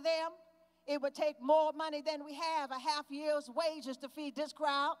food for them? It would take more money than we have, a half year's wages to feed this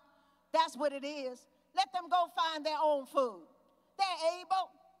crowd. That's what it is. Let them go find their own food. They're able.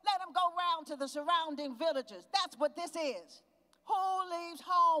 Let them go round to the surrounding villages. That's what this is. Who leaves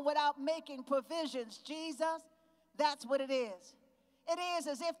home without making provisions? Jesus. That's what it is. It is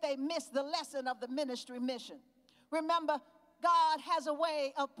as if they missed the lesson of the ministry mission. Remember, God has a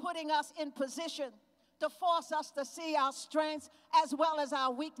way of putting us in position to force us to see our strengths as well as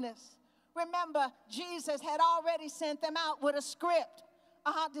our weakness. Remember, Jesus had already sent them out with a script.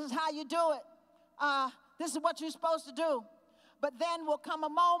 This is how you do it. This is what you're supposed to do. But then will come a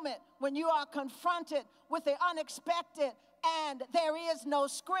moment when you are confronted with the unexpected and there is no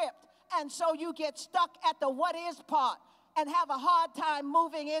script. And so you get stuck at the what is part and have a hard time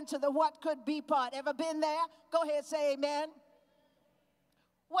moving into the what could be part. Ever been there? Go ahead, say amen.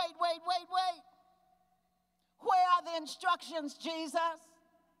 Wait. Where are the instructions, Jesus?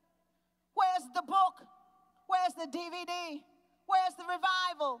 Where's the book? Where's the DVD? Where's the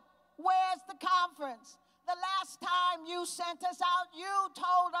revival? Where's the conference? The last time you sent us out, you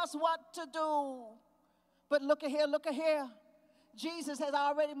told us what to do. But look at here. Jesus has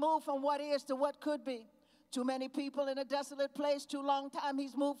already moved from what is to what could be. Too many people in a desolate place, too long time.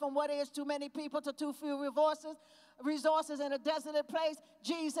 He's moved from what is too many people to too few resources in a desolate place.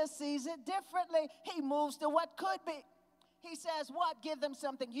 Jesus sees it differently. He moves to what could be. He says, what? Give them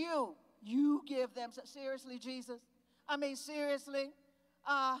something. You give them. Seriously, Jesus? I mean, seriously?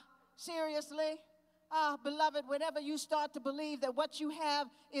 Beloved, whenever you start to believe that what you have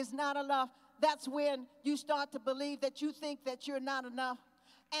is not enough, that's when you start to believe that you think that you're not enough.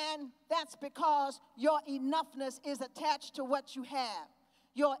 And that's because your enoughness is attached to what you have.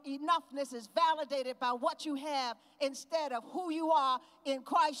 Your enoughness is validated by what you have instead of who you are in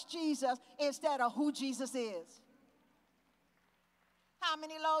Christ Jesus, instead of who Jesus is. How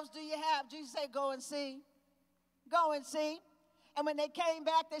many loaves do you have? Jesus said, go and see. Go and see. And when they came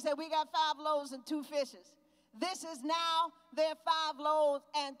back, they said, we got 5 loaves and 2 fishes. This is now their 5 loaves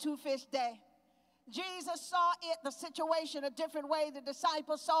and 2 fish day. Jesus saw the situation a different way. The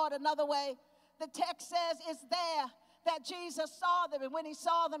disciples saw it another way. The text says it's there that Jesus saw them. And when he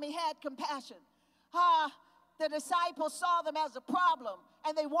saw them, he had compassion. The disciples saw them as a problem,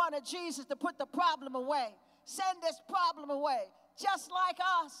 and they wanted Jesus to put the problem away. Send this problem away. Just like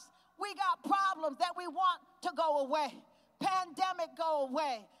us, we got problems that we want to go away. Pandemic go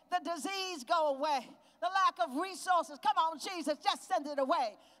away. The disease go away. The lack of resources, come on, Jesus, just send it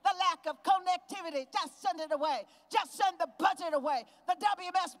away. The lack of connectivity, just send it away. Just send the budget away. The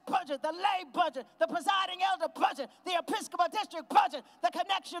WMS budget, the lay budget, the presiding elder budget, the Episcopal district budget, the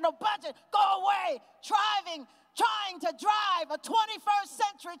connectional budget, go away. Trying to drive a 21st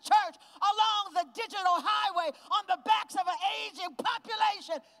century church along the digital highway on the backs of an aging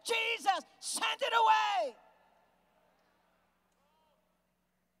population. Jesus, send it away.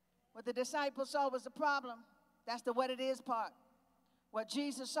 What the disciples saw was the problem. That's the what it is part. What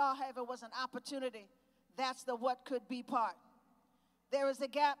Jesus saw, however, was an opportunity. That's the what could be part. There is a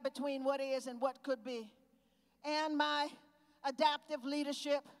gap between what is and what could be. And my adaptive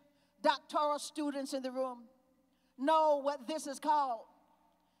leadership, doctoral students in the room, know what this is called.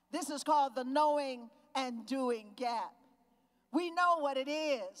 This is called the knowing and doing gap. We know what it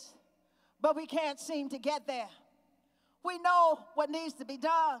is, but we can't seem to get there. We know what needs to be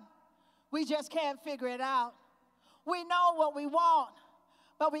done. We just can't figure it out. We know what we want,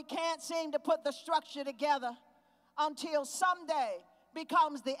 but we can't seem to put the structure together until someday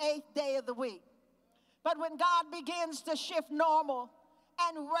becomes the 8th day of the week. But when God begins to shift normal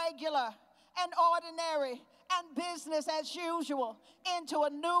and regular and ordinary and business as usual into a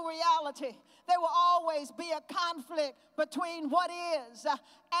new reality, there will always be a conflict between what is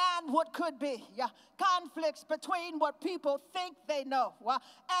and what could be. Conflicts between what people think they know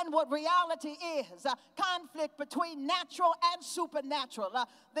and what reality is. Conflict between natural and supernatural.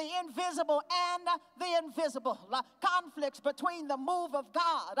 The invisible and the invisible. Conflicts between the move of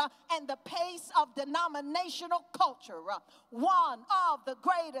God and the pace of denominational culture. One of the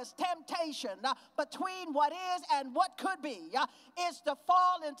greatest temptation between what is and what could be is to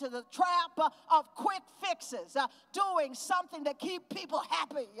fall into the trap of quick fixes, doing something to keep people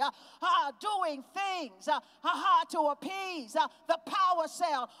happy, doing things to appease the power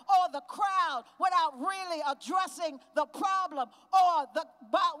cell or the crowd without really addressing the problem or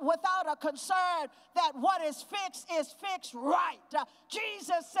without a concern that what is fixed right.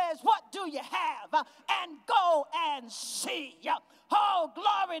 Jesus says, what do you have? And go and see. Oh,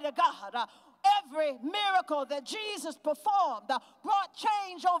 glory to God. Every miracle that Jesus performed brought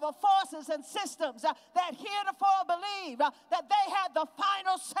change over forces and systems that heretofore believed that they had the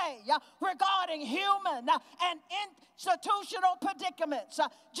final say regarding human and institutional predicaments.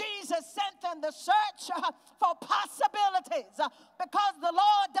 Jesus sent them to search for possibilities because the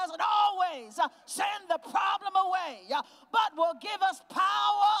Lord doesn't always send the problem away, but will give us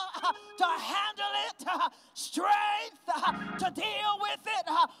power to handle it, strength to deal with it,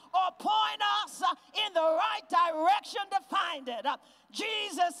 or point us in the right direction to find it.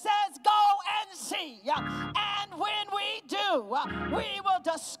 Jesus says, go and see. And when we do, we will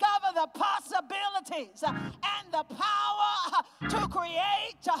discover the possibilities and the power to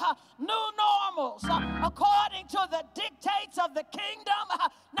create new normals according to the dictates of the kingdom,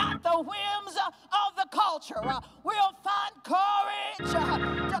 not the whims of the culture. We'll find courage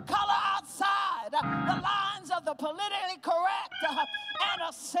to color outside the lines of the politically correct and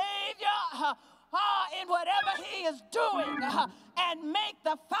a Savior in whatever he is doing, and make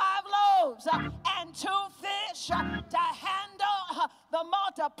the 5 loaves and 2 fish to handle the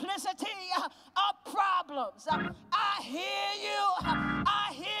multiplicity of problems. I hear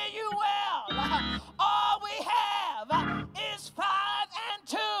you well. All we have is 5 and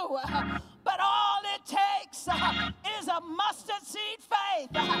 2, but all it takes is a mustard seed faith,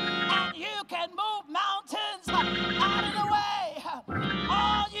 and you can move mountains out of the way.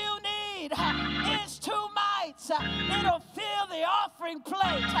 All you need is 2 mites. It'll fill the offering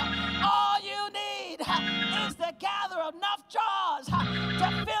plate. All you need is to gather enough jars to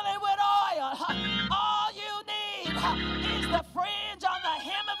fill it with oil. All you need is the fringe on the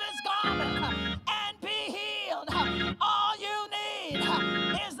hem of his garment and be healed. All you need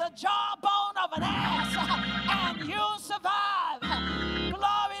is the jawbone of an ass and you'll survive.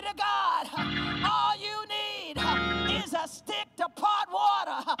 Glory to God. All you need is a stick to part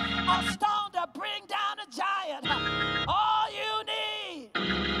water, a stone to bring down a giant. All you need.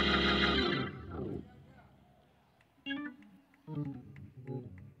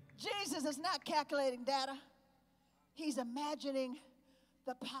 Jesus is not calculating data. He's imagining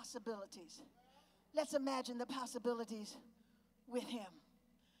the possibilities. Let's imagine the possibilities with him.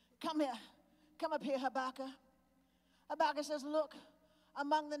 Come here. Come up here, Habakkuk. Habakkuk says, look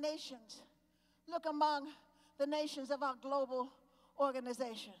among the nations. Look among the nations of our global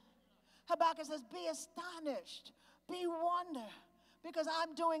organization. Habakkuk says, be astonished, be wonder, because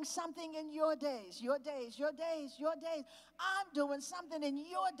I'm doing something in your days, your days, your days, your days. I'm doing something in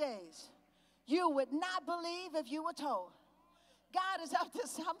your days. You would not believe if you were told. God is up to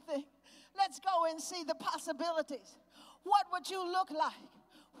something. Let's go and see the possibilities. What would you look like?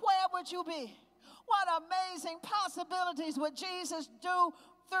 Where would you be? What amazing possibilities would Jesus do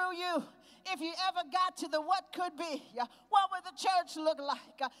through you? If you ever got to the what could be, what would the church look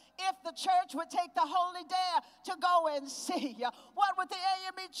like? If the church would take the holy dare to go and see, what would the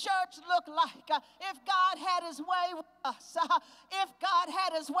AME church look like if God had his way with us? If God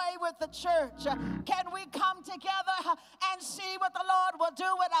had his way with the church, can we come together and see what the Lord will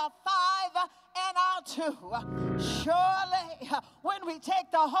do with our 5 and our 2? Surely, when we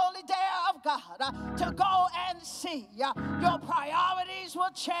take the holy dare of God to go and see, your priorities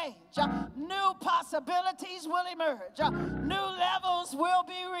will change. New possibilities will emerge. New levels will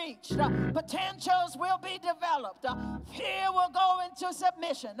be reached. Potentials will be developed. Fear will go into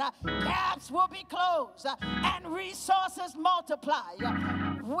submission. Gaps will be closed. And resources multiply.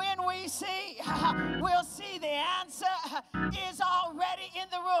 When we see, we'll see the answer is already in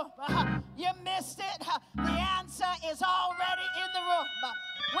the room. You missed it. The answer is already in the room.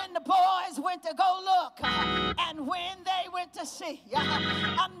 When the boys went to go look and when they went to see,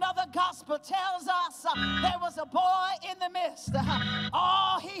 another gospel tells us there was a boy in the midst.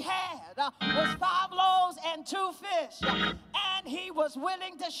 All he had was 5 loaves and 2 fish, and he was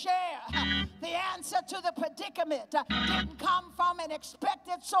willing to share. The answer to the predicament didn't come from an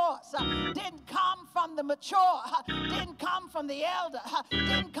expected source, didn't come from the mature, didn't come from the elder,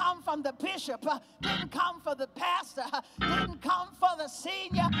 didn't come from the bishop, didn't come from the pastor, didn't come for the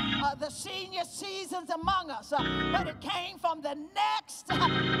senior seasons among us, but it came from the next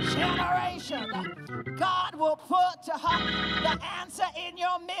generation. God will put the answer in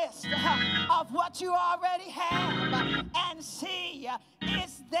your midst of what you already have, and see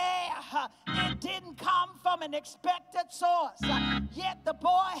it's there. It didn't come from an expected source, yet the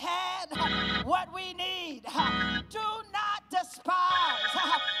boy had what we need. Do not despise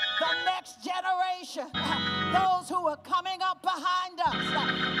the next generation, those who are coming up behind us,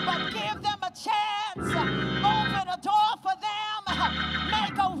 but give them a chance. Open a door for them,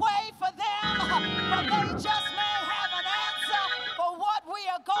 make a way for them, but they just may have an answer for what we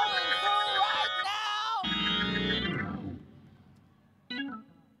are going through right now.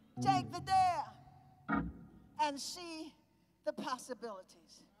 Take the dare and see the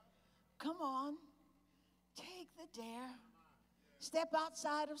possibilities. Come on, take the dare. Step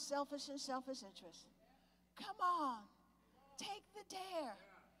outside of selfish interest. Come on, take the dare,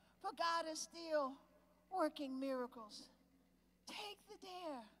 for God is still working miracles. Take the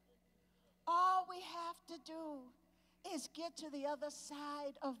dare. All we have to do is get to the other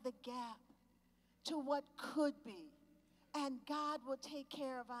side of the gap to what could be, and God will take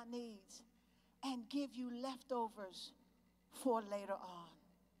care of our needs and give you leftovers for later on.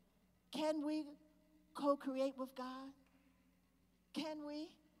 Can we co-create with God? Can we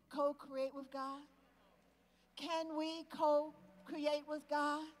co-create with God? Can we co-create with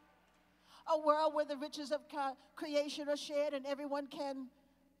God? A world where the riches of creation are shared and everyone can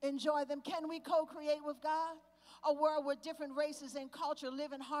enjoy them. Can we co-create with God? A world where different races and culture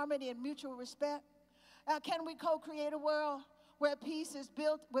live in harmony and mutual respect. Can we co-create a world where peace is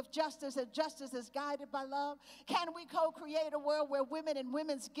built with justice and justice is guided by love? Can we co-create a world where women and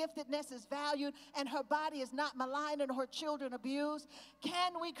women's giftedness is valued and her body is not maligned and her children abused?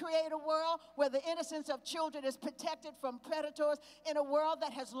 Can we create a world where the innocence of children is protected from predators, in a world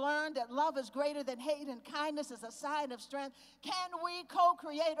that has learned that love is greater than hate and kindness is a sign of strength? Can we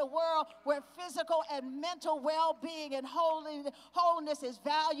co-create a world where physical and mental well-being and wholeness is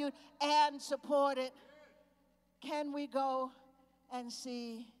valued and supported? Can we go and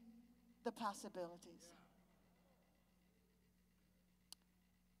see the possibilities?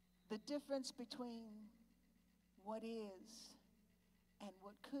 The difference between what is and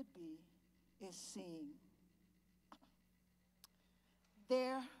what could be is seeing.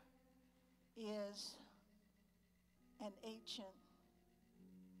 There is an ancient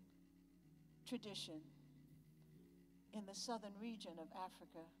tradition in the southern region of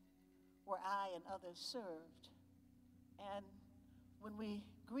Africa where I and others served. And when we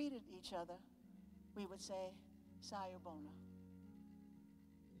greeted each other, we would say, Sayobona.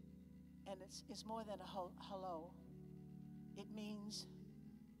 And it's more than a hello. It means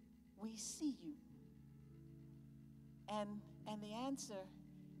we see you. And the answer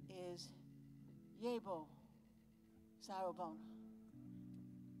is Yebo Sayobona.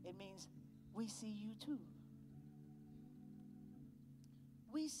 It means we see you too.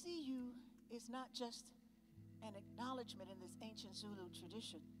 We see you is not just an acknowledgement in this ancient Zulu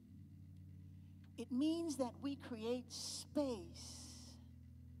tradition. It means that we create space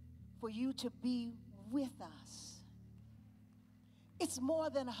for you to be with us. It's more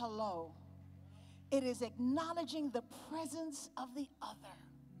than a hello. It is acknowledging the presence of the other.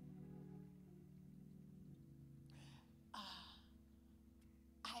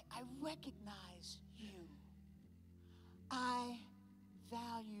 I recognize you. I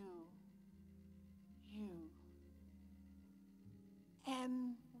value you.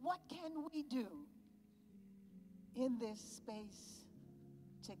 And what can we do in this space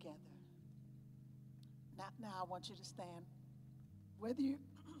together? Now I want you to stand. Whether you're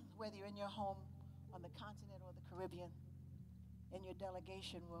in your home on the continent or the Caribbean, in your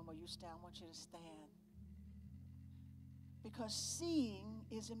delegation room or you stand, I want you to stand. Because seeing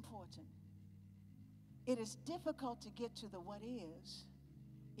is important. It is difficult to get to the what is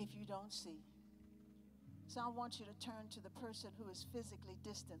if you don't see. So I want you to turn to the person who is physically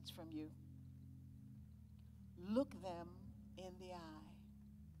distanced from you. Look them in the eye.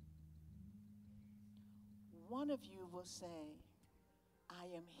 One of you will say, I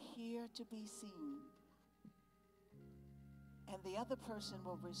am here to be seen. And the other person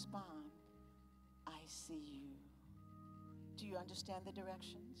will respond, I see you. Do you understand the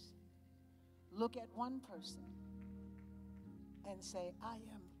directions? Look at one person and say, I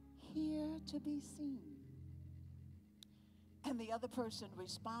am here to be seen. And the other person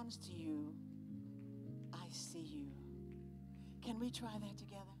responds to you, I see you. Can we try that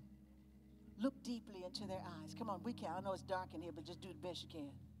together? Look deeply into their eyes. Come on, we can. I know it's dark in here, but just do the best you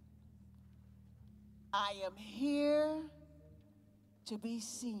can. I am here to be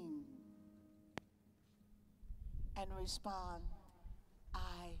seen. And respond,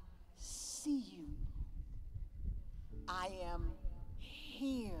 I see you. I am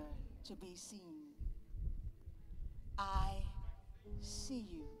here to be seen. I see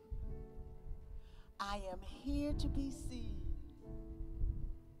you. I am here to be seen.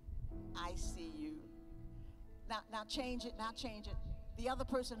 I see you. Now change it, now change it. The other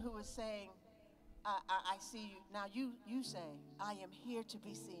person who is saying, I see you. Now you say, I am here to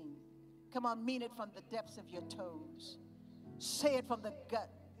be seen. Come on, mean it from the depths of your toes. Say it from the gut.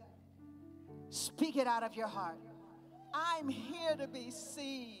 Speak it out of your heart. I'm here to be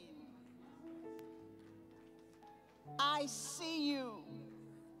seen. I see you.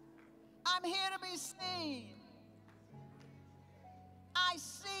 I'm here to be seen. I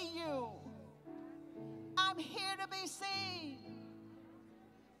see you. I'm here to be seen.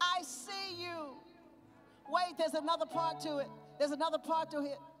 I see you. Wait, there's another part to it. There's another part to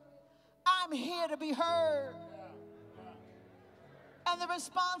it. I'm here to be heard. And the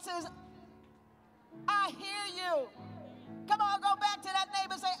response is, I hear you. Come on, go back to that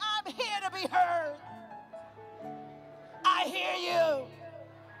neighbor and say, I'm here to be heard. I hear you.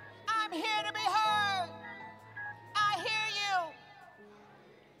 I'm here to be heard. I hear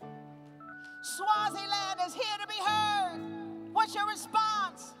you. Swaziland is here to be heard. What's your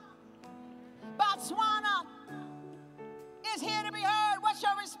response? Botswana is here to be heard. What's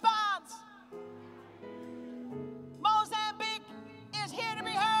your response? Mozambique is here to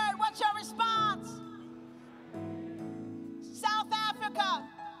be heard. What's your response? South Africa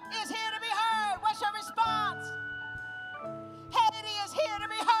is here to be heard. What's your response? Haiti is here to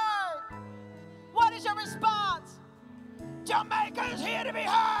be heard. What is your response? Jamaica is here to be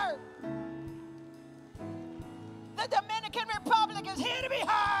heard. The Dominican Republic is here to be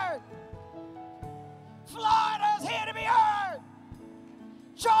heard. Florida is here to be heard.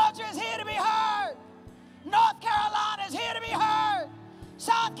 Georgia is here to be heard. North Carolina is here to be heard.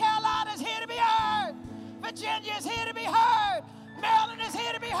 South Carolina is here to be heard. Virginia is here to be heard. Maryland is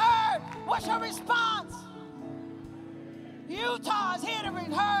here to be heard. What's your response? Utah is here to be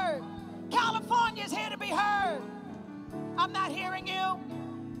heard. California is here to be heard. I'm not hearing you.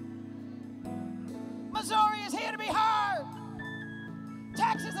 Missouri is here to be heard.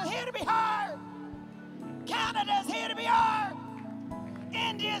 Texas is here to be heard. Canada is here to be heard.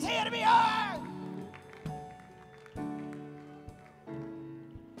 India is here to be heard.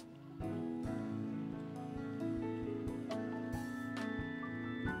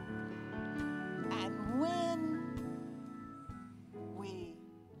 And when we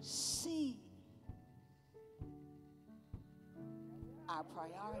see, our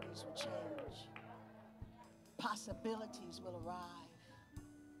priorities will change. Possibilities will arrive.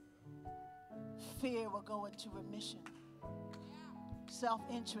 Fear will go into remission.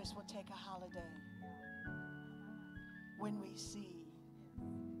 Self-interest will take a holiday. When we see,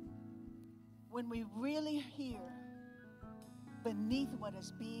 when we really hear beneath what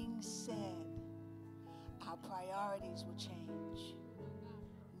is being said, our priorities will change.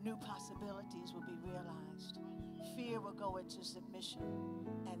 New possibilities will be realized. Fear will go into submission,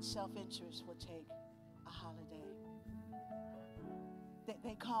 and self-interest will take a holiday.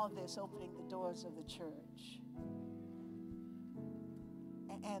 They call this opening the doors of the church.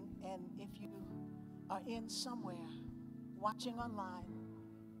 And if you are in somewhere, watching online,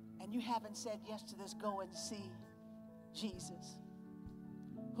 and you haven't said yes to this, go and see Jesus,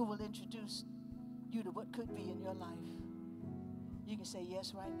 who will introduce you to what could be in your life. You can say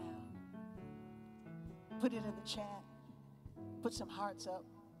yes right now. Put it in the chat. Put some hearts up.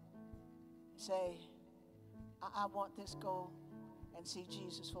 Say, I want this. Go and see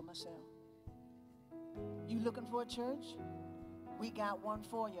Jesus for myself. You looking for a church? We got one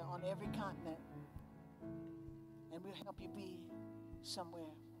for you on every continent. And we'll help you be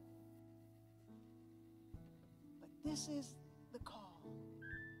somewhere. But this is the call.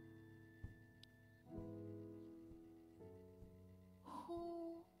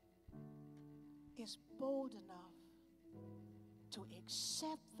 Who is bold enough to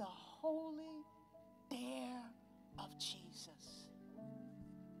accept the holy dare of Jesus?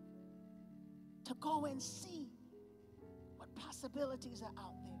 To go and see what possibilities are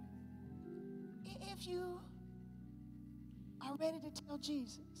out there. If you are ready to tell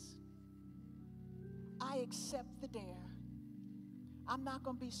Jesus, I accept the dare. I'm not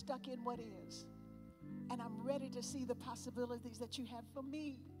going to be stuck in what is. And I'm ready to see the possibilities that you have for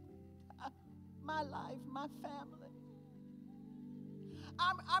me, my life, my family.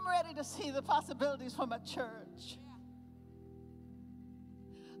 I'm ready to see the possibilities for my church.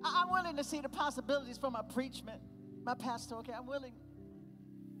 I'm willing to see the possibilities for my preachment, my pastoral. Okay, I'm willing.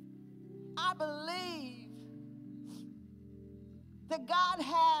 I believe that God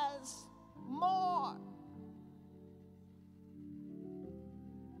has more.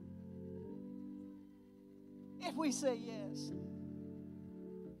 If we say yes.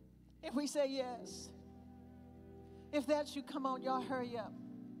 If we say yes. If that's you, come on, y'all, hurry up.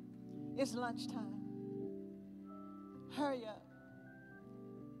 It's lunchtime. Hurry up.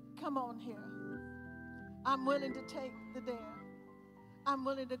 Come on here. I'm willing to take the dare. I'm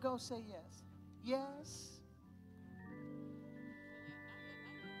willing to go say yes. Yes.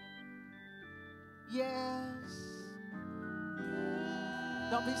 Yes.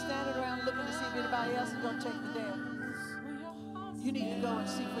 Don't be standing around looking to see if anybody else is going to take the dare. You need to go and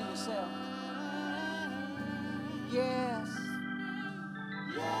see for yourself. Yes.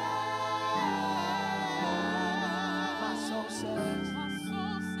 My soul says,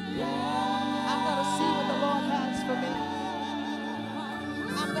 I'm going to see what the Lord has for me.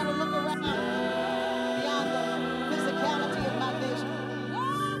 I'm going to look around beyond the physicality of my vision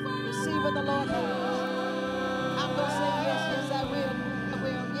to see what the Lord has. I'm going to say, yes, yes, I will. I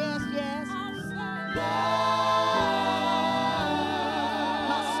will. Yes, yes.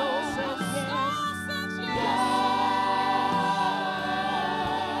 My soul says yes.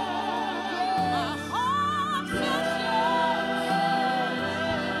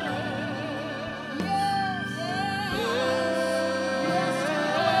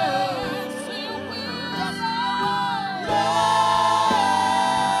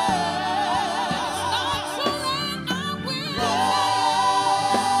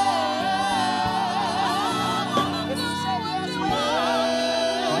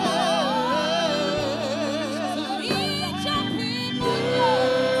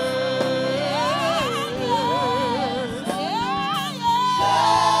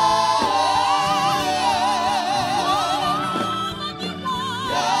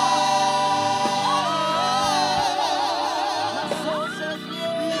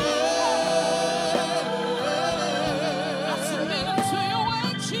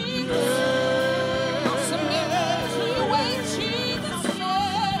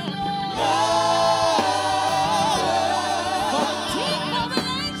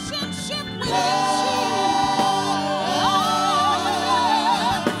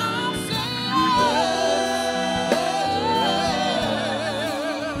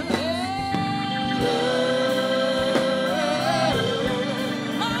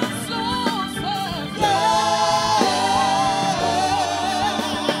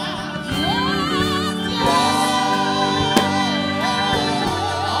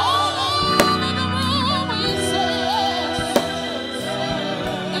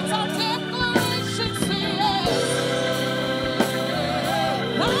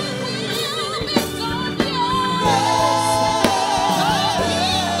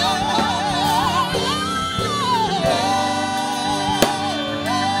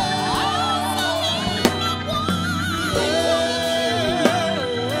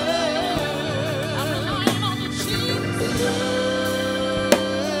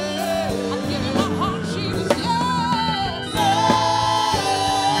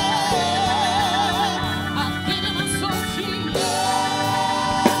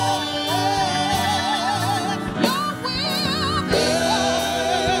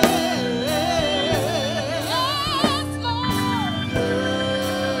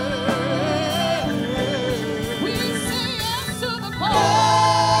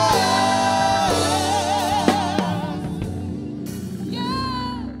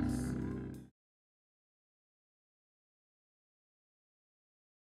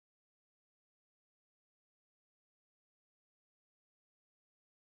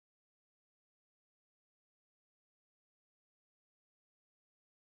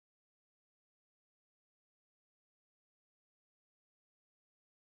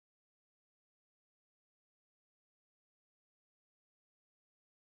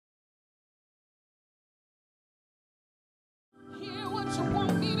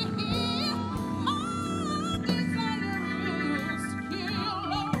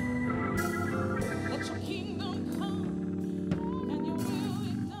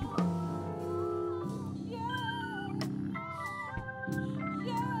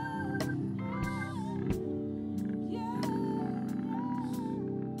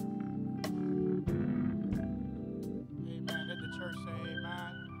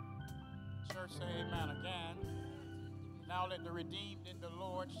 redeemed in the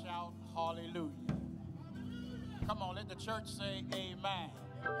Lord shout hallelujah. Come on, let the church say amen.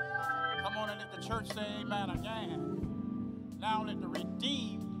 Come on and let the church say amen again. Now let the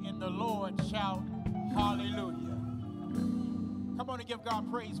redeemed in the Lord shout hallelujah. Come on and give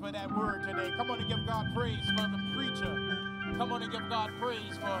God praise for that word today. Come on and give God praise for the preacher. Come on and give God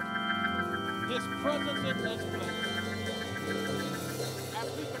praise for his presence in this place. As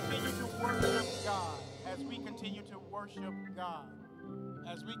we continue to worship God, as we continue to worship God,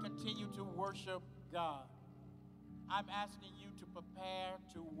 as we continue to worship God, I'm asking you to prepare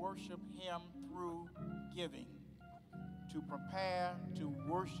to worship him through giving. To prepare to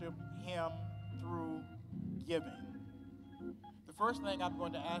worship him through giving. The first thing I'm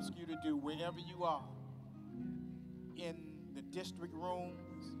going to ask you to do, wherever you are, in the district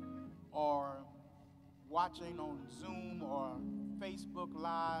rooms or watching on Zoom or Facebook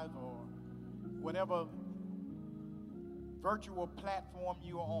Live or whatever virtual platform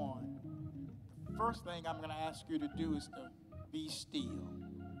you're on, the first thing I'm going to ask you to do is to be still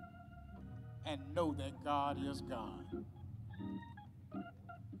and know that God is God.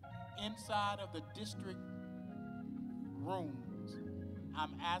 Inside of the district rooms,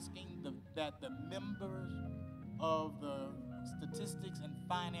 I'm asking that the members of the Statistics and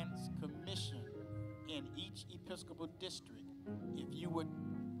Finance Commission in each Episcopal district, if you would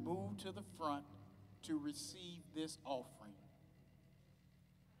move to the front to receive this offering.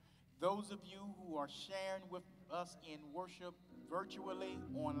 Those of you who are sharing with us in worship virtually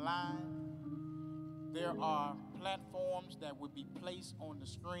online, there are platforms that will be placed on the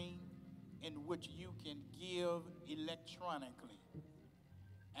screen in which you can give electronically.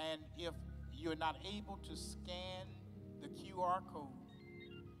 And if you're not able to scan the QR code,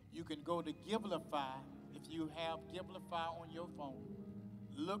 you can go to Givelify. If you have Givelify on your phone,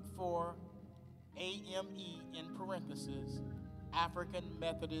 look for AME in parentheses, African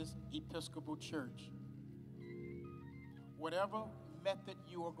Methodist Episcopal Church. Whatever method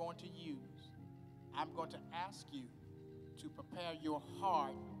you are going to use, I'm going to ask you to prepare your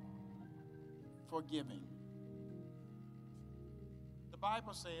heart for giving. The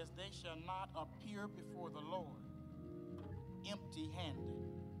Bible says they shall not appear before the Lord empty-handed.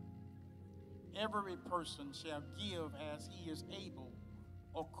 Every person shall give as he is able,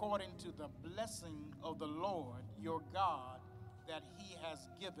 according to the blessing of the Lord your God that he has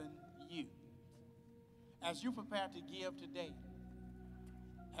given you. As you prepare to give today,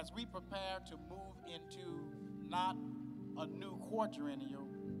 as we prepare to move into not a new quadrennial,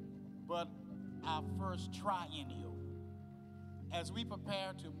 but our first triennial, as we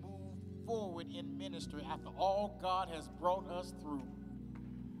prepare to move forward in ministry after all God has brought us through,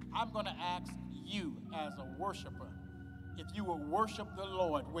 I'm going to ask you as a worshiper, if you will worship the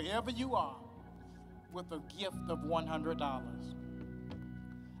Lord wherever you are with a gift of $100.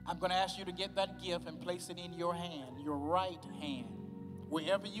 I'm going to ask you to get that gift and place it in your hand, your right hand,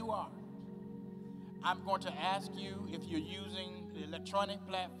 wherever you are. I'm going to ask you, if you're using the electronic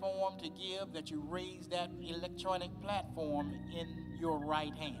platform to give, that you raise that electronic platform in your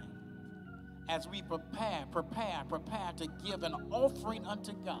right hand. As we prepare to give an offering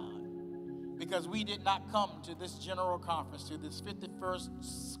unto God, because we did not come to this general conference, to this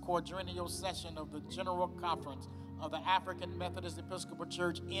 51st quadrennial session of the general conference of the African Methodist Episcopal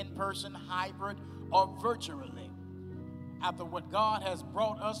Church, in person, hybrid, or virtually. After what God has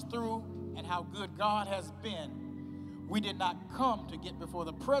brought us through and how good God has been, we did not come to get before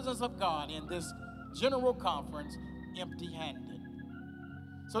the presence of God in this general conference empty-handed.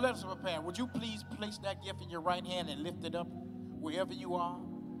 So let us prepare. Would you please place that gift in your right hand and lift it up wherever you are?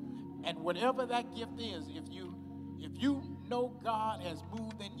 And whatever that gift is, if you know God has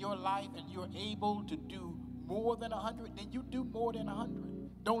moved in your life and you're able to do more than 100, then you do more than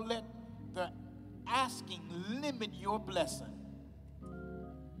 100. Don't let the asking limit your blessing.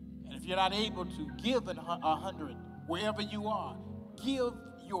 And if you're not able to give 100, wherever you are, give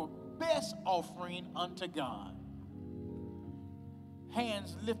your best offering unto God.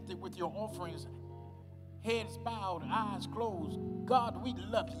 Hands lifted with your offerings, heads bowed, eyes closed. God, we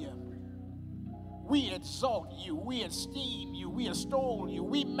love you. We exalt you. We esteem you. We extol you.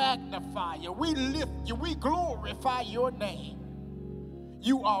 We magnify you. We lift you. We glorify your name.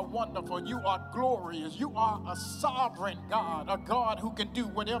 You are wonderful. You are glorious. You are a sovereign God, a God who can do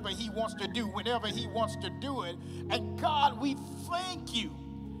whatever he wants to do whenever he wants to do it. And God, we thank you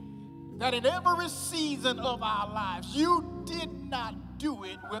that in every season of our lives, you did not do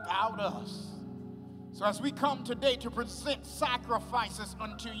it without us. So as we come today to present sacrifices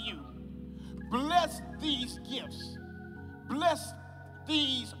unto you, bless these gifts, bless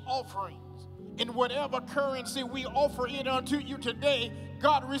these offerings in whatever currency we offer it unto you today,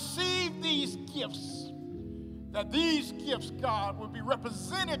 God, receive these gifts. That these gifts, God, will be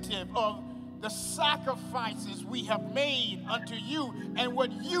representative of the sacrifices we have made unto you and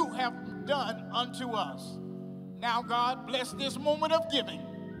what you have done unto us. Now, God, bless this moment of giving.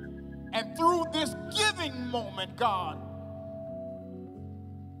 And through this giving moment, God,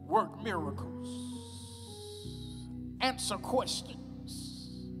 work miracles, answer questions,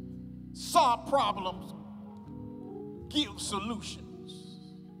 solve problems, give solutions.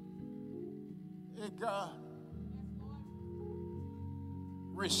 Hey, God,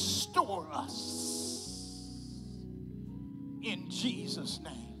 restore us in Jesus'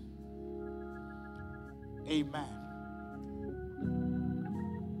 name. Amen.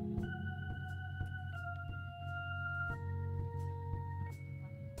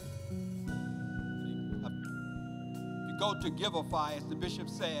 Go to Giveify, as the bishop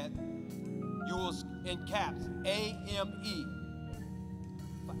said, you will, in caps, AME,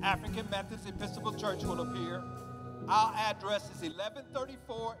 for African Methodist Episcopal Church will appear. Our address is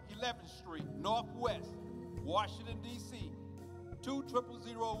 1134 11th Street, Northwest, Washington, D.C.,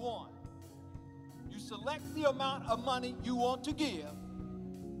 20001. You select the amount of money you want to give,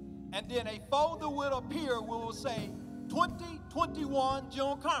 and then a folder will appear where will say 2021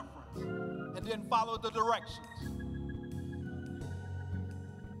 General Conference, and then follow the directions.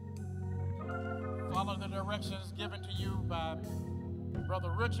 Follow the directions given to you by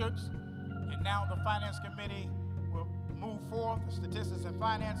Brother Richards. And now the Finance Committee will move forth, the Statistics and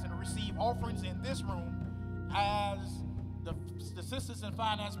Finance, and receive offerings in this room as the Statistics and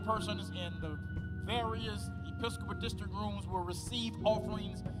Finance persons in the various Episcopal District rooms will receive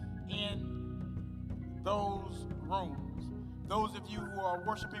offerings in those rooms. Those of you who are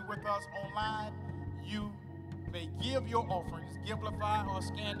worshiping with us online, you may give your offerings, Giveify, or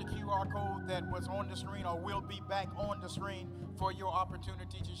scan the QR code that was on the screen or will be back on the screen for your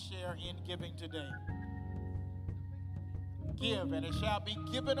opportunity to share in giving today. Give, and it shall be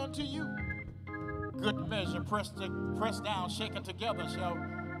given unto you. Good measure, pressed down, shaken together, shall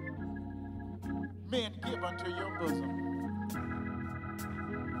men give unto your bosom.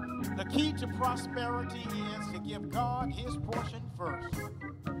 The key to prosperity is to give God his portion first.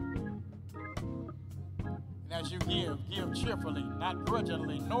 And as you give cheerfully, not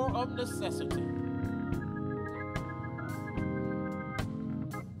grudgingly, nor of necessity.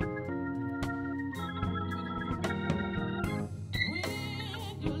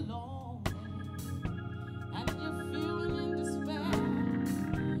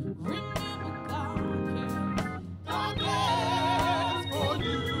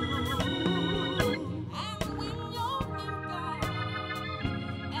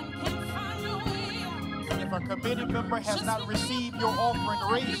 Committee member has not received your offering,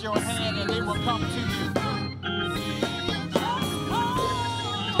 raise your hand and they will come to you.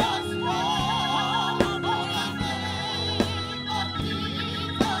 Oh!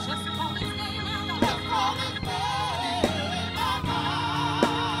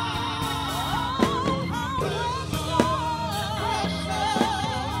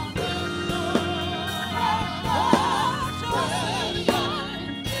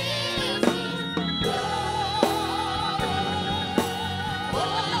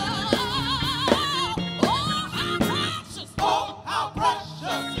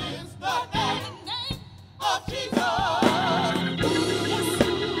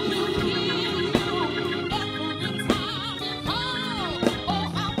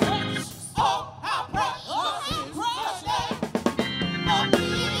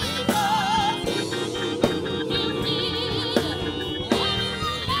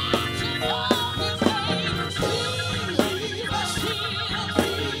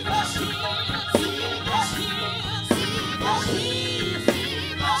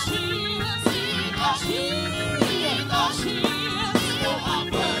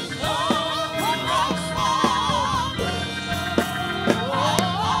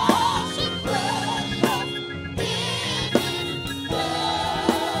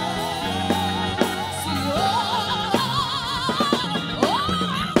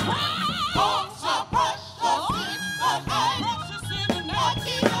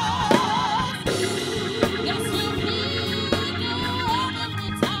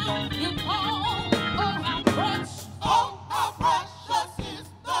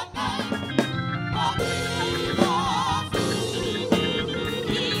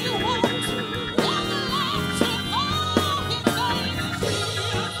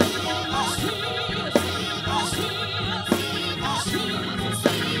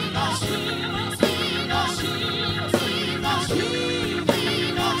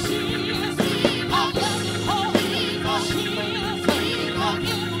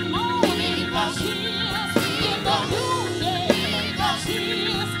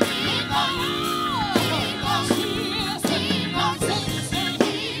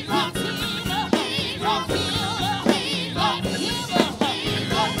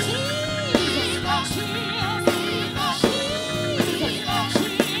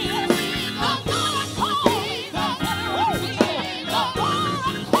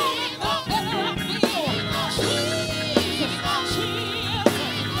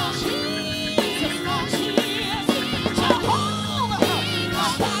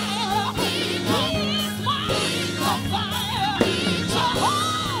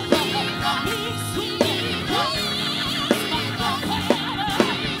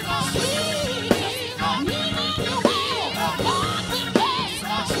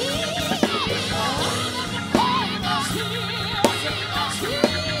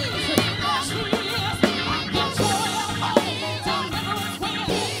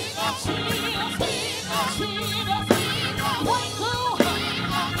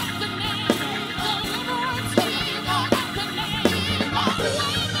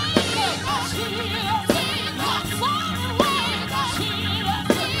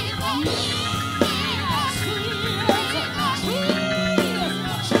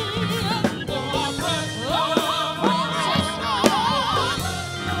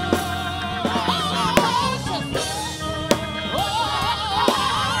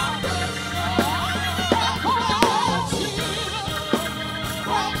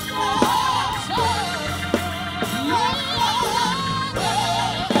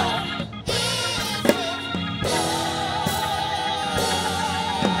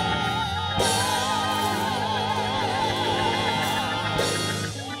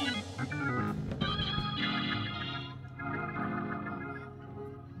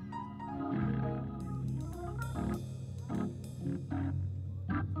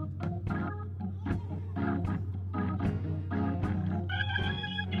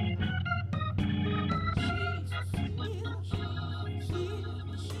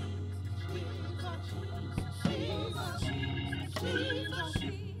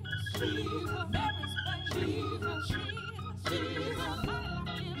 And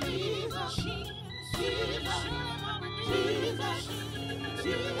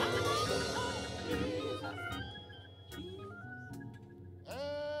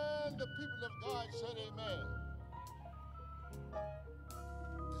the people of God said amen.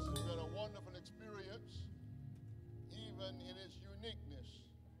 This has been a wonderful experience, even in its uniqueness.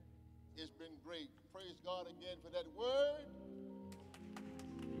 It's been great. Praise God again for that word.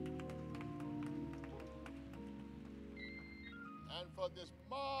 And for this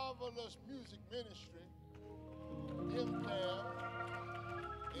marvelous music ministry, Humankind,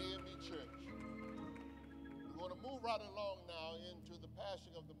 AME Church. We're going to move right along now into the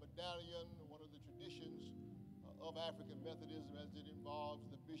passing of the medallion, one of the traditions of African Methodism as it involves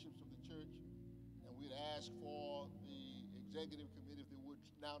the bishops of the church. And we'd ask for the executive committee, if they would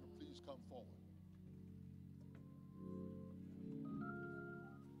now to please come forward.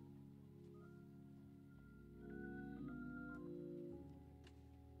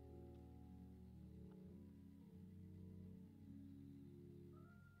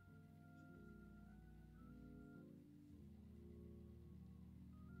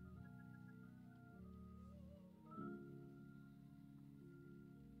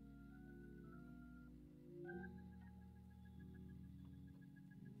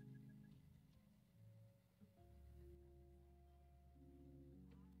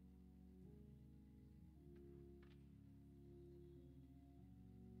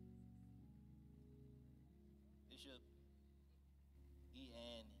 Bishop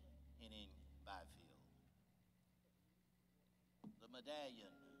E.N. Henning Byfield. The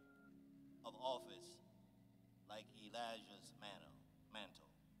medallion of office, like Elijah's mantle,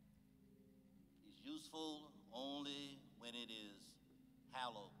 is useful only when it is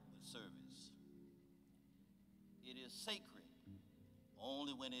hallowed with service. It is sacred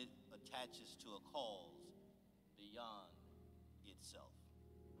only when it attaches to a cause beyond itself.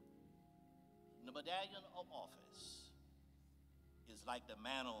 The medallion of office is like the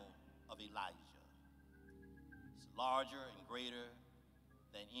mantle of Elijah. It's larger and greater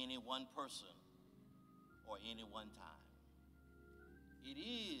than any one person or any one time. It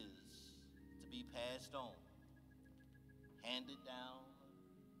is to be passed on, handed down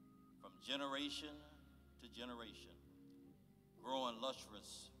from generation to generation, growing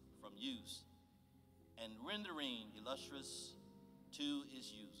lustrous from use and rendering illustrious to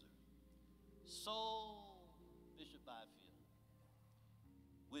its user. So, Bishop Byfield,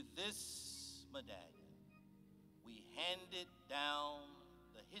 with this medallion, we handed down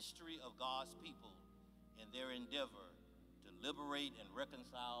the history of God's people in their endeavor to liberate and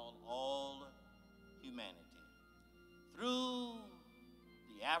reconcile all humanity. Through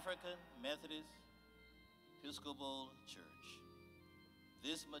the African Methodist Episcopal Church,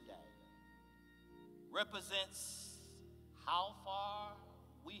 this medallion represents how far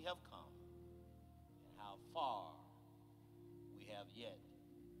we have come, how far we have yet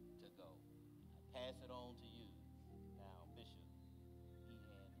to go. I pass it on to you now, Bishop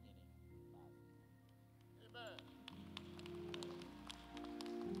E.N. Henning Byfield. Amen.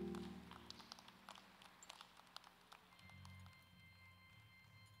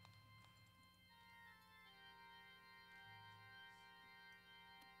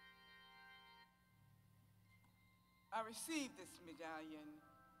 I received this medallion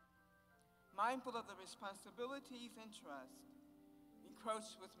mindful of the responsibilities and trust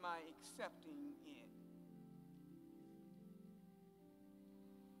encroached with my accepting it.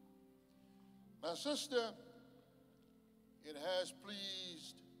 My sister, it has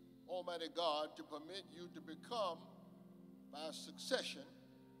pleased Almighty God to permit you to become, by succession,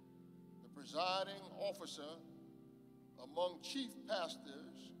 the presiding officer among chief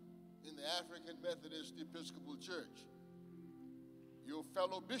pastors in the African Methodist Episcopal Church. Your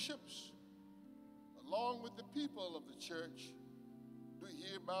fellow bishops, along with the people of the church, do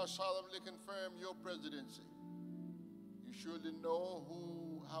hereby solemnly confirm your presidency. You surely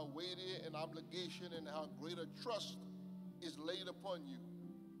know how weighty an obligation and how great a trust is laid upon you.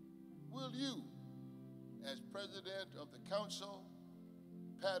 Will you, as president of the council,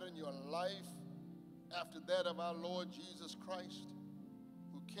 pattern your life after that of our Lord Jesus Christ,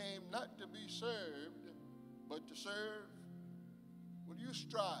 who came not to be served, but to serve? Will you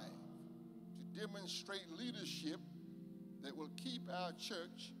strive to demonstrate leadership that will keep our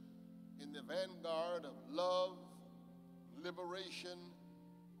church in the vanguard of love, liberation,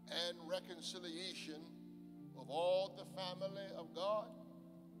 and reconciliation of all the family of God?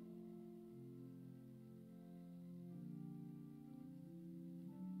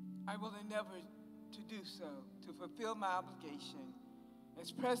 I will endeavor to do so, to fulfill my obligation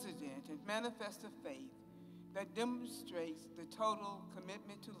as president and manifest of faith that demonstrates the total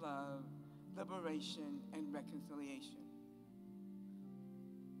commitment to love, liberation, and reconciliation.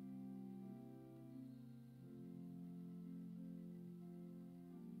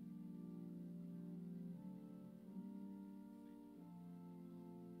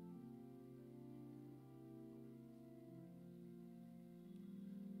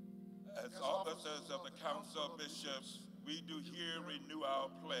 As officers of the Council of Bishops, we do here renew our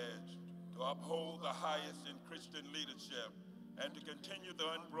pledge to uphold the highest in Christian leadership and to continue the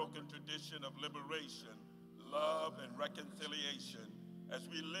unbroken tradition of liberation, love, and reconciliation as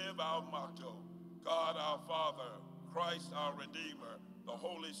we live our motto, God our Father, Christ our Redeemer, the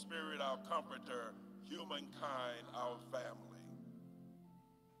Holy Spirit our Comforter, humankind our family.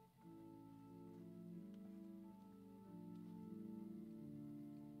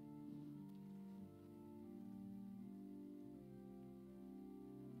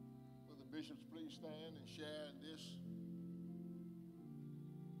 Bishops, please stand and share in this.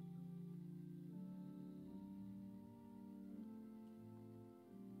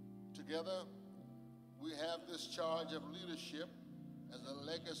 Together, we have this charge of leadership as a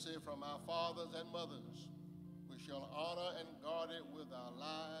legacy from our fathers and mothers. We shall honor and guard it with our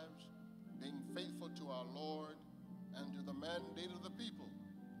lives, being faithful to our Lord and to the mandate of the people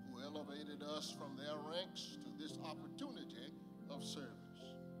who elevated us from their ranks to this opportunity of service.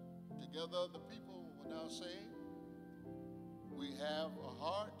 Together, the people will now say, we have a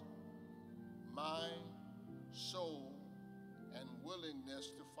heart, mind, soul, and willingness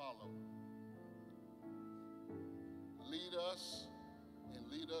to follow. Lead us and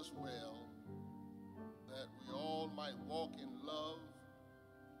lead us well, that we all might walk in love,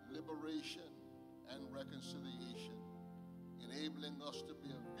 liberation, and reconciliation, enabling us to be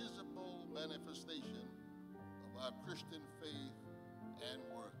a visible manifestation of our Christian faith and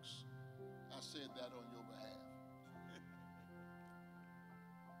works. I said that on your behalf.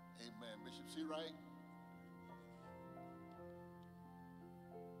 Amen. Bishop Seawright.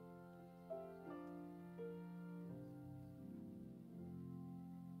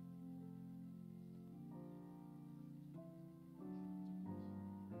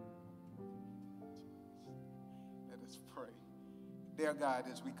 Let us pray. Dear God,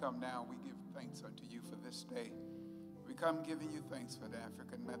 as we come now, we give thanks unto you for this day. We come giving you thanks for the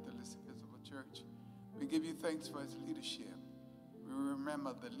African Methodist Episcopal Church. We give you thanks for its leadership. We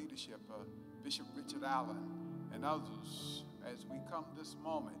remember the leadership of Bishop Richard Allen and others as we come this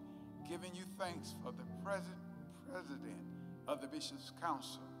moment, giving you thanks for the president of the Bishops'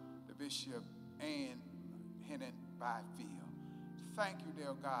 Council, the Bishop Ann Henning Byfield. Thank you,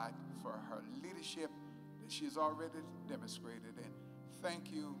 dear God, for her leadership that she's already demonstrated. And thank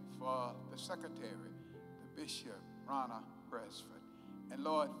you for the secretary, the Bishop Ronna Bresford. And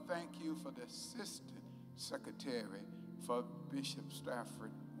Lord, thank you for the assistant secretary for Bishop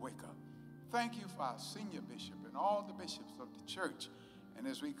Stafford Wickup. Thank you for our senior bishop and all the bishops of the church. And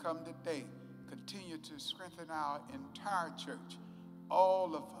as we come today, continue to strengthen our entire church,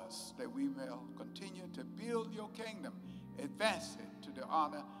 all of us, that we may continue to build your kingdom, advance it to the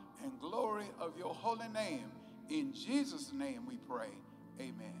honor and glory of your holy name. In Jesus' name we pray.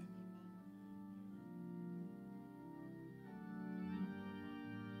 Amen.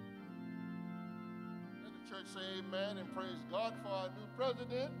 Church say amen and praise God for our new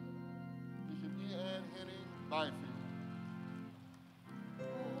president, Bishop E. Ann Henning Byfield.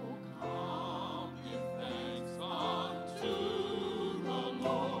 Oh, come, give thanks unto the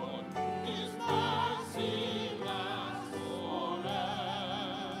Lord. His mercy lasts forever.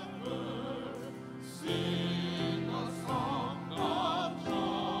 Sing a song of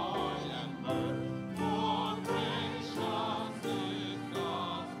joy and mirth, for gracious is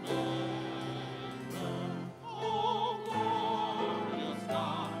God's favor. Oh, glorious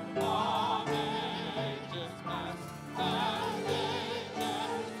God of ages past, and ages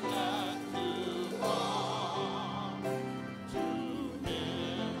yet to come. To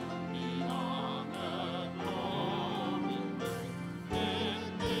Him be honor, glory, praise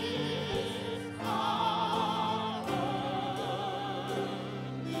in this our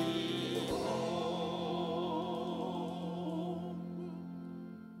earthly home.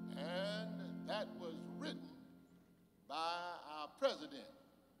 And that was written by our president.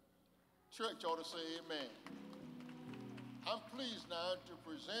 Church ought to say amen. I'm pleased now to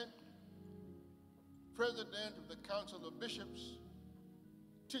present President of the Council of Bishops,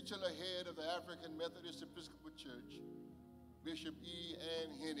 titular head of the African Methodist Episcopal Church, Bishop E.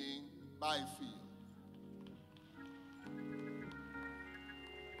 Ann Henning Byfield.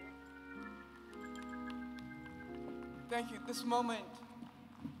 Thank you. At this moment,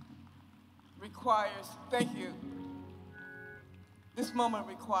 requires, thank you. This moment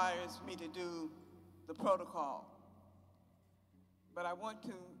requires me to do the protocol. But I want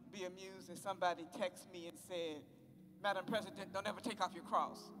to be amused if somebody texts me and said, Madam President, don't ever take off your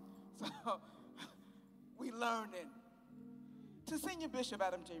cross. So we learning. To Senior Bishop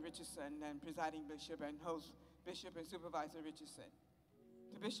Adam J. Richardson and Presiding Bishop and Host Bishop and Supervisor Richardson.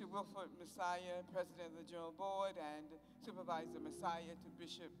 To Bishop Wilford Messiah, President of the General Board, and Supervisor Messiah. To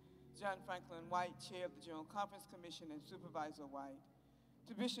Bishop John Franklin White, Chair of the General Conference Commission, and Supervisor White.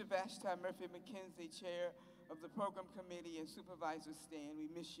 To Bishop Vashti Murphy McKenzie, Chair of the Program Committee, and Supervisor Stan, we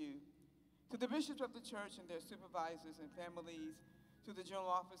miss you. To the bishops of the church and their supervisors and families, to the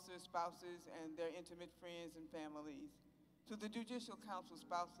general officers, spouses, and their intimate friends and families, to the judicial council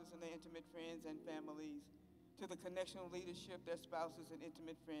spouses and their intimate friends and families, to the connectional leadership, their spouses and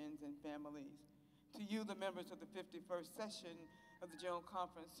intimate friends and families, to you, the members of the 51st session of the General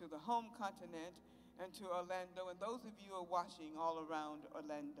Conference, to the home continent, and to Orlando, and those of you who are watching all around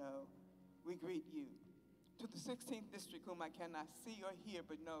Orlando, we greet you. To the 16th district, whom I cannot see or hear,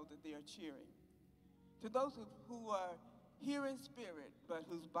 but know that they are cheering. To those who are here in spirit, but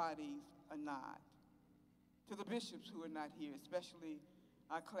whose bodies are not. To the bishops who are not here, especially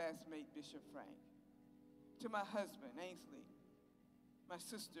our classmate, Bishop Frank. To my husband, Ainsley, my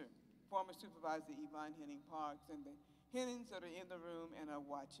sister, former Supervisor Yvonne Henning Parks, and the Hennings that are in the room and are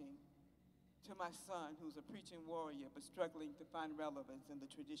watching. To my son, who's a preaching warrior, but struggling to find relevance in the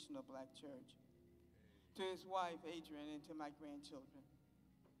traditional black church. To his wife, Adrian, and to my grandchildren.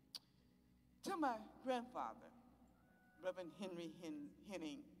 To my grandfather, Reverend Henry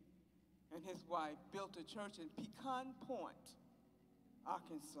Henning, and his wife built a church in Pecan Point,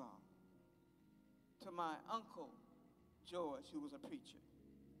 Arkansas. To my uncle, George, who was a preacher.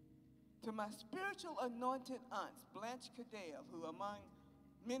 To my spiritual anointed aunts, Blanche Cadell, who among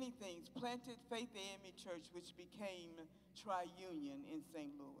many things planted Faith AME Church, which became Tri-Union in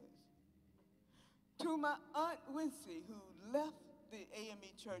St. Louis. To my Aunt Wincy, who left the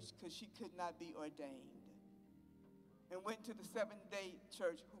AME Church because she could not be ordained, and went to the Seventh-day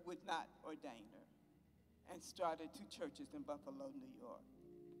Church who would not ordain her, and started 2 churches in Buffalo, New York.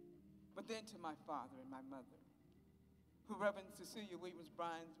 But then to my father and my mother, who Reverend Cecilia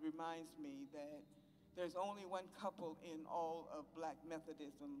Williams-Bryan reminds me that there's only one couple in all of Black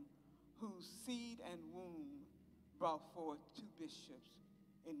Methodism whose seed and womb brought forth 2 bishops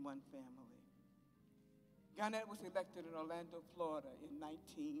in one family. Garnett was elected in Orlando, Florida in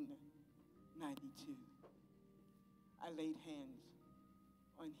 1992. I laid hands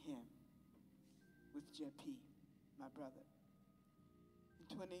on him with JP, my brother. In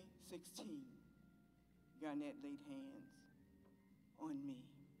 2016, Garnett laid hands on me.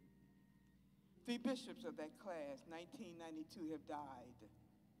 3 bishops of that class, 1992, have died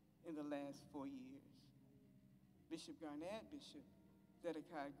in the last 4 years. Bishop Garnett, Bishop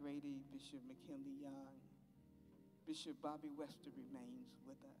Zedekiah Grady, Bishop McKinley Young, Bishop Bobby Wester remains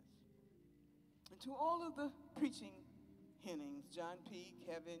with us. And to all of the preaching Hennings, John P.,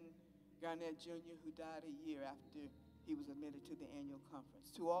 Kevin Garnett Jr., who died a year after he was admitted to the annual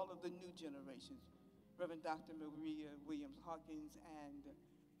conference. To all of the new generations, Reverend Dr. Maria Williams-Hawkins and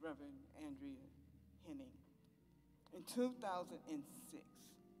Reverend Andrea Henning. In 2006,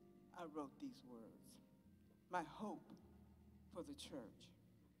 I wrote these words. My hope for the church.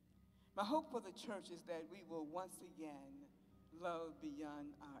 My hope for the church is that we will once again love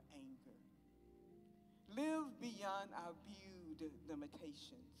beyond our anger. Live beyond our viewed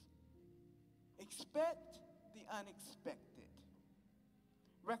limitations. Expect the unexpected.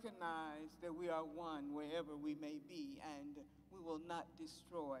 Recognize that we are one wherever we may be, and we will not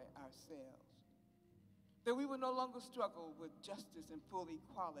destroy ourselves. That we will no longer struggle with justice and full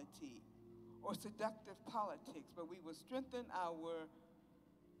equality or seductive politics, but we will strengthen our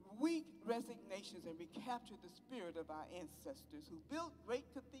weak resignations and recapture the spirit of our ancestors who built great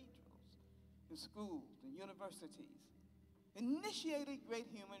cathedrals in schools and universities, initiated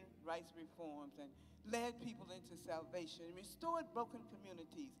great human rights reforms, and led people into salvation, restored broken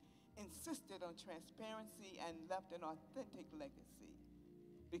communities, insisted on transparency, and left an authentic legacy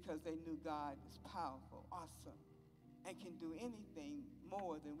because they knew God is powerful, awesome, and can do anything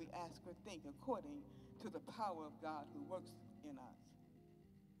more than we ask or think according to the power of God who works in us.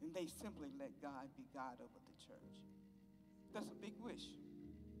 And they simply let God be God over the church. That's a big wish,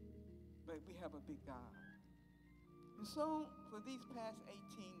 but we have a big God. And so for these past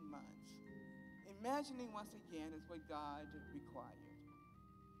 18 months, imagining once again is what God required.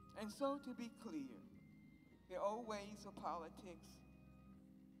 And so to be clear, the old ways of politics,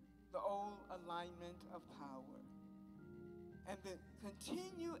 the old alignment of power, and the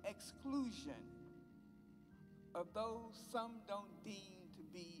continued exclusion of those some don't deem to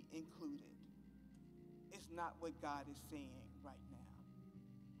be included is not what God is saying right now.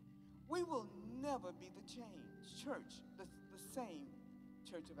 We will never be the same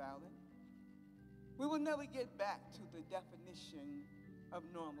Church of Allen. We will never get back to the definition of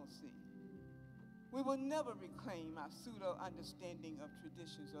normalcy. We will never reclaim our pseudo-understanding of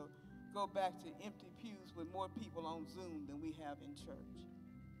traditions or go back to empty pews with more people on Zoom than we have in church.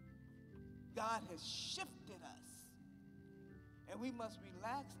 God has shifted us, and we must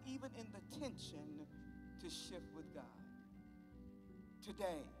relax even in the tension to shift with God.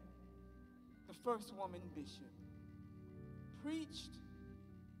 Today, the first woman bishop preached,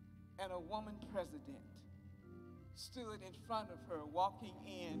 and a woman president stood in front of her walking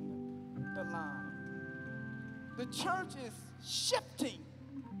in the line. The church is shifting,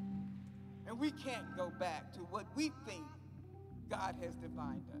 and we can't go back to what we think God has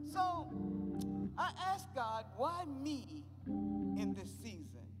defined us. So I asked God, why me in this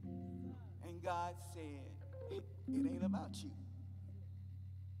season? And God said, it ain't about you.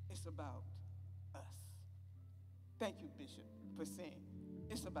 It's about us. Thank you, Bishop, for saying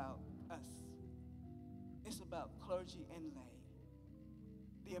it's about us. It's about clergy and lay.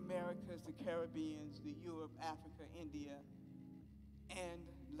 The Americas, the Caribbeans, the Europe, Africa, India, and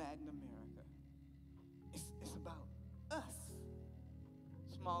Latin America. It's about us.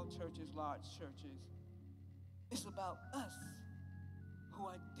 Small churches, large churches. It's about us who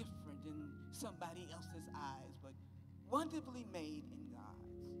are different in somebody else's eyes, but wonderfully made in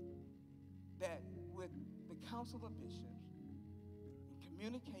God's. That with the Council of Bishops, and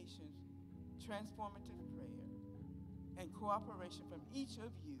communications, transformative prayer, and cooperation from each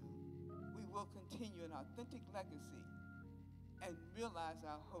of you, we will continue an authentic legacy and realize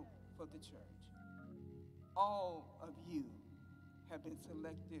our hope for the church. All of you have been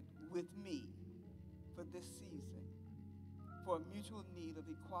selected with me for this season for a mutual need of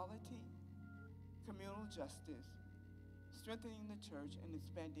equality, communal justice, strengthening the church, and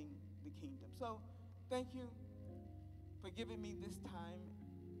expanding the kingdom. So thank you for giving me this time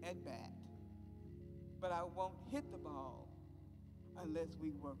at bat. But I won't hit the ball unless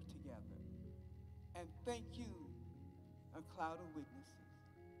we work together. And thank you, a cloud of witnesses,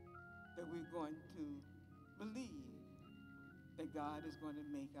 that we're going to believe that God is going to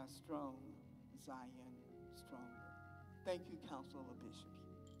make our strong Zion stronger. Thank you, Council of Bishops.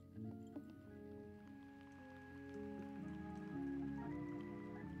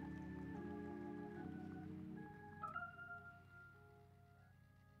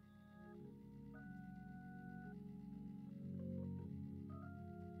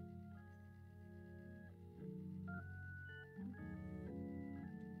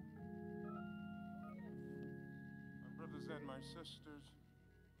 And my sisters,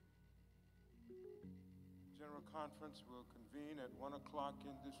 General Conference will convene at 1 o'clock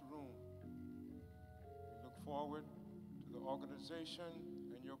in this room. We look forward to the organization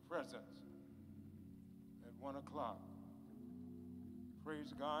and your presence at 1 o'clock.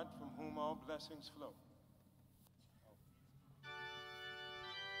 Praise God, from whom all blessings flow.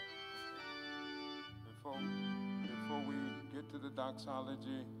 Before we get to the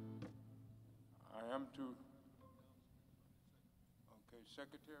doxology, I am to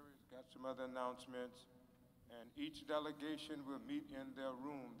Secretary's got some other announcements, and each delegation will meet in their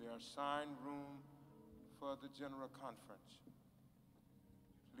room, their assigned room for the General Conference.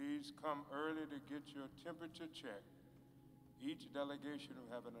 Please come early to get your temperature checked. Each delegation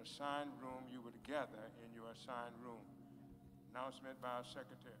will have an assigned room. You would gather in your assigned room. Announcement by our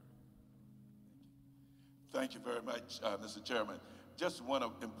Secretary. Thank you very much, Mr. Chairman. Just one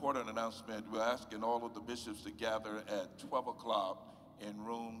important announcement. We're asking all of the bishops to gather at 12 o'clock in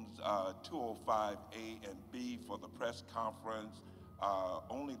rooms 205A and B for the press conference.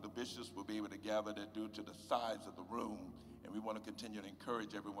 Only the bishops will be able to gather there due to the size of the room. And we want to continue to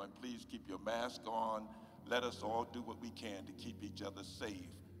encourage everyone, please keep your mask on. Let us all do what we can to keep each other safe.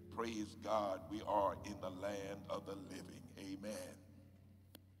 Praise God, we are in the land of the living. Amen.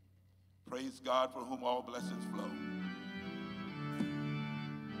 Praise God, for whom all blessings flow.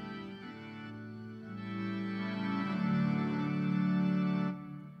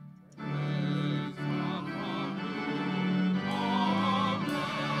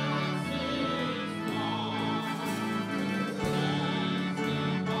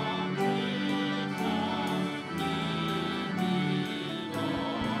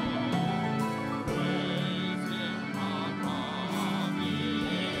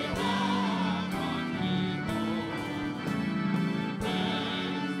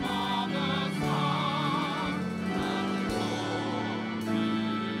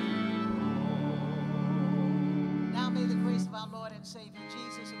 our Lord and Savior,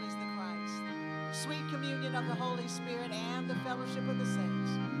 Jesus, who is the Christ, sweet communion of the Holy Spirit and the fellowship of the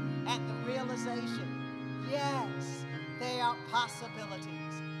saints, and the realization, yes, there are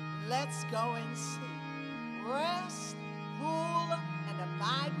possibilities. Let's go and see. Rest, rule, and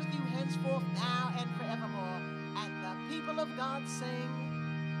abide with you henceforth, now and forevermore. And the people of God sing,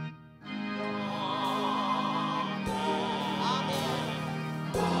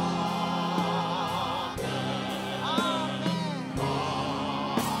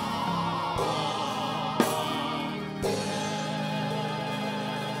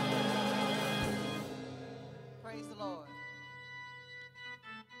 praise the Lord.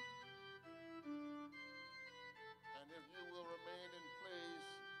 And if you will remain in place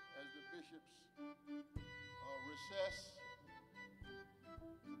as the bishops recess, and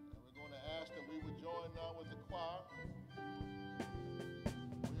we're going to ask that we would join now with the choir.